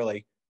question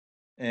early.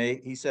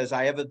 He says,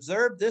 I have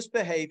observed this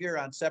behavior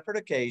on separate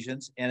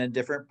occasions and in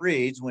different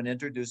breeds when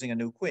introducing a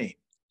new queen.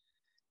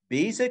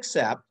 Bees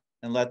accept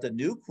and let the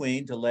new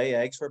queen to lay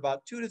eggs for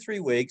about 2 to 3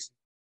 weeks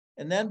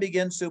and then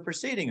begin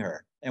superseding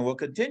her, and will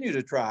continue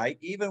to try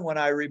even when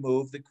I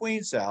remove the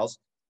queen cells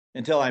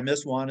until I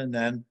miss one and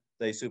then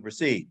they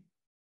supersede.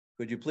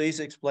 Could you please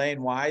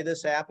explain why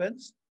this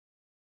happens?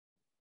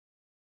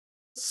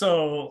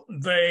 So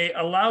they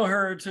allow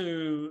her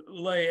to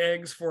lay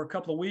eggs for a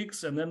couple of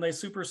weeks and then they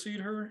supersede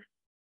her.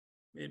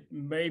 It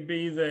may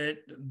be that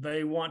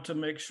they want to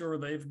make sure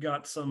they've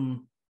got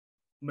some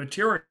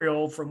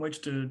material from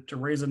which to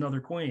raise another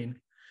queen.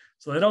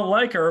 So they don't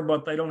like her,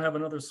 but they don't have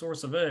another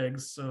source of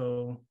eggs.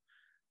 So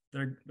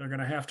they're going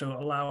to have to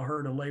allow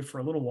her to lay for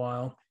a little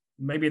while.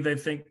 Maybe they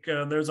think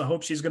there's a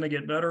hope she's going to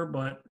get better,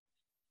 but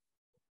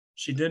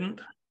she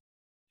didn't.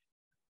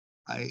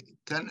 I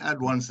can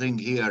add one thing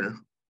here.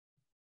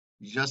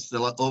 Just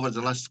over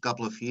the last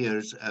couple of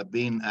years, I've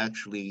been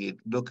actually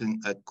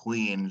looking at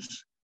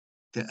queens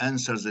to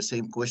answer the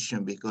same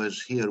question,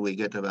 because here we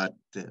get about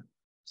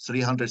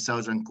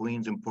 300,000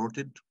 queens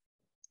imported.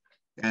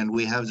 And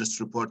we have this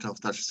report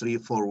after 3 or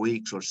 4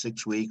 weeks or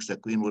 6 weeks, the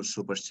queen will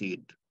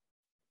supersede.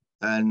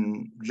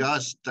 And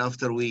just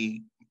after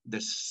we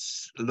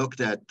looked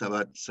at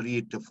about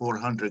 300 to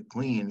 400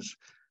 queens,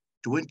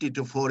 20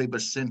 to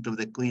 40% of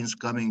the queens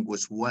coming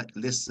was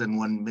less than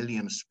 1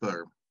 million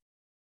sperm.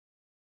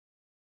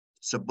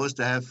 Supposed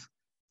to have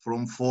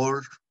from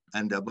 4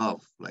 and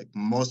above, like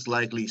most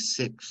likely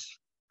 6.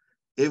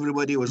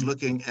 Everybody was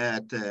looking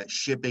at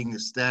shipping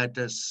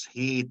status,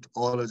 heat,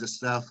 all of the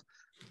stuff.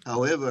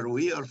 However,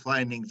 we are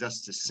finding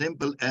just a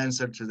simple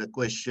answer to the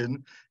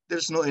question: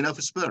 there's not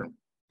enough sperm.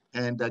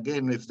 And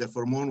again, if the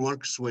pheromone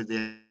works with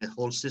the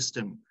whole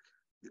system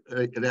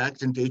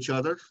reacting to each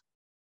other,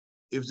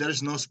 if there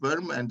is no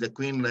sperm and the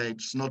queen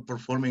is not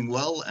performing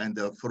well and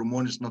the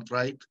pheromone is not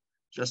right,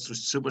 just to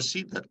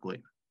supersede that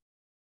queen.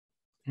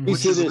 We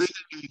see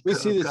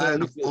this in our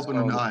nucleus open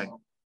an eye.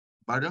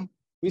 Pardon?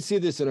 We see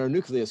this in our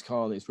nucleus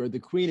colonies, where the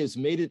queen is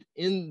mated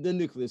in the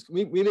nucleus.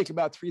 We make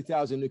about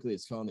 3,000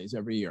 nucleus colonies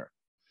every year.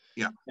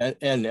 Yeah.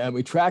 And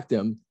we track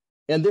them.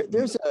 And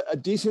there's a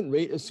decent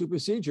rate of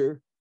supersedure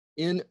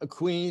in a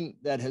queen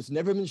that has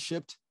never been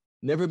shipped,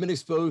 never been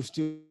exposed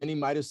to any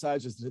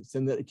miticides or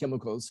synthetic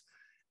chemicals,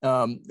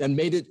 and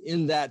mated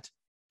in that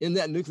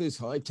nucleus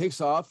colony, takes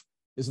off,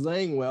 is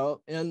laying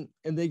well, and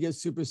they get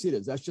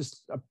superseded. That's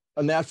just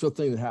a natural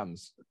thing that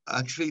happens.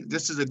 Actually,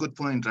 this is a good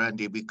point,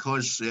 Randy,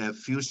 because a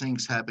few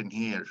things happen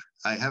here.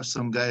 I have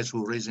some guys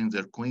who are raising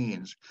their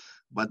queens,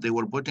 but they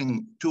were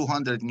putting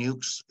 200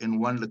 nukes in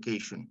one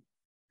location.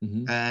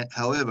 Mm-hmm.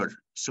 However,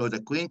 so the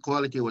queen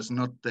quality was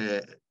not,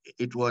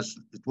 it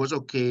was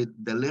okay.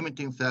 The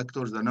limiting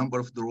factors, the number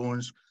of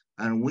drones,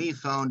 and we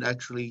found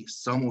actually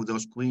some of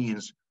those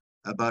queens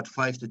about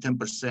 5 to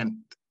 10%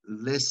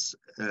 less,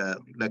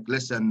 like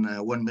less than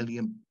 1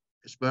 million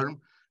sperm.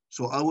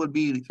 So I would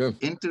be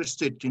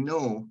interested to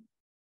know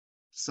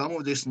some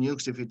of these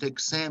nukes, if you take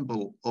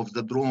sample of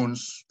the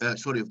drones,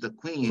 of the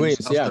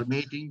queens after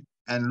mating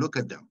and look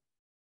at them.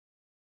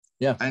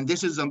 Yeah. And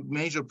this is a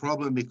major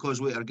problem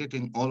because we are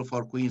getting all of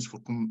our queens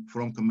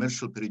from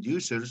commercial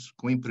producers,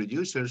 queen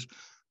producers,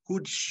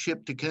 who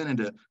ship to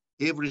Canada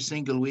every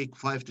single week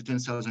 5 to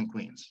 10,000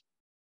 queens.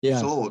 Yeah.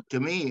 So to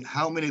me,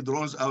 how many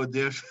drones out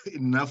there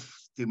enough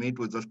to mate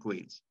with those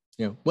queens?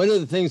 Yeah. One of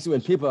the things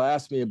when people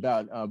ask me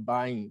about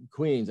buying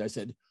queens, I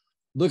said,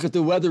 look at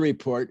the weather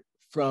report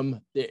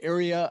from the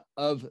area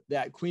of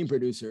that queen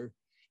producer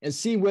and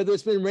see whether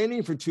it's been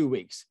raining for 2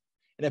 weeks.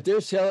 And if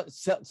they're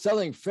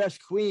selling fresh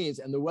queens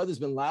and the weather's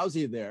been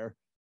lousy there,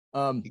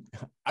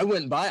 I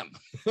wouldn't buy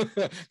them.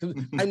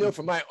 I know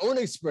from my own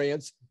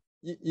experience,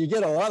 you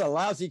get a lot of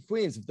lousy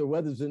queens if the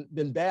weather's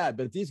been bad,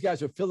 but these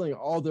guys are filling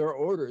all their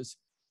orders.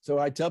 So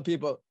I tell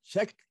people,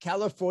 check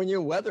California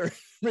weather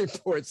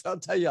reports. I'll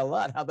tell you a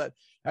lot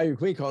how your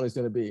queen colony is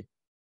going to be.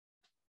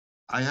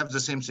 I have the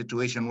same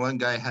situation. One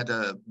guy had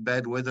a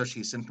bad weather.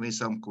 She sent me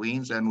some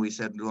queens, and we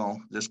said, no,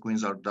 these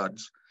queens are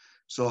duds.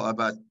 So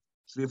about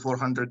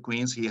 300-400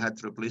 queens, he had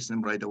to replace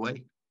them right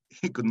away.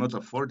 He could not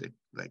afford it.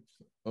 Like,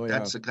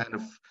 that's a kind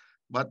of,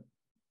 but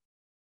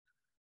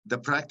the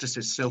practice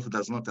itself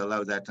does not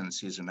allow that in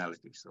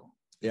seasonality. So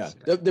yeah,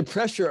 the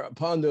pressure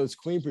upon those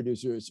queen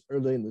producers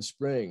early in the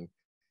spring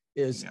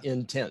is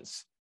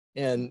intense.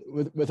 And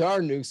with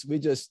our nukes, we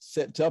just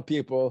tell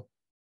people,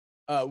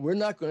 we're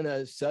not going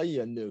to sell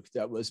you a nuke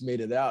that was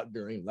mated out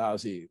during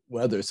lousy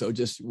weather. So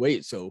just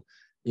wait. So,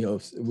 you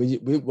know,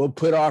 we'll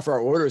put off our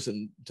orders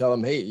and tell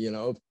them, hey, you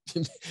know,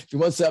 if you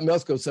want something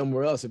else, go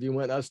somewhere else. If you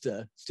want us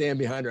to stand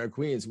behind our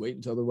queens, wait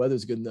until the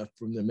weather's good enough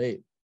for them to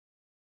mate.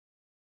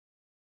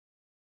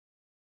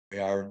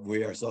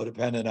 We are so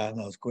dependent on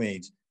those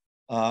queens.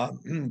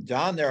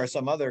 John, there are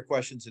some other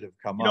questions that have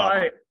come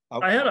up.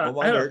 I had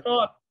a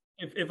thought,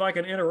 if I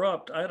can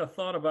interrupt, I had a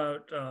thought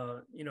about,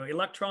 you know,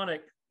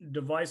 electronic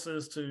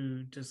devices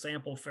to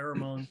sample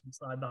pheromones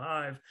inside the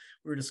hive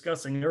we were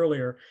discussing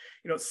earlier.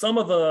 You know, some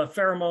of the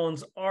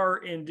pheromones are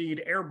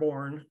indeed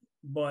airborne,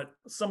 but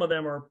some of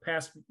them are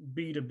passed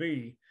bee to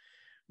bee.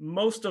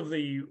 Most of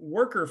the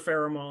worker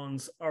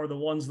pheromones are the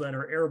ones that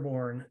are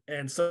airborne.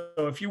 And so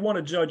if you want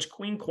to judge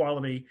queen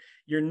quality,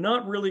 you're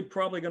not really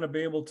probably going to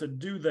be able to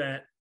do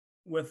that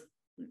with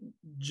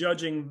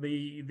judging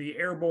the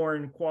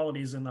airborne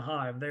qualities in the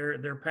hive.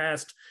 They're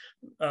passed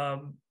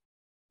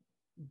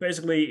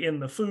basically in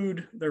the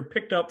food. They're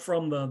picked up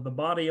from the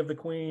body of the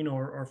queen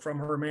or from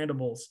her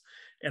mandibles.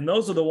 And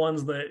those are the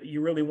ones that you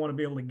really want to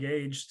be able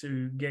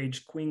to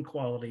gauge queen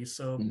quality.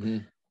 So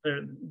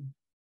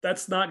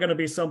that's not going to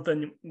be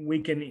something we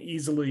can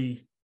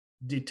easily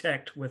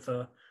detect with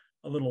a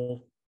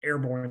little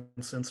airborne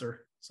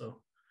sensor. So,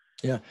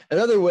 yeah.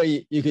 Another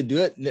way you could do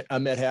it,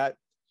 Medhat,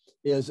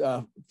 is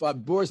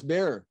what Boris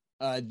Bear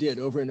did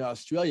over in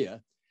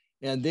Australia.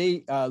 And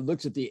they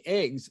looked at the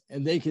eggs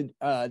and they could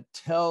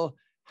tell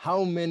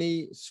how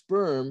many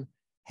sperm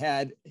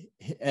had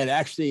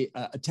actually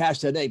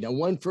attached to an egg. Now,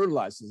 one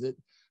fertilizes it,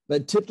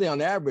 but typically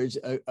on average,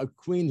 a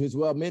queen who's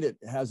well mated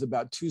has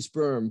about 2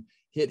 sperm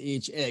hit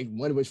each egg,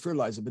 one of which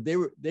fertilizes it. But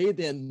they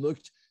then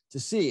looked to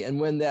see, and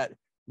when that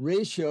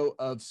ratio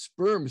of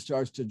sperm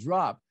starts to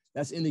drop,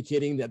 that's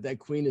indicating that that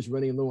queen is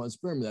running low on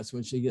sperm. That's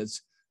when she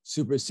gets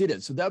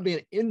superseded. So that would be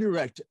an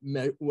indirect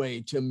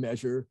way to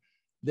measure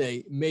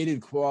the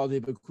mated quality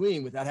of a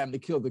queen without having to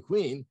kill the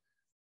queen.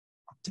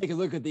 Take a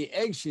look at the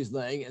eggs she's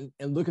laying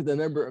and look at the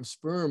number of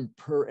sperm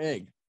per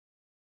egg.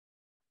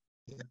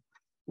 Yeah.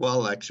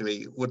 Well,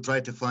 actually, we'll try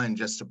to find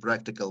just a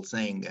practical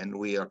thing, and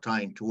we are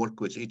trying to work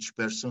with each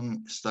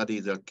person, study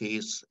their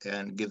case,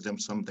 and give them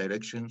some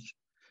directions.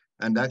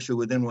 And actually,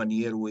 within 1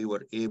 year, we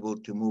were able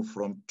to move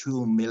from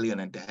 2.5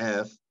 million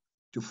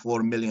to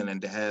 4.5 million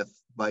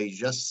by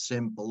just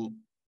simple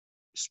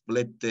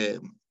split the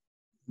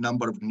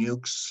number of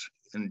nukes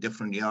in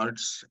different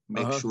yards,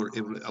 make sure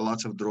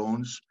lots of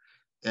drones,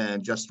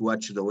 and just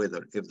watch the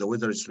weather. If the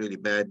weather is really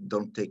bad,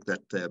 don't take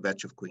that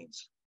batch of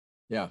queens.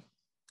 Yeah.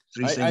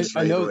 3 things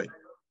right away.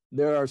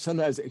 There are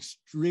sometimes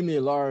extremely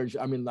large,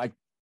 I mean, like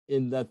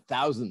in the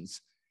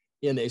thousands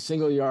in a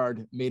single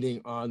yard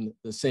mating on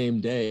the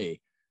same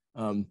day.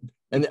 And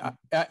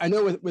I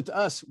know with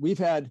us, we've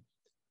had,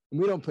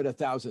 we don't put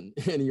 1,000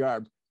 in a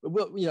yard,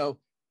 but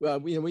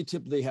we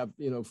typically have,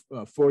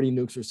 40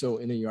 nukes or so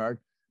in a yard.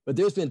 But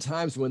there's been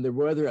times when the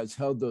weather has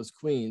held those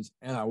queens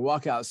and I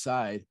walk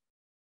outside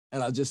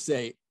and I'll just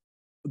say,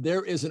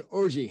 there is an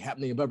orgy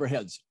happening above our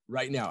heads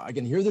right now. I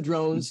can hear the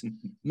drones,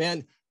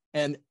 man.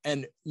 And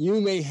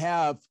you may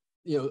have,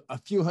 a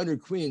few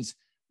hundred queens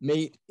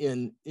mate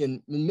in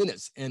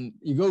minutes, and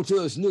you go to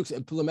those nukes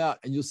and pull them out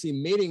and you'll see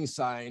mating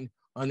sign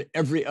on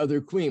every other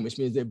queen, which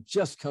means they've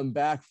just come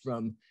back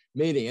from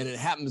mating. And it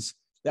happens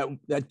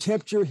that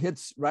temperature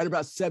hits right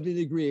about 70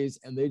 degrees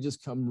and they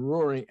just come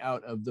roaring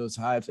out of those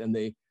hives and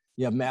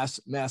you have mass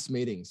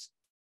matings.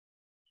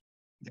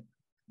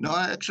 No,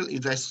 actually,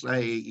 that's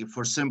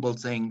for simple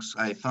things.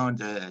 I found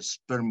the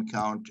sperm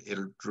count.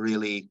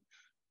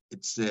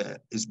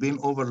 It's been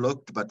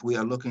overlooked, but we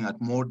are looking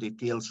at more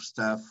detailed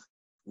stuff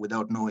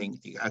without knowing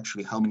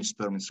actually how many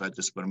sperm inside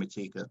the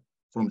spermatheca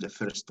from the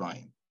first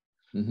time.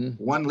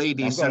 One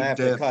lady sent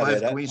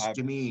 5 queens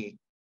to me.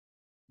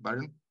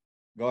 Pardon?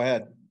 Go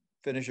ahead.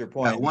 Finish your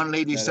point. One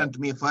lady sent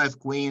me 5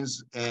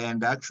 queens,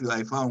 and actually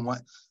I found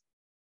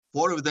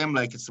 4 of them,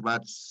 like it's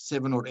about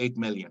 7 or 8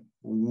 million.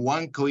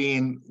 One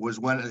queen was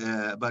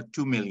about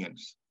 2 million.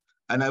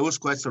 And I was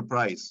quite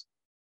surprised.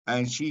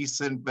 And she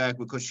sent back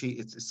because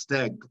it's a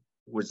stag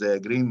with a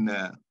green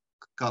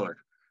color.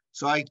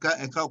 So I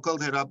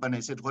called her up and I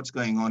said, what's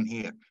going on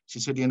here? She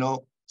said,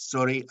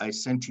 sorry, I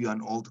sent you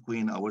an old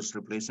queen. I was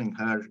replacing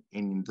her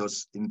in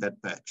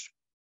that batch.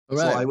 Right.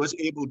 So I was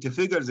able to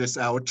figure this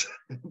out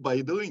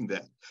by doing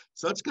that.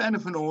 So it's kind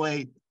of in a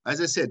way,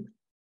 as I said,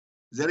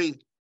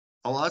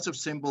 a lot of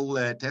simple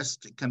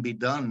tests can be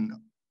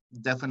done.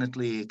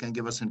 Definitely can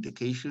give us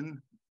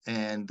indication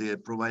and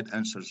provide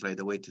answers right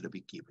away to the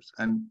beekeepers.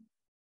 And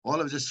all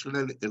of this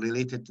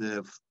related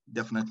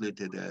definitely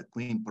to the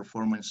queen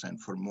performance and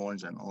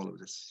pheromones and all of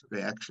this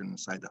reaction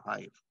inside the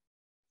hive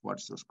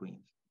towards those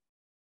queens.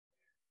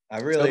 I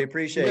really So,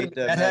 appreciate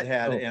Matt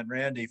Medhat and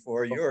Randy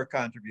for your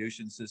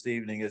contributions this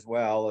evening, as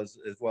well as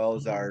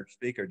our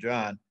speaker,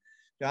 John.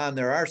 John,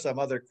 there are some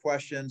other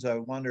questions. I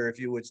wonder if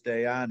you would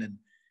stay on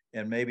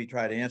and maybe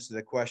try to answer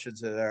the questions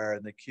that are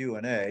in the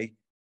Q&A.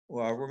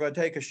 Well, we're going to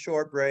take a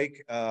short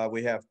break.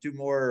 We have two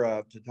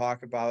more to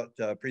talk about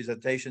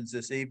presentations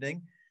this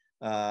evening.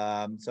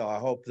 So I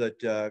hope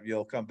that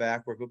you'll come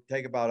back. We're going to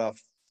take about a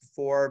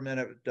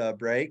 4-minute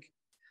break.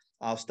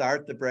 I'll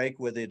start the break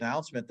with the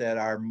announcement that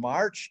our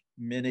March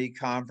mini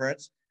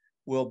conference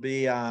will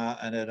be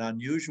on an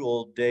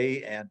unusual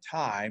day and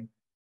time.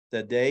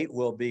 The date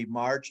will be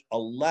March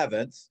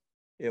 11th.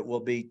 It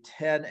will be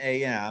 10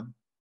 a.m.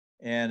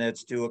 and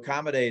it's to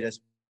accommodate a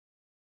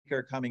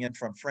speaker coming in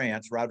from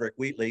France, Roderick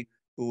Wheatley,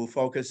 who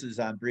focuses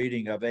on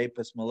breeding of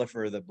Apis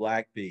mellifera, the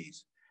black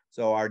bees.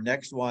 So our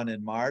next one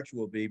in March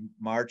will be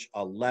March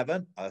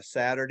 11th, a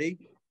Saturday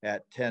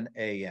at 10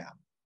 a.m.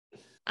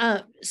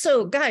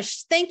 So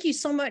gosh, thank you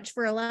so much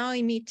for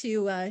allowing me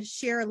to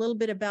share a little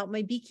bit about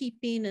my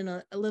beekeeping and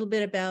a little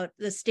bit about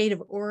the state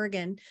of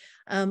Oregon.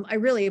 I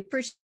really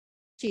appreciate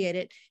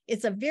it.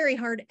 It's a very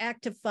hard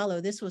act to follow.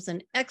 This was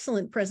an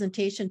excellent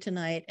presentation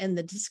tonight, and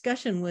the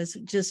discussion was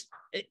just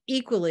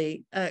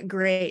equally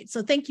great.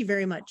 So thank you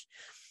very much.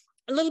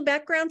 A little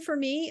background for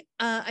me.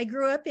 I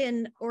grew up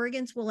in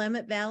Oregon's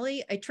Willamette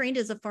Valley. I trained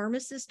as a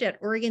pharmacist at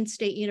Oregon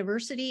State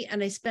University,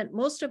 and I spent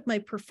most of my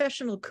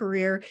professional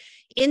career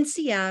in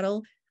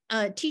Seattle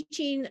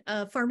teaching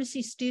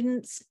pharmacy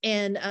students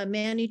and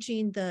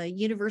managing the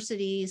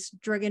university's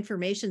Drug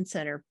Information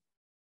Center.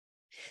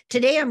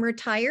 Today, I'm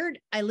retired.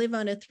 I live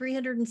on a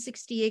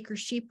 360-acre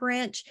sheep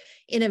ranch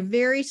in a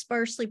very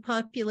sparsely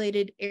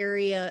populated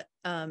area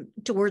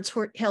towards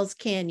Hell's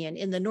Canyon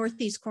in the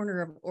northeast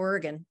corner of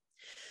Oregon.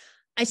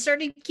 I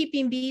started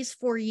keeping bees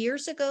 4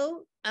 years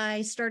ago.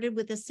 I started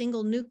with a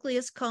single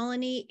nucleus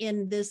colony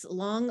in this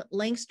long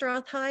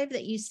Langstroth hive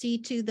that you see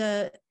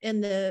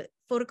in the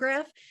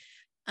photograph.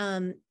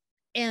 And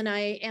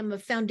I am a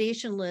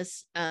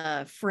foundationless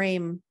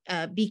frame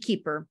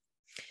beekeeper.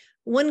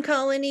 One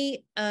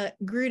colony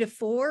grew to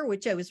 4,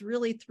 which I was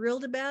really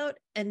thrilled about,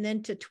 and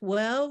then to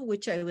 12,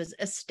 which I was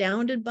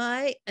astounded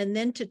by, and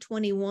then to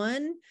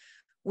 21,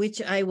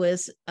 which I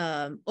was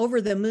over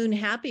the moon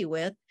happy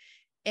with.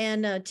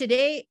 And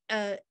today,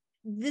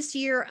 this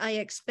year, I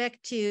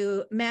expect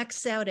to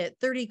max out at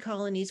 30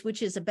 colonies,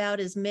 which is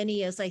about as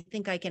many as I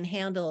think I can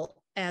handle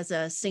as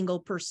a single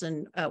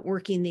person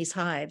working these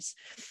hives.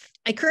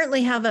 I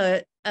currently have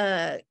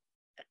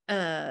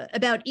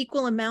about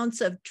equal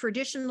amounts of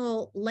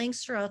traditional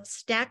Langstroth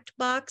stacked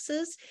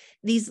boxes,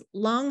 these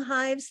long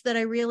hives that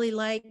I really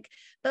like,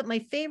 but my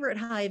favorite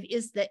hive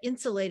is the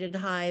insulated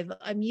hive.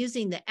 I'm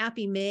using the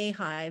Appy May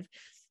hive.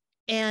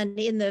 And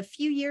in the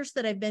few years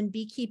that I've been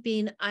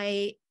beekeeping,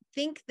 I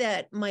think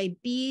that my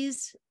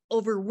bees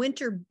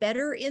overwinter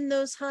better in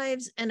those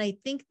hives. And I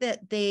think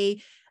that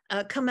they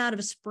come out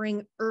of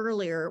spring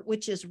earlier,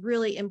 which is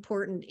really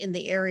important in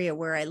the area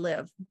where I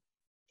live.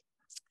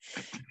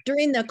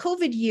 During the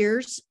COVID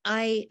years,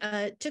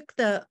 I took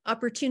the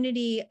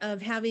opportunity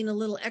of having a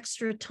little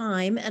extra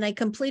time, and I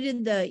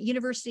completed the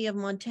University of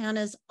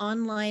Montana's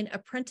online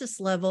apprentice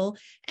level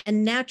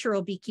and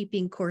natural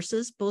beekeeping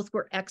courses. Both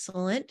were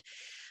excellent.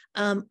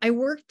 I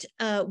worked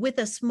with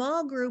a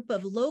small group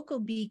of local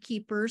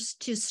beekeepers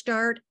to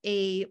start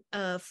a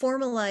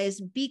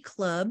formalized bee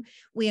club.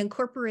 We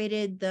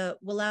incorporated the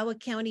Wallowa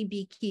County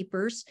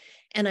beekeepers,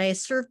 and I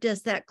served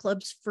as that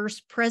club's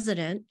first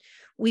president.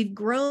 We've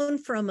grown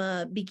from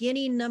a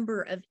beginning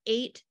number of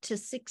 8 to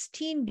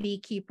 16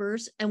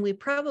 beekeepers, and we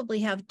probably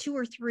have 2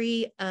 or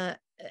 3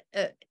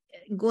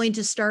 going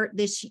to start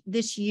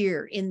this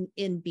year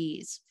in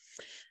bees.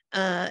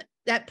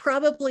 That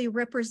probably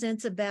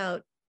represents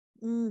about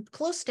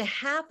close to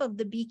half of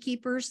the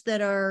beekeepers that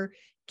are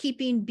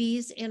keeping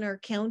bees in our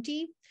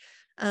county.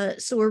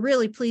 So we're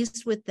really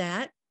pleased with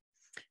that.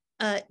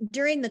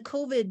 During the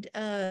COVID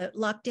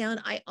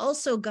lockdown, I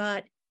also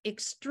got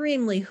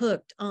extremely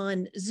hooked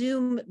on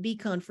Zoom bee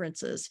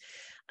conferences.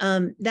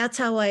 That's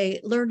how I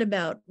learned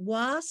about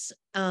WAS.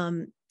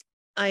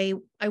 I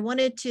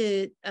wanted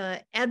to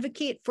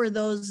advocate for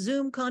those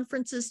Zoom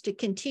conferences to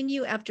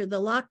continue after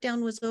the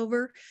lockdown was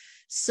over.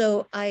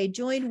 So I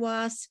joined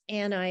WAS,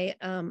 and I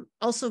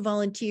also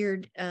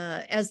volunteered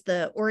as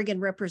the Oregon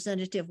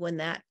representative when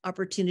that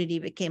opportunity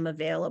became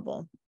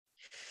available.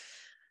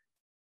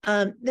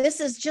 This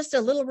is just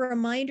a little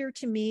reminder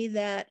to me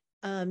that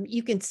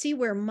you can see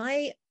where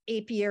my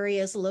apiary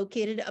is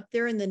located up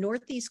there in the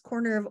northeast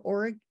corner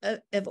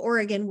of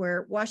Oregon,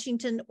 where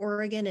Washington,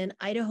 Oregon, and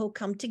Idaho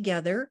come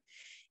together.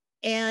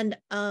 And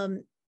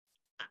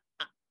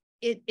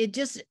it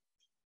just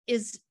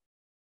is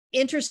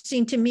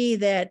interesting to me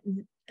that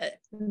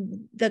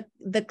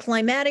the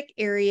climatic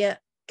area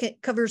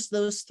covers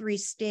those 3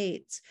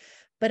 states.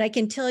 But I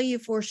can tell you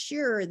for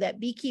sure that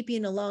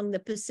beekeeping along the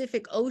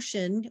Pacific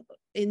Ocean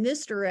in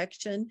this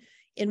direction,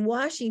 in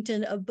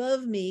Washington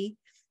above me,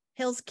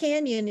 Hell's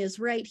Canyon is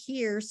right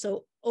here.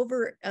 So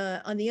over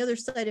on the other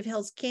side of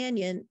Hell's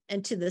Canyon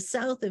and to the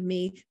south of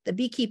me, the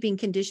beekeeping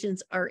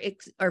conditions are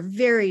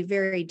very,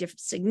 very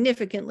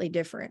significantly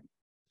different.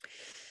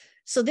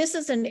 So this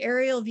is an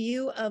aerial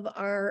view of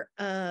our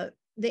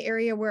the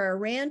area where our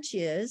ranch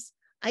is.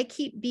 I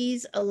keep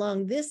bees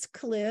along this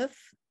cliff,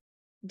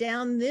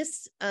 down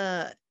this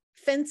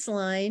fence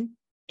line,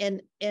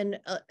 and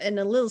a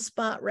little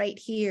spot right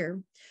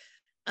here.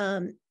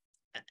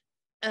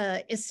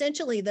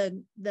 Essentially,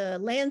 the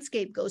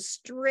landscape goes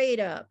straight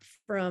up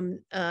from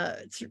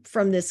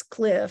this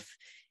cliff,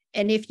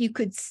 and if you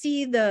could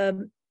see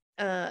the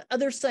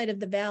other side of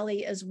the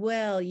valley as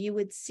well, you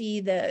would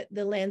see the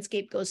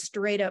landscape goes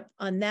straight up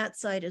on that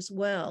side as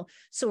well.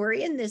 So we're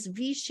in this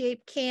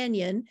V-shaped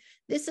canyon.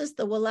 This is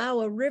the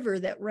Wallowa River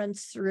that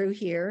runs through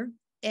here,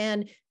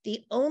 and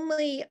the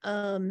only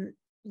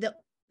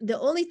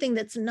thing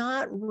that's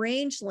not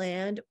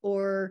rangeland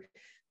or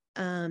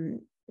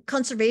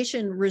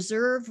conservation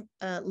reserve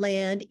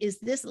land is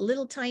this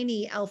little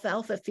tiny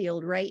alfalfa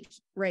field right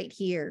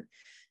here.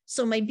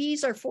 So my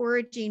bees are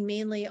foraging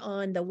mainly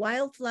on the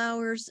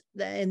wildflowers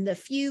and the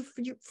few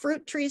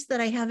fruit trees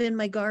that I have in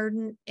my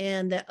garden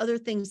and the other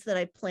things that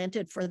I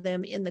planted for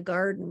them in the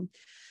garden.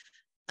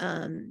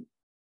 But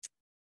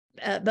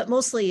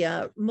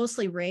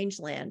mostly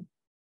rangeland.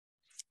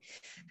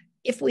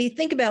 If we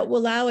think about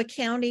Wallowa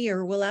County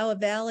or Wallowa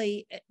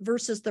Valley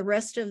versus the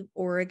rest of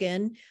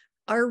Oregon,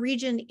 our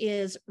region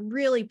is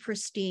really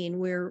pristine.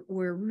 We're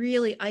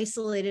really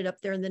isolated up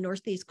there in the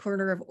northeast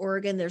corner of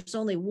Oregon. There's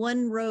only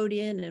one road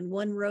in and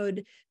one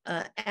road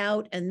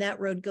out, and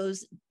that road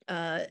goes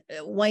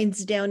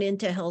winds down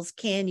into Hell's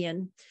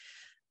Canyon.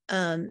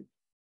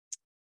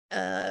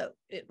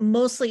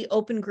 Mostly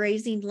open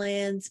grazing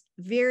lands,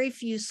 very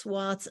few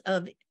swaths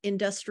of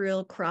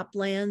industrial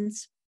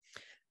croplands.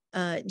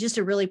 Just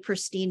a really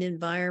pristine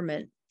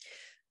environment.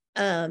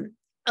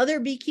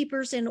 Other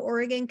beekeepers in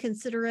Oregon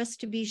consider us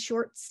to be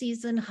short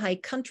season high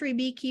country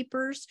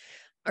beekeepers.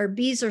 Our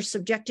bees are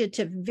subjected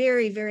to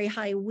very, very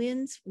high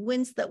winds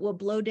that will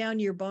blow down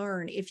your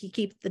barn if you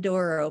keep the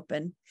door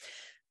open.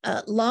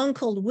 Long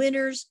cold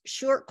winters,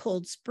 short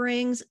cold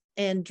springs,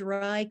 and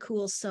dry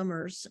cool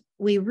summers.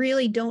 We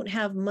really don't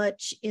have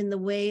much in the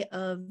way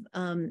of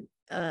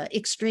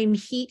extreme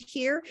heat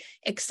here,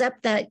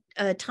 except that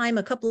time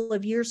a couple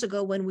of years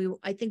ago when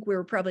I think we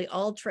were probably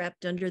all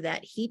trapped under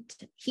that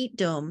heat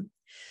dome.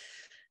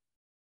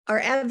 Our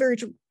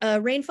average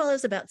rainfall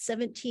is about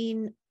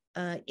 17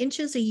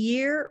 inches a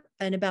year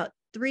and about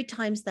 3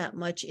 times that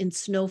much in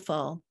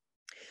snowfall.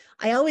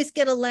 I always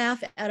get a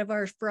laugh out of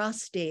our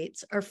frost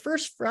dates. Our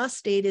first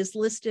frost date is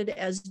listed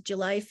as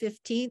July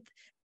 15th.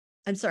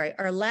 I'm sorry,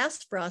 our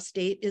last frost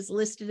date is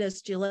listed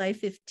as July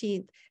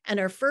 15th, and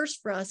our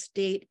first frost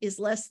date is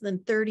less than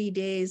 30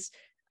 days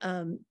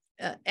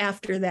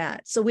after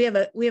that. So we have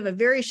a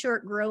very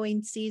short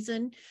growing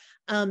season.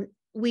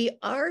 We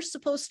are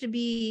supposed to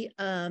be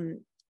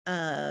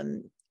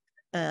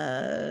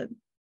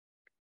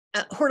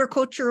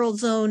horticultural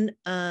zone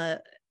 5,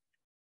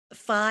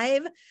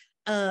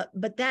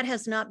 but that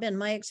has not been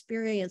my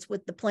experience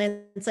with the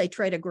plants I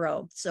try to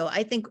grow. So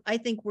I think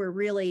we're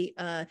really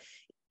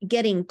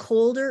getting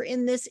colder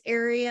in this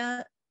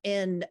area,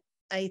 and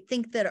I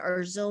think that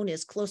our zone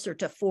is closer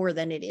to 4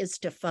 than it is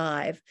to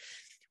 5.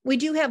 We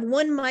do have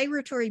one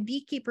migratory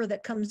beekeeper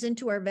that comes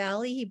into our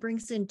valley. He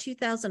brings in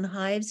 2,000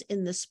 hives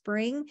in the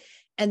spring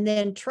and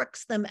then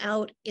trucks them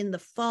out in the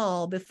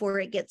fall before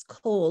it gets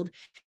cold.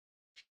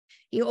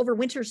 He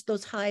overwinters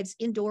those hives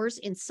indoors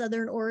in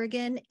Southern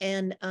Oregon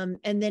and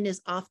then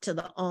is off to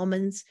the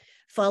almonds,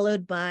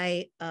 followed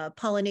by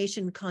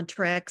pollination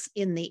contracts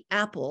in the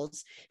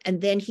apples. And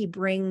then he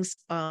brings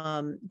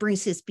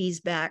his bees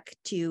back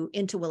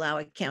into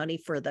Wallowa County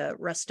for the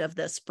rest of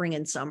the spring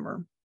and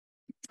summer.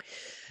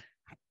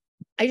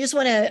 I just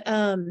want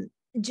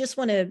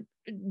to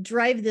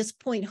drive this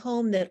point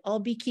home that all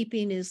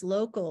beekeeping is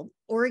local.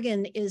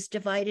 Oregon is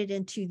divided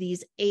into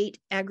these 8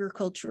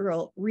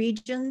 agricultural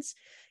regions.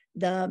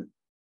 The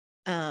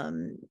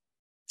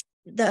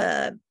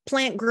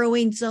plant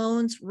growing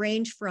zones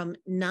range from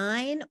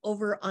 9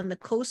 over on the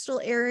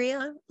coastal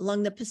area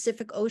along the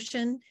Pacific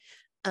Ocean,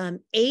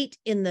 8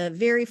 in the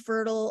very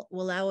fertile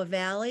Wallowa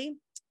Valley,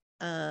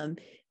 and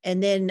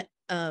then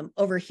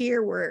over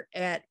here we're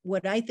at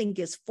what I think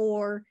is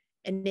 4,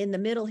 and in the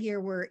middle here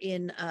we're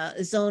in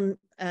zone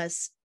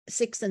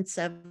 6 and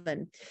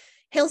 7.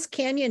 Hell's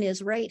Canyon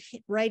is right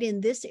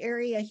in this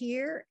area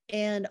here,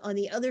 and on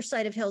the other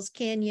side of Hell's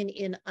Canyon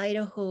in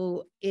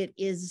Idaho, it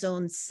is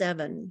zone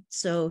 7.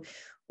 So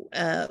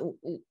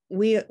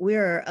we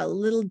are a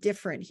little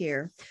different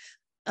here.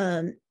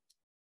 In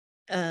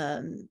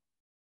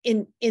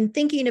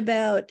thinking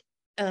about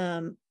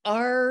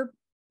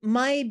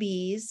my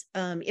bees,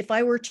 if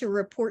I were to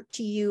report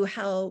to you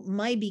how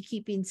my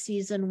beekeeping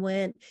season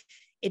went,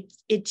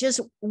 it just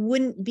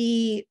wouldn't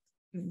be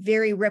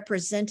very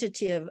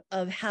representative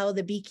of how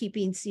the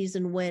beekeeping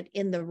season went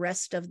in the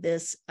rest of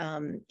this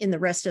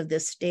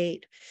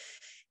state.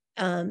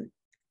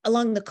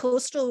 Along the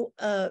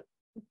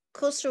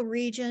coastal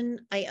region,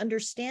 I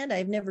understand,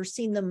 I've never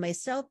seen them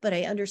myself, but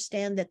I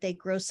understand that they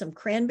grow some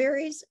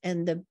cranberries,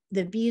 and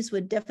the bees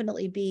would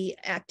definitely be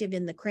active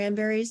in the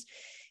cranberries.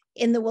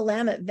 In the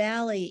Willamette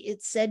Valley,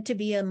 it's said to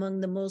be among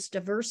the most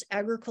diverse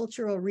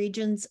agricultural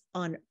regions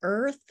on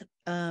Earth,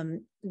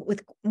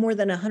 with more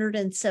than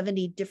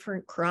 170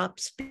 different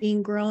crops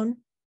being grown.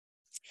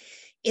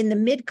 In the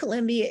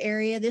Mid-Columbia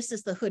area, this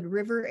is the Hood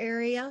River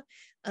area.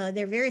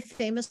 They're very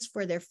famous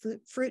for their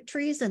fruit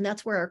trees, and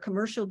that's where our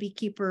commercial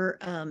beekeeper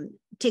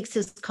takes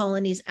his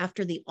colonies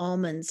after the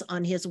almonds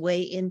on his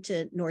way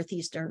into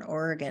northeastern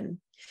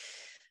Oregon.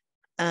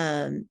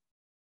 The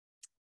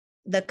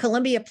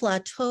Columbia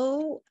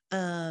Plateau,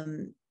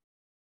 when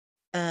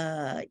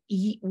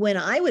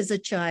I was a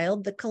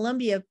child, the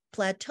Columbia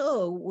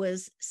Plateau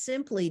was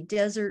simply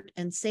desert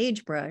and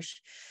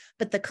sagebrush,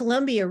 but the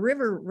Columbia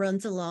River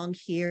runs along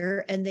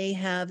here, and they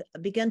have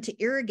begun to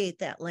irrigate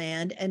that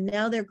land, and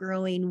now they're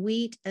growing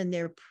wheat, and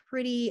they're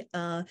pretty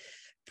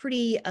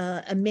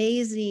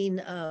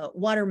amazing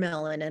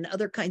watermelon and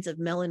other kinds of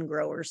melon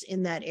growers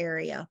in that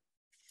area.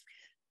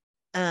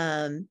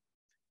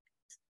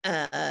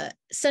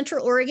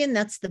 Central Oregon,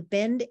 that's the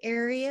Bend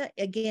area,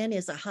 again,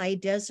 is a high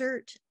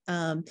desert,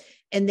 and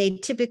they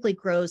typically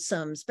grow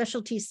some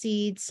specialty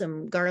seeds,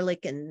 some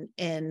garlic,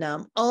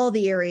 and all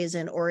the areas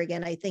in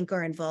Oregon, I think,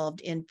 are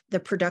involved in the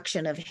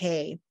production of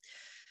hay.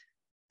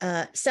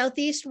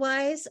 Southeast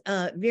wise,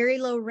 very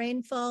low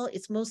rainfall.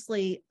 It's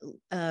mostly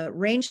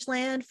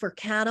rangeland for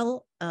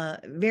cattle,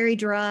 very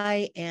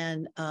dry,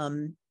 and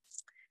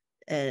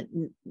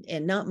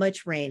not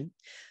much rain.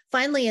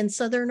 Finally, in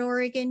Southern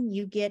Oregon,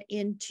 you get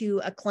into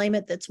a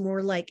climate that's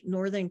more like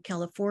Northern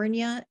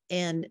California,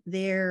 and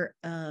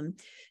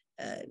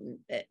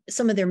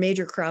some of their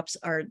major crops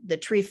are the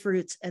tree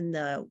fruits and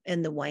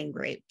the wine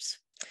grapes.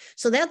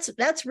 So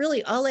that's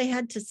really all I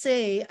had to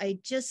say. I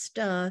just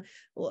I'm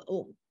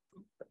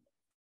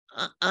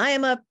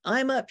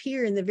up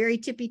here in the very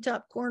tippy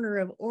top corner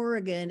of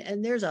Oregon,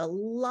 and there's a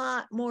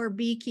lot more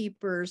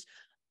beekeepers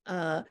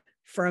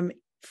from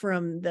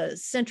the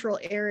central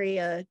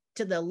area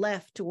to the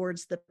left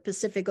towards the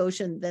Pacific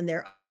Ocean than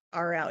there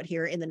are out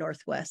here in the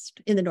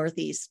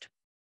Northeast.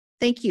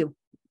 Thank you.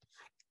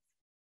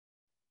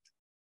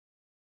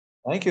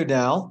 Thank you,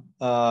 Nell.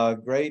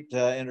 Great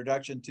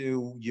introduction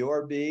to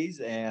your bees,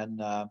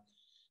 and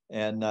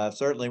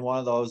certainly one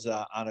of those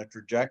on a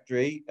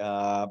trajectory.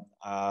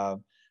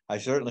 I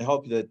certainly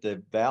hope that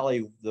the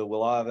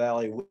Willamette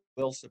Valley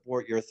will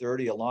support your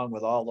 30 along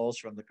with all those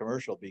from the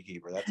commercial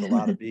beekeeper. That's a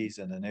lot of bees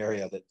in an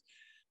area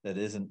that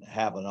isn't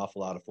have an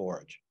awful lot of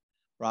forage.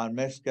 Ron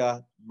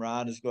Miksha.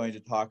 Ron is going to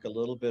talk a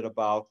little bit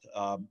about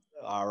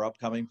our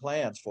upcoming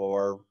plans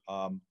for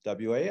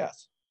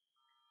WAS.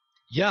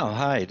 Yeah,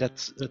 hi.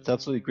 That's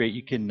absolutely great.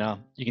 You can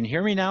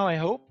hear me now, I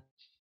hope.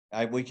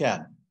 We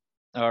can.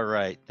 All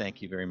right.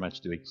 Thank you very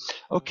much, Dewey.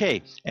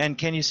 Okay, and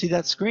can you see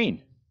that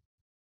screen?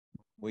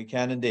 We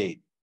can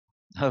indeed.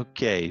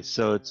 Okay,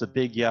 so it's a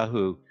big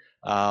Yahoo.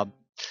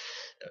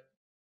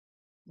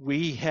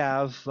 We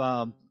have,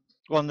 well,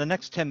 in the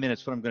next 10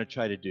 minutes, what I'm going to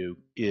try to do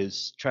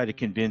is try to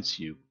convince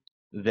you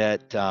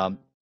that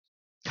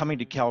coming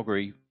to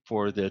Calgary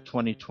for the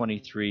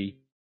 2023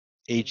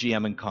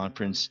 AGM and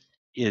conference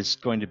is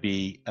going to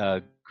be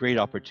a great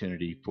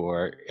opportunity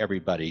for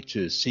everybody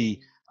to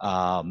see,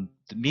 to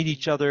meet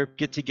each other,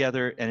 get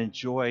together, and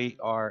enjoy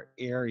our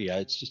area.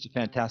 It's just a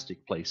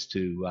fantastic place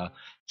to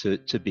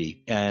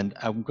be. And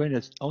I'm going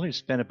to only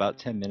spend about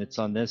 10 minutes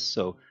on this,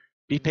 so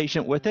be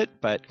patient with it.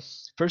 But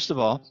first of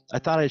all, I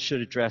thought I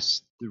should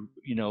address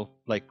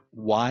like,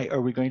 why are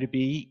we going to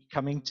be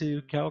coming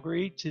to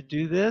Calgary to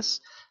do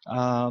this?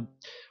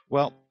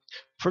 Well,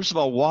 first of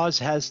all, WAS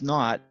has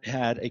not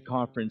had a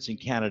conference in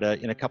Canada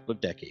in a couple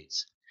of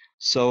decades.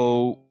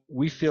 So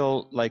we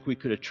feel like we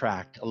could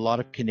attract a lot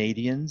of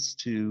Canadians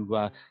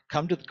to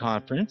come to the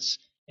conference,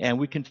 and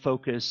we can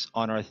focus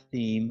on our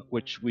theme,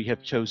 which we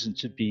have chosen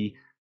to be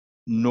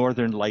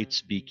Northern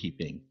Lights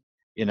beekeeping.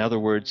 In other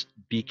words,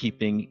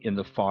 beekeeping in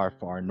the far,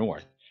 far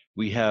north.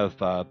 We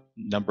have a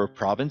number of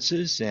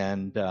provinces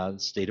and the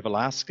state of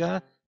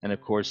Alaska, and of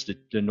course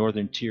the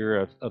northern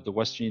tier of the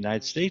western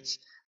United States,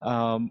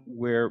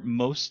 where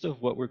most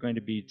of what we're going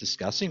to be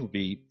discussing will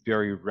be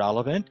very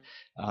relevant.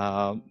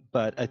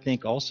 But I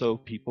think also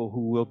people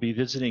who will be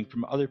visiting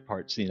from other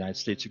parts of the United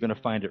States are going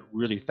to find it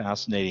really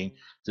fascinating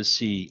to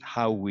see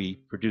how we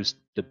produce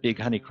the big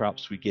honey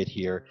crops we get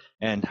here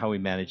and how we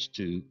manage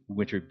to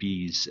winter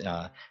bees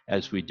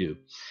as we do.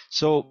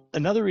 So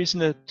another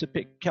reason to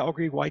pick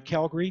Calgary, why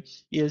Calgary,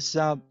 is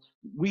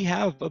we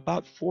have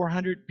about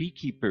 400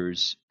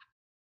 beekeepers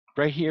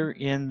right here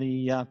in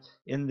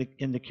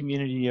the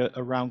community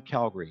around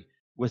Calgary.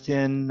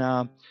 Within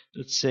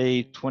let's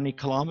say 20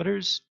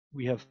 kilometers,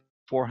 we have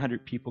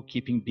 400 people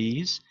keeping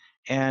bees,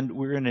 and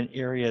we're in an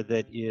area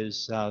that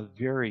is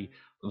very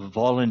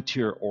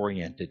volunteer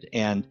oriented.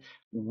 And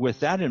with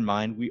that in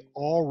mind, we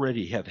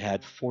already have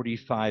had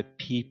 45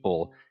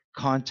 people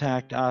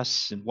contact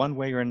us in one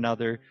way or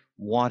another,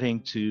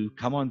 wanting to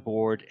come on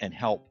board and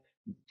help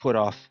put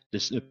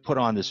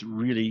on this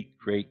really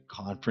great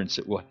conference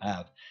that we'll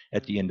have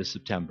at the end of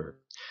September.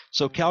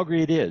 So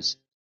Calgary it is.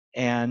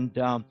 And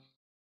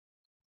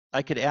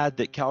I could add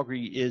that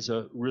Calgary is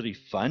a really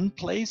fun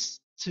place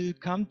to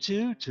come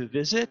to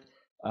visit.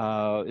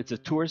 It's a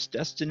tourist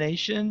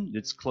destination.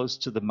 It's close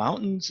to the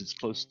mountains. It's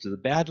close to the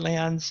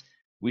Badlands.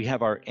 We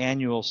have our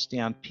annual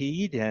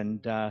Stampede,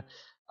 and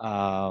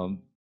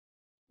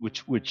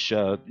which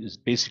is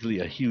basically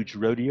a huge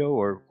rodeo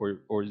or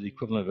the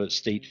equivalent of a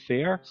state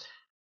fair.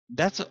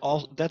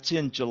 That's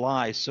in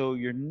July, so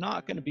you're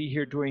not going to be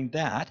here during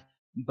that,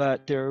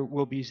 but there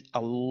will be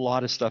a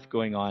lot of stuff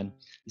going on.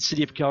 The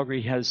city of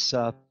Calgary has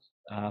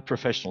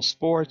professional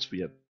sports.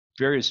 We have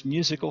various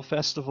musical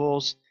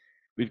festivals.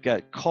 We've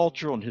got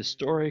cultural and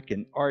historic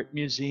and art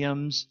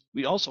museums.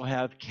 We also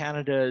have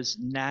Canada's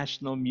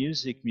National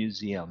Music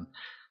Museum.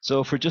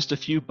 So for just a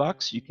few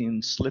bucks, you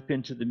can slip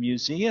into the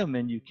museum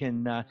and you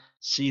can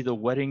see the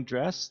wedding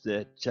dress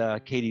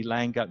that Katie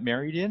Lang got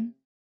married in.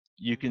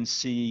 You can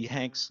see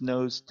Hank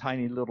Snow's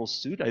tiny little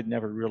suit. I'd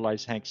never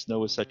realized Hank Snow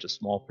was such a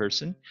small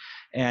person.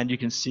 And you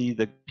can see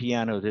the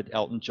piano that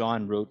Elton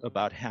John wrote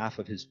about half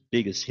of his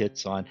biggest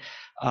hits on.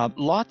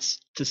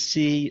 Lots to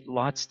see,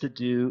 lots to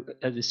do.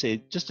 As I say,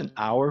 just an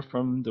hour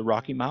from the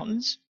Rocky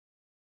Mountains.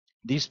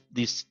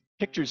 These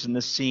pictures in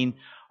this scene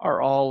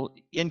are all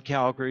in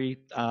Calgary,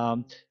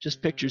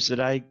 just pictures that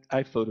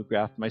I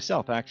photographed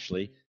myself,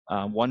 actually.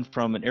 One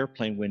from an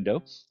airplane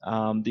window,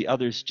 the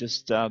others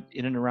just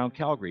in and around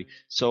Calgary.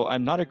 So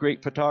I'm not a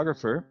great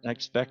photographer. I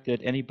expect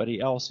that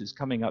anybody else who's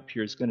coming up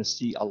here is going to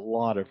see a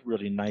lot of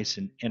really nice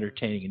and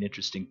entertaining and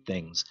interesting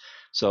things.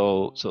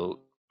 So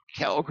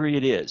Calgary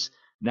it is.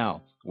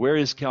 Now, where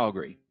is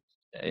Calgary?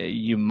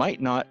 You might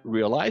not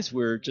realize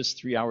we're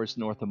just 3 hours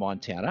north of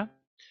Montana.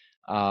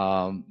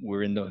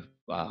 We're in the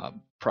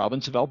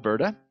province of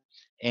Alberta.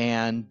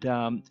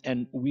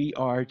 And we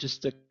are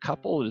just a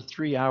couple of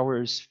 3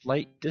 hours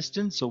flight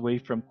distance away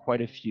from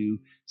quite a few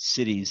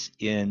cities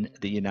in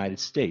the United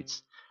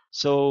States.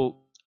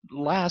 So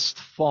last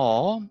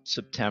fall,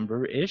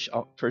 September-ish,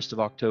 1st of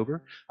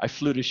October, I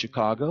flew to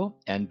Chicago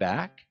and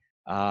back,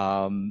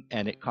 and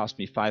it cost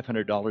me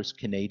 $500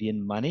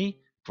 Canadian money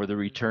for the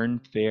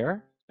return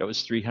fare. That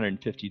was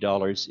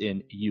 $350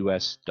 in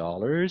US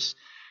dollars.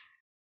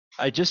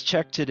 I just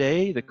checked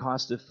today, the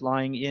cost of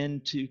flying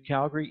into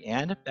Calgary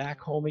and back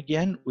home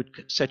again would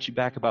set you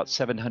back about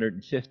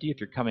 $750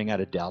 if you're coming out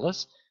of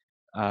Dallas.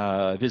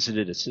 I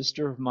visited a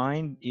sister of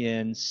mine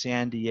in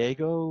San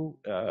Diego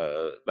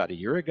about a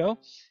year ago,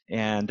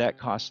 and that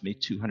cost me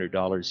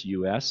 $200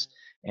 US.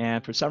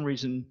 And for some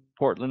reason,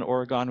 Portland,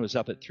 Oregon was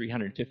up at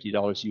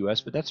 $350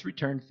 US, but that's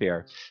return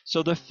fare.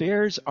 So the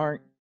fares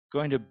aren't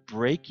going to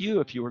break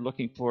you if you were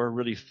looking for a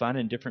really fun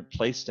and different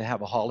place to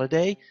have a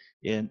holiday.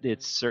 And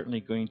it's certainly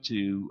going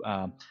to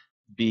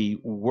be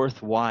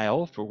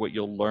worthwhile for what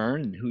you'll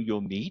learn and who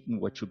you'll meet and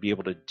what you'll be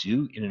able to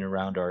do in and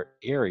around our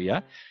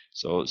area.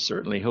 So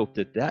certainly hope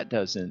that that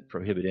doesn't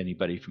prohibit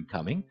anybody from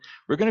coming.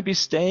 We're going to be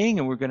staying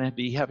and we're going to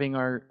be having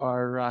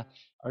our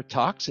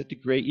talks at the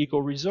Grey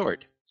Eagle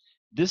Resort.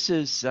 This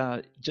is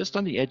just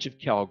on the edge of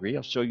Calgary.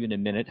 I'll show you in a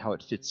minute how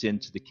it fits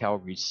into the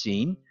Calgary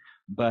scene.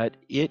 But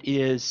it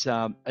is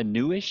a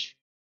newish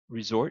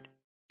resort,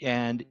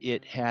 and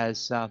it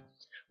has,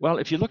 well,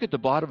 if you look at the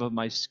bottom of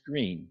my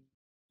screen,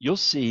 you'll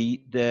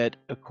see that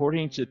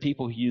according to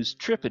people who use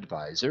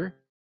TripAdvisor,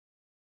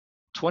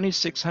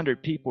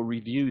 2,600 people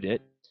reviewed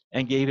it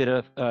and gave it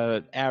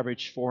an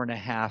average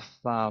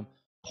 4.5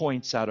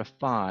 points out of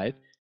 5,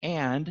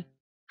 and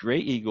Grey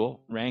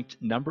Eagle ranked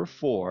number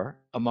 4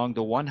 among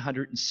the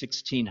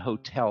 116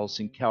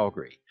 hotels in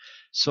Calgary.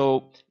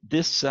 So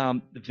this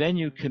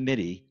venue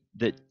committee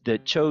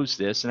that chose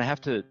this, and I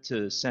have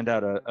to send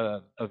out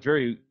a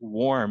very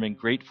warm and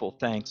grateful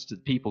thanks to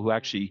the people who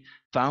actually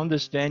found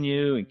this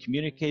venue and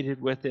communicated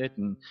with it,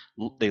 and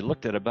they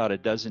looked at about a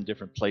dozen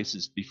different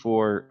places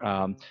before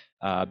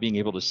being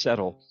able to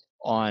settle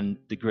on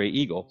the Grey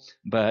Eagle.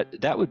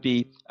 But that would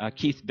be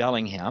Keith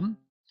Bellingham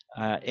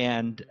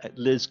and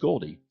Liz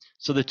Goldie.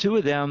 So the two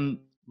of them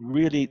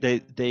really,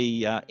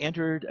 they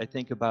entered, I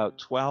think, about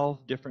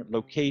 12 different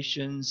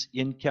locations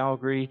in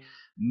Calgary,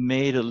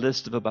 made a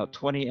list of about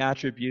 20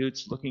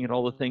 attributes, looking at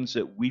all the things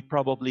that we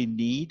probably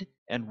need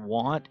and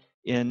want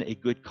in a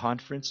good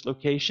conference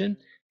location.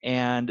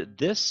 And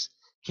this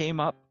came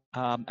up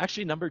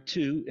actually number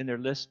 2 in their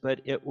list,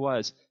 but it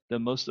was the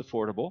most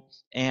affordable.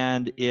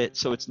 And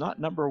so it's not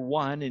number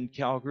 1 in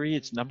Calgary,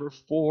 it's number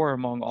 4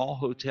 among all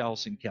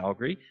hotels in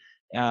Calgary.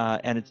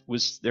 And it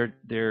was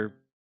their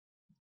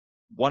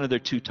one of their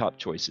 2 top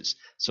choices.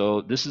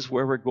 So this is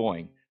where we're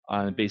going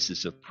on the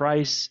basis of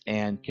price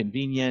and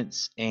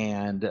convenience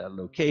and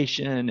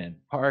location and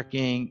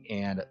parking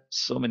and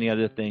so many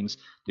other things.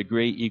 The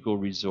Grey Eagle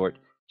Resort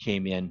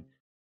came in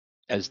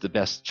as the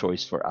best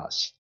choice for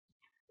us.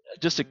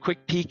 Just a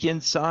quick peek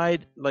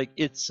inside, like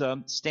it's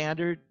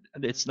standard.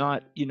 It's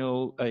not, you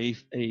know, a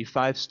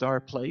 5-star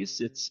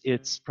place.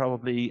 It's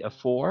probably a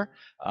 4.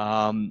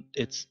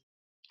 It's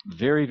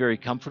very, very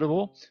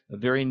comfortable,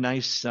 very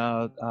nice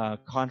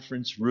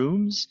conference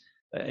rooms,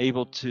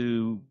 able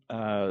to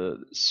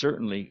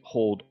certainly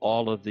hold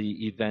all of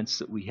the events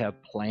that we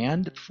have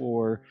planned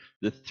for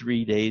the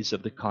 3 days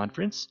of the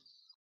conference,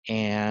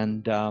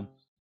 and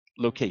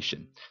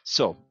location.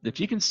 So if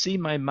you can see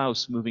my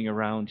mouse moving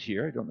around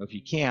here, I don't know if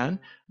you can,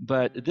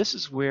 but this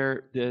is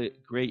where the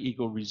Grey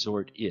Eagle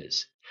Resort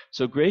is.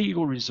 So Grey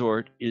Eagle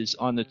Resort is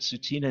on the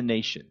Tsuut'ina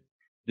Nation.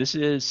 This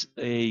is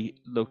a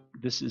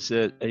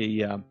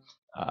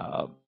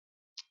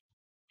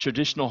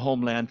traditional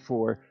homeland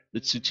for the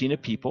Tsuut'ina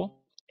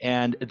people,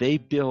 and they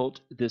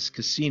built this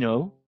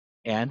casino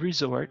and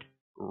resort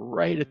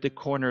right at the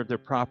corner of their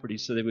property,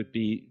 so they would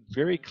be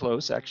very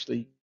close,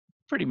 actually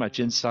pretty much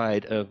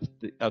inside of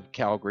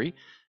Calgary,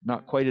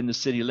 not quite in the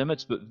city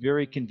limits, but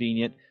very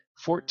convenient.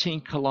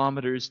 14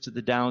 kilometers to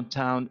the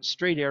downtown.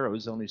 Straight arrow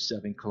is only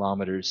 7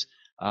 kilometers.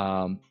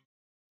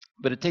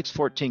 But it takes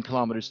 14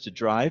 kilometers to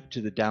drive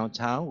to the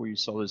downtown where you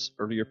saw those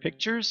earlier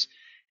pictures.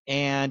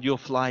 And you'll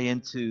fly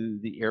into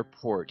the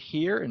airport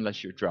here,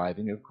 unless you're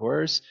driving, of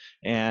course.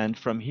 And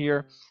from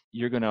here,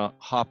 you're going to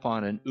hop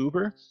on an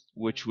Uber,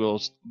 which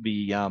will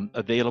be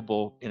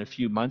available in a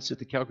few months at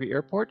the Calgary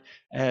airport,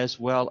 as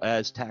well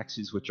as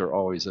taxis, which are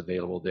always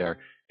available there.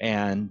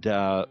 And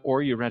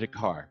or you rent a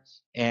car.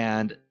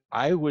 And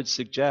I would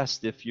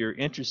suggest, if you're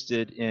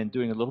interested in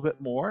doing a little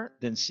bit more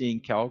than seeing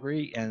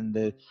Calgary and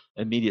the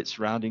immediate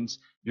surroundings,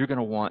 you're going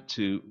to want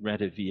to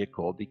rent a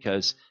vehicle,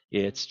 because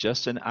it's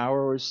just an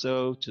hour or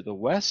so to the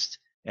west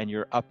and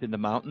you're up in the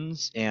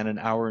mountains, and an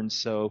hour and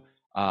so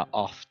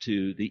off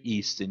to the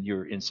east and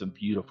you're in some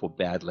beautiful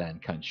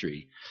badland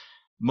country.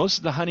 Most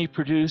of the honey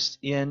produced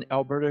in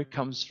Alberta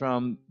comes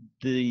from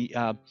the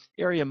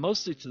area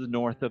mostly to the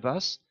north of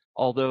us,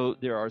 although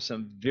there are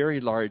some very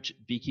large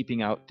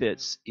beekeeping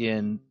outfits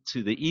in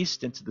to the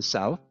east and to the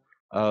south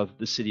of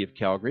the city of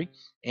Calgary.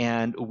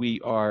 And we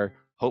are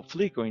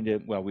hopefully going to,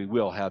 well, we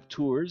will have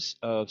tours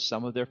of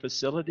some of their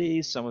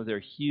facilities, some of their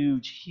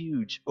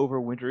huge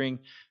overwintering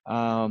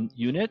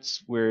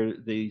units where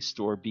they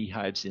store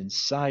beehives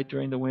inside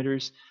during the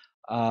winters.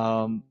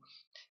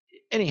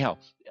 Anyhow,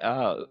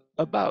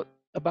 about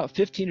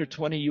 15 or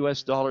 20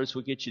 US dollars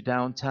will get you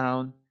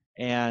downtown,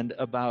 and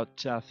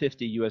about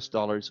 50 US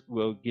dollars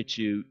will get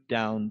you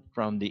down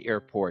from the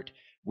airport,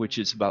 which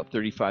is about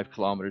 35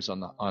 kilometers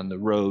on the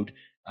road,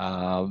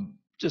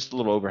 just a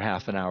little over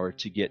half an hour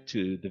to get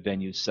to the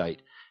venue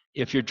site.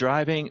 If you're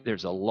driving,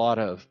 there's a lot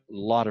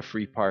of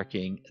free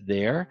parking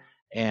there,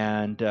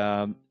 and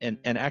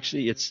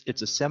actually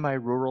it's a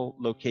semi-rural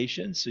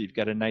location, so you've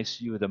got a nice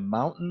view of the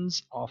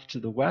mountains off to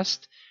the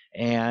west.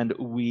 And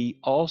we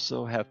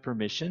also have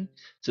permission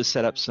to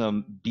set up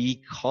some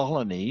bee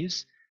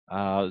colonies.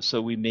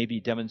 So we may be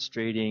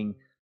demonstrating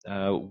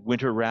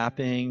winter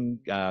wrapping,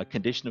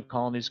 condition of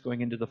colonies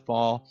going into the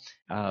fall,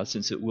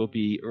 since it will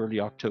be early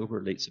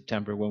October, late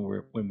September when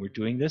we're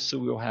doing this. So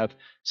we will have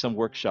some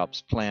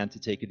workshops planned to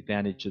take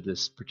advantage of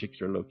this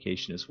particular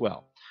location as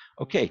well.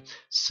 Okay,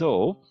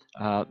 so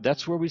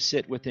that's where we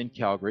sit within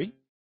Calgary.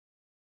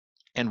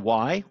 And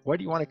why? Why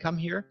do you want to come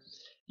here?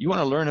 You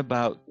want to learn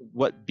about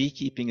what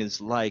beekeeping is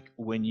like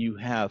when you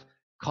have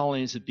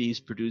colonies of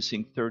bees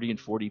producing 30 and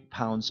 40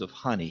 pounds of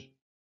honey.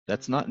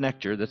 That's not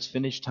nectar, that's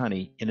finished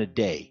honey in a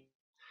day.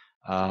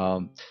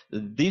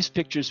 These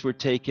pictures were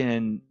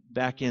taken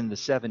back in the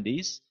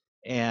 70s,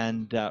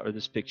 and or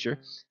this picture,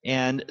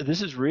 and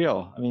this is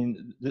real. I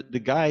mean, the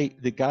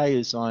guy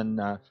is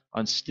on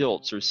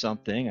stilts or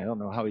something. I don't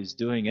know how he's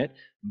doing it,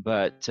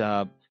 but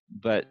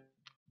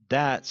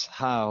that's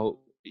how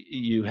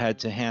you had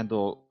to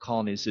handle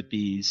colonies of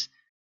bees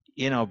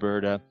in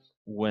Alberta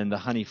when the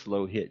honey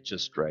flow hit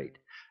just right.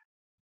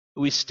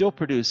 We still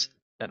produce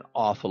an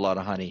awful lot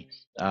of honey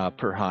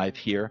per hive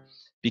here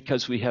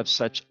because we have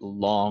such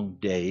long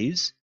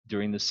days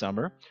during the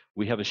summer.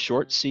 We have a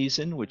short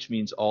season, which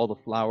means all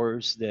the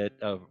flowers that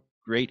of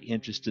great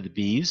interest to the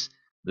bees,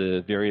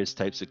 the various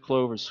types of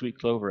clover, sweet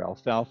clover,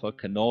 alfalfa,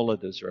 canola,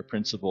 those are our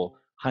principal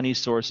honey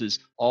sources,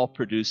 all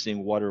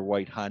producing water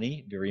white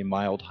honey, very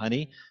mild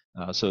honey.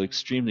 So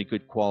extremely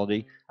good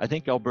quality. I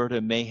think Alberta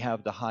may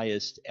have the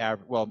highest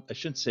average, well, I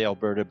shouldn't say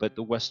Alberta, but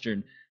the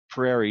Western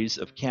prairies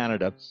of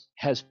Canada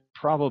has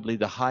probably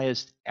the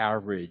highest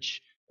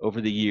average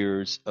over the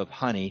years of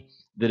honey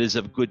that is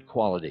of good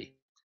quality.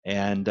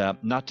 And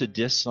not to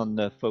diss on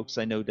the folks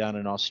I know down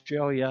in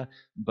Australia,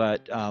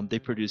 but they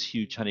produce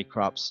huge honey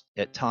crops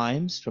at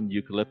times from the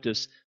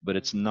eucalyptus, but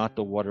it's not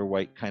the water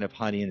white kind of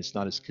honey, and it's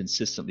not as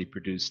consistently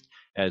produced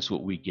as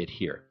what we get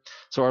here.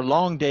 So our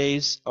long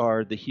days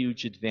are the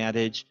huge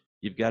advantage.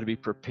 You've got to be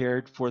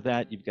prepared for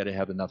that. You've got to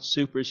have enough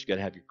supers. You've got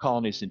to have your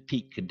colonies in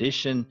peak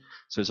condition.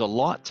 So there's a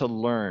lot to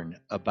learn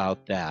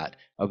about that,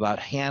 about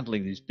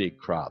handling these big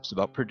crops,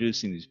 about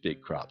producing these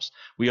big crops.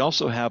 We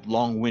also have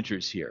long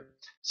winters here.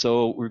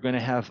 So we're going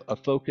to have a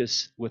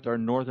focus with our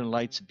Northern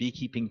Lights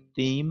beekeeping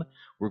theme.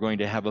 We're going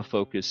to have a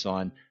focus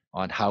on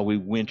how we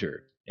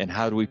winter and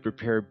how do we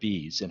prepare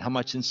bees, and how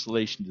much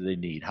insulation do they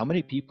need? How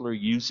many people are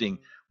using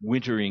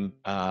wintering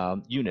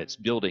units,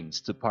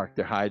 buildings to park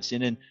their hives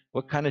in, and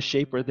what kind of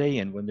shape are they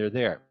in when they're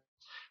there?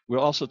 We'll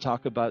also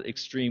talk about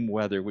extreme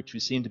weather, which we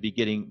seem to be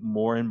getting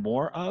more and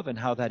more of, and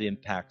how that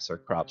impacts our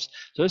crops.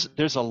 So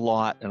there's a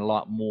lot and a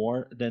lot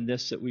more than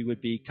this that we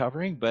would be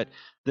covering, but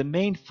the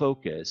main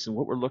focus and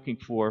what we're looking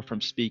for from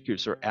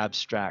speakers are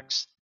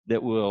abstracts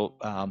that will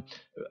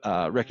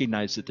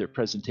recognize that their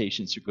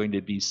presentations are going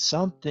to be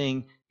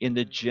something in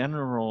the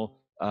general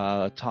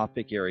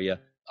topic area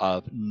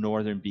of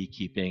northern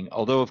beekeeping.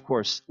 Although, of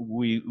course,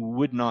 we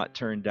would not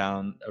turn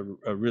down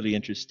a really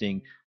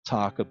interesting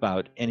talk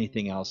about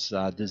anything else.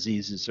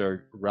 Diseases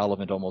are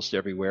relevant almost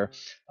everywhere.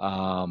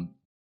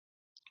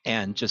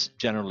 And just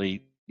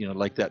generally,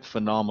 like that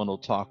phenomenal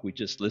talk we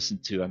just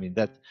listened to, I mean,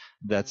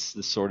 that's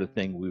the sort of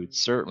thing we would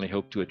certainly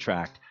hope to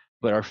attract.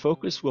 But our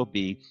focus will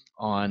be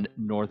on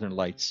Northern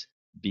Lights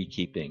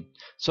beekeeping.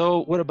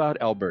 So what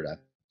about Alberta?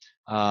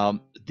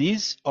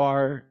 These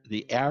are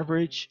the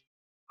average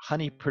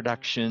honey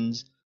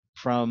productions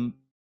from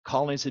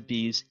colonies of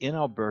bees in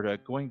Alberta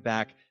going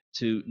back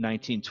to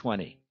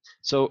 1920.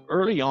 So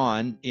early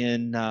on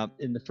in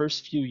the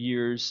first few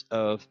years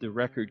of the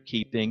record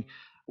keeping,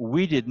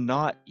 we did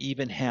not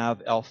even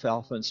have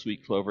alfalfa and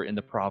sweet clover in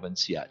the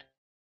province yet.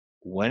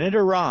 When it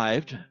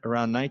arrived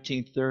around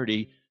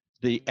 1930,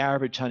 the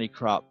average honey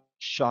crop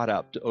shot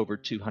up to over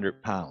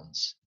 200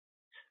 pounds.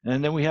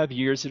 And then we have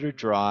years that are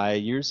dry,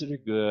 years that are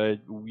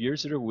good,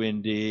 years that are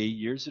windy,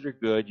 years that are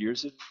good,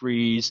 years that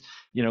freeze,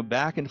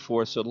 back and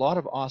forth. So a lot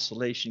of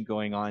oscillation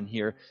going on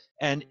here.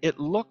 And it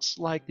looks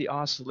like the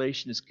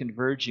oscillation is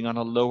converging on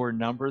a lower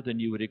number than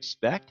you would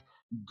expect.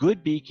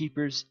 Good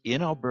beekeepers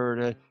in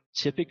Alberta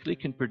typically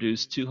can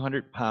produce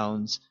 200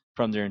 pounds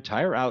from their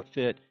entire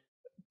outfit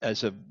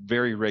as a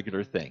very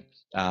regular thing.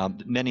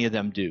 Many of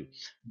them do.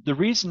 The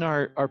reason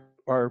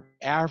our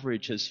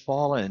average has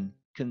fallen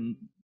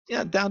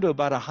down to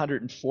about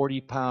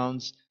 140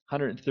 pounds,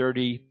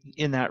 130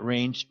 in that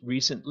range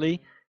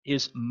recently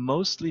is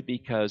mostly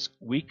because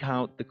we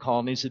count the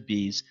colonies of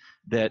bees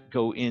that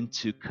go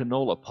into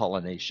canola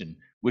pollination,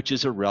 which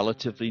is a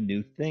relatively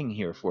new thing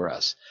here for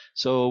us.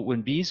 So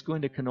when bees go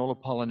into canola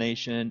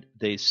pollination,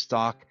 they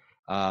stock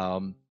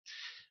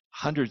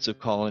hundreds of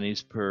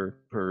colonies per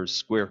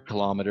square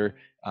kilometer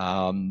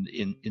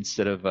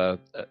instead of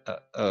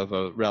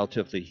a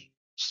relatively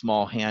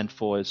small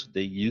handful as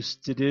they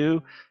used to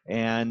do.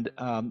 And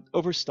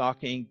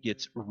overstocking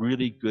gets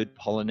really good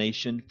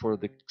pollination for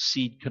the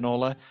seed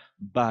canola,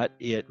 but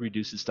it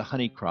reduces the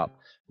honey crop.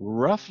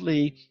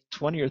 Roughly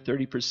 20 or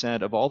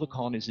 30% of all the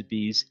colonies of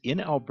bees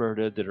in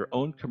Alberta that are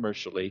owned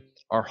commercially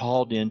are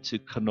hauled into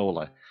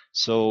canola.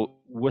 So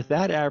with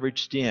that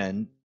averaged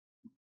in,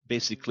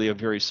 basically a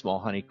very small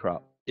honey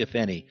crop, if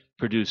any,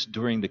 produced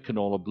during the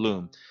canola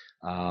bloom,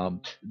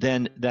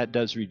 then that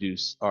does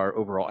reduce our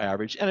overall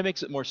average, and it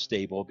makes it more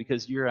stable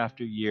because year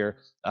after year,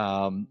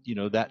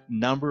 that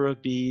number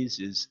of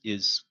bees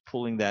is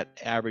pulling that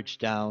average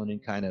down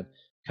and kind of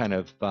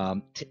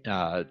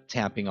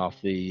tamping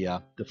off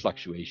the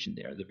fluctuation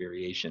there, the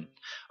variation.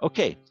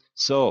 Okay,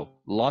 so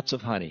lots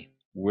of honey.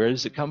 Where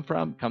does it come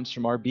from? It comes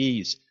from our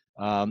bees.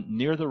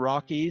 Near the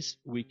Rockies,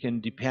 we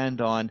can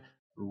depend on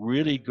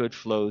really good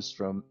flows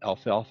from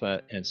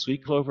alfalfa and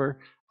sweet clover.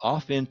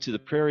 Off into the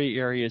prairie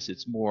areas,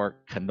 it's more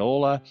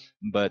canola,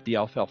 but the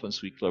alfalfa and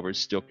sweet clovers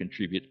still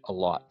contribute a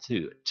lot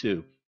to it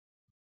too.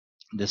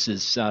 This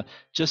is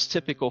just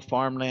typical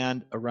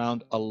farmland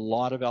around a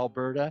lot of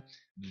Alberta.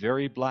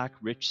 Very black,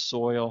 rich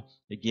soil.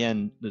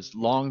 Again, there's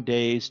long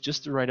days,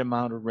 just the right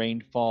amount of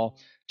rainfall,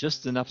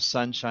 just enough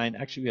sunshine.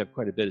 Actually, we have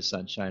quite a bit of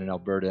sunshine in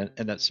Alberta,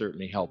 and that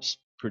certainly helps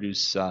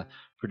produce our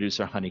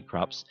honey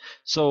crops.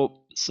 So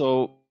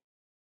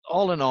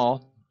all in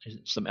all,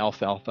 some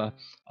alfalfa.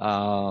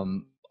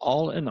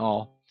 All in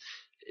all,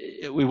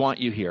 we want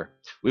you here.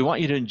 We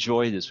want you to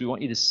enjoy this. We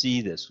want you to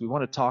see this. We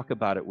want to talk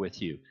about it with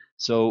you.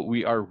 So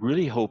we are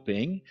really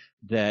hoping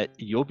that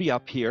you'll be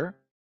up here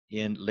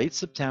in late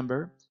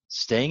September,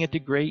 staying at the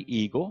Grey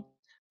Eagle,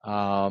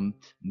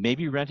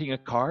 maybe renting a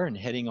car and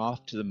heading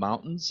off to the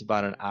mountains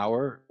about an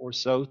hour or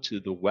so to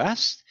the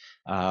west,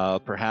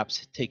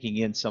 perhaps taking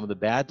in some of the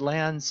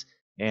Badlands,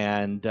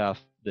 and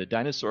the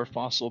dinosaur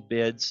fossil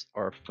beds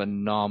are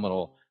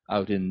phenomenal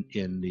out in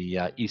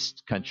the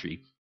East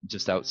Country,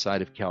 just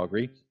outside of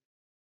Calgary.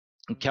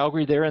 And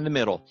Calgary there in the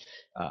middle.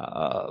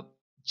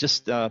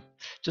 Just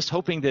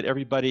hoping that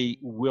everybody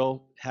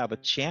will have a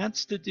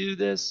chance to do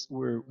this.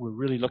 We're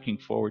really looking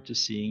forward to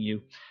seeing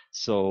you.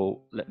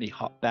 So let me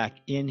hop back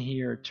in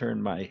here,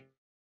 turn my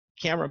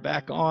camera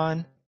back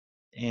on,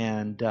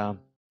 and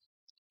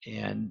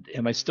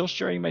am I still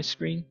sharing my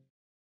screen?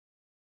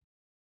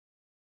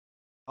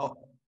 Oh,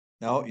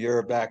 no,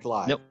 you're back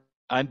live. Nope,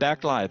 I'm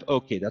back live.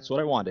 Okay, that's what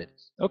I wanted.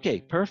 Okay,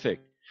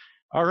 perfect.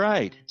 All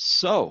right,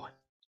 so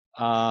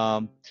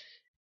are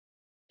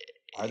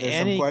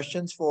there some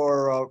questions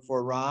for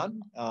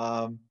Ron?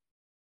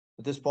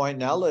 At this point,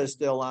 Nelda is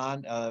still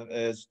on.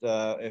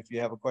 If you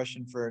have a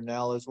question for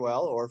Nell as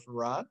well, or for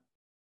Ron.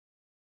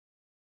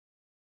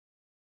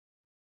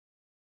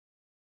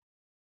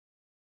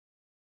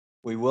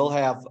 We will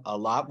have a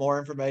lot more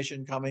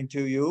information coming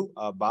to you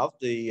about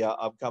the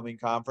upcoming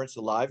conference,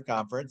 the live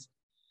conference.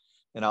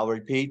 And I'll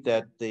repeat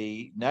that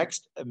the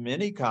next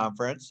mini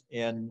conference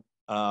in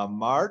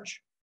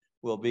March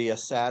will be a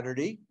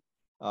Saturday,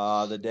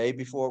 the day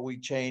before we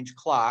change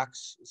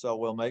clocks. So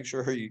we'll make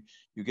sure you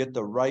get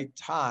the right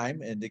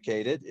time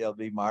indicated. It'll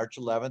be March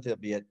 11th. It'll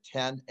be at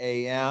 10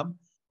 a.m.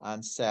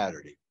 on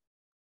Saturday.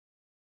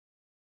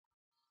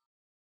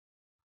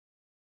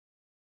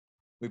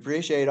 We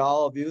appreciate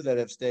all of you that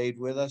have stayed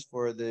with us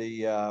for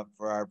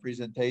our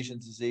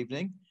presentations this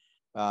evening.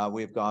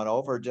 We've gone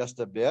over just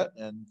a bit,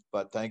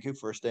 but thank you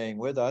for staying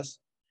with us.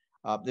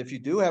 If you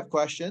do have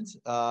questions,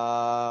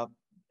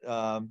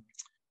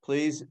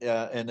 please,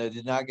 and they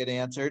did not get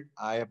answered,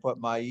 I have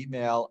put my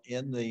email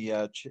in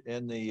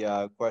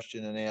the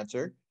question and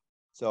answer.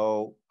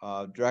 So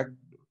direct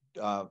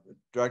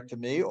to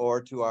me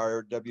or to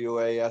our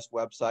WAS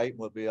website.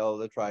 We'll be able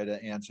to try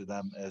to answer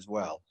them as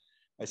well.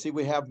 I see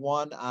we have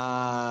one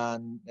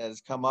that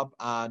has come up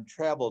on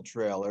travel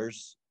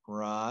trailers,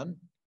 Ron.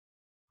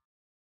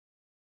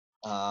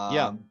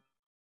 Yeah.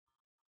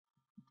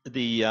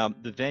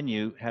 The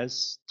venue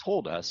has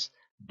told us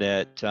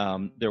that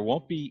there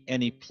won't be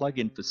any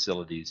plug-in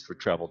facilities for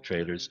travel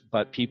trailers,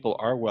 but people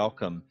are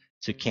welcome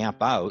to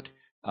camp out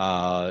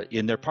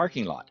in their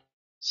parking lot.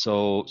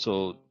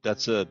 So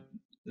that's a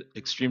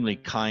extremely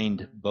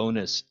kind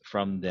bonus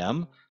from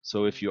them.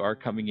 So if you are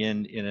coming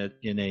in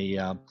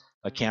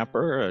a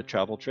camper or a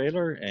travel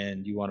trailer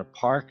and you want to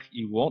park,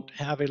 you won't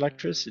have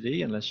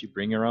electricity unless you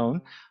bring your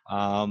own,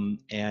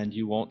 and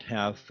you won't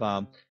have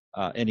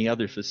any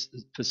other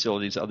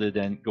facilities other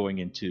than going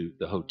into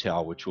the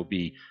hotel, which will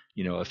be,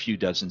 a few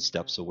dozen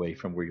steps away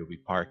from where you'll be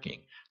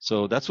parking.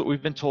 So that's what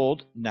we've been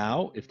told.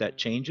 Now, if that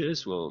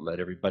changes, we'll let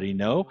everybody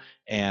know.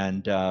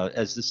 And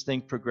as this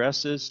thing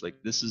progresses,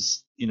 like this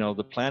is,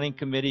 the planning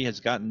committee has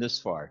gotten this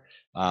far.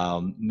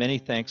 Many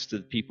thanks to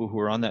the people who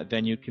are on that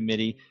venue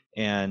committee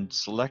and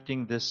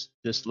selecting this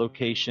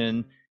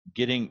location,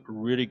 getting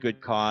really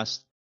good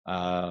cost.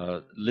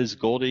 Liz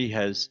Goldie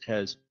has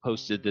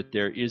posted that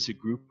there is a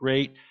group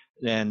rate.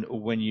 And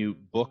when you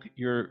book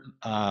your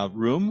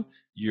room,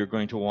 you're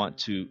going to want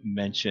to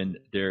mention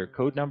their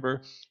code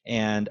number.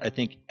 And I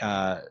think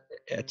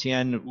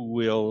Etienne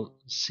will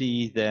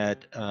see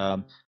that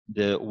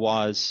the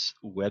WAS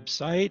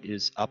website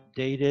is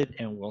updated,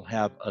 and we'll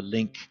have a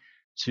link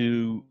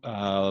to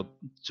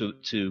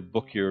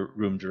book your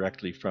room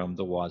directly from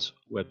the WAS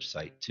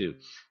website too.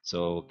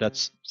 So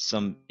that's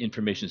some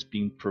information that's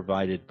being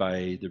provided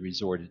by the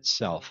resort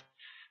itself.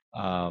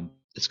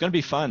 It's going to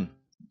be fun.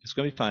 It's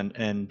going to be fun,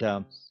 and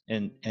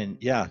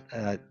yeah,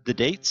 the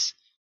dates.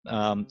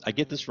 I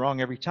get this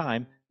wrong every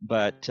time,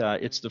 but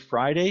it's the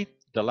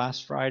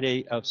last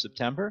Friday of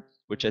September,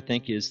 which I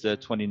think is the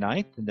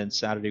 29th, and then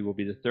Saturday will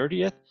be the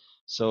 30th.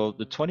 So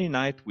the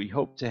 29th, we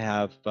hope to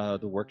have the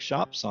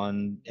workshops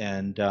on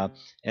and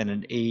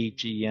an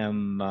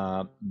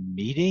AGM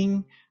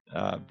meeting,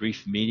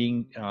 brief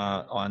meeting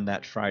on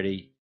that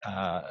Friday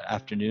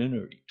afternoon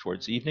or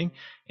towards evening,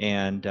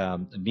 and a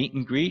meet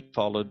and greet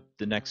followed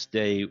the next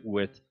day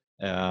with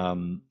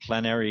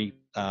plenary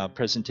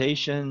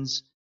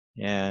presentations,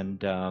 and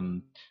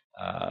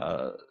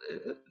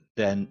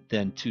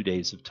then 2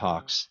 days of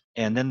talks.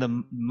 And then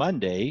the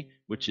Monday,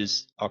 which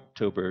is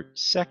October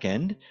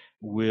 2nd,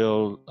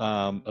 will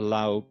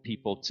allow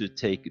people to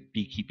take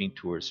beekeeping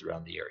tours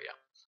around the area.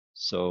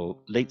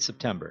 So late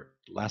September,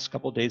 last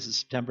couple of days of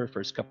September,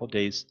 first couple of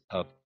days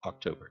of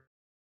October.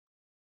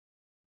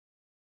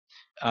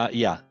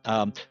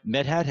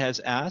 MedHat has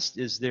asked,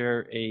 is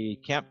there a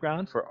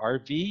campground for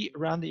RV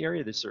around the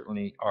area? There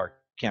certainly are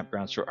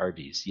campgrounds for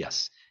RVs,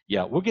 yes.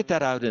 Yeah, we'll get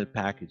that out in a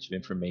package of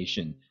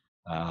information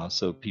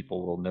so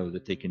people will know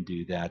that they can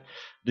do that.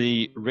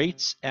 The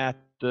rates at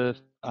the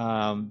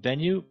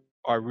venue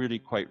are really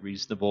quite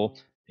reasonable,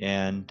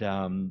 and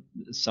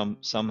some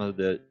of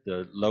the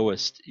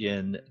lowest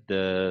in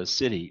the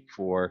city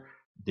for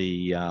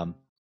the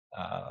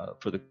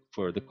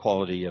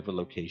quality of a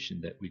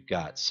location that we've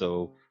got.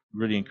 So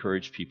really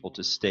encourage people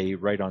to stay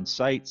right on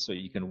site so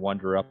you can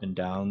wander up and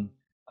down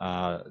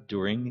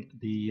during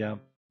the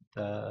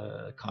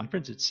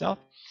conference itself.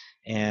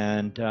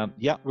 And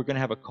yeah, we're going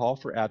to have a call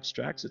for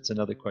abstracts. It's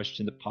another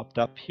question that popped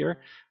up here.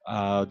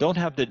 Don't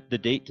have the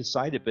date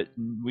decided, but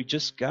we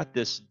just got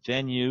this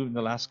venue in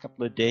the last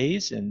couple of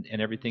days and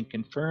everything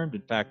confirmed.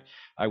 In fact,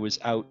 I was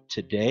out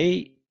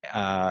today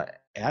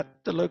at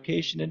the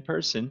location in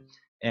person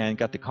and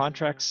got the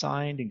contract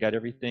signed and got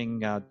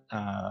everything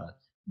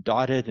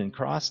dotted and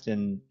crossed,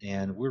 and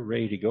we're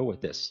ready to go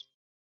with this.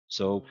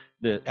 So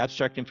the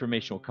abstract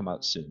information will come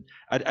out soon.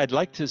 I'd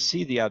like to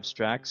see the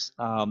abstracts.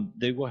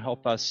 They will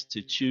help us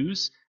to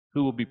choose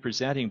who will be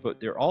presenting, but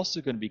they're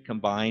also going to be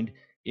combined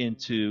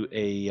into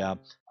a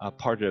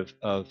part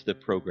of the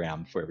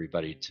program for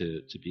everybody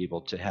to be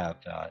able to have.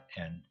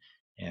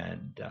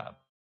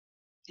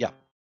 Yeah,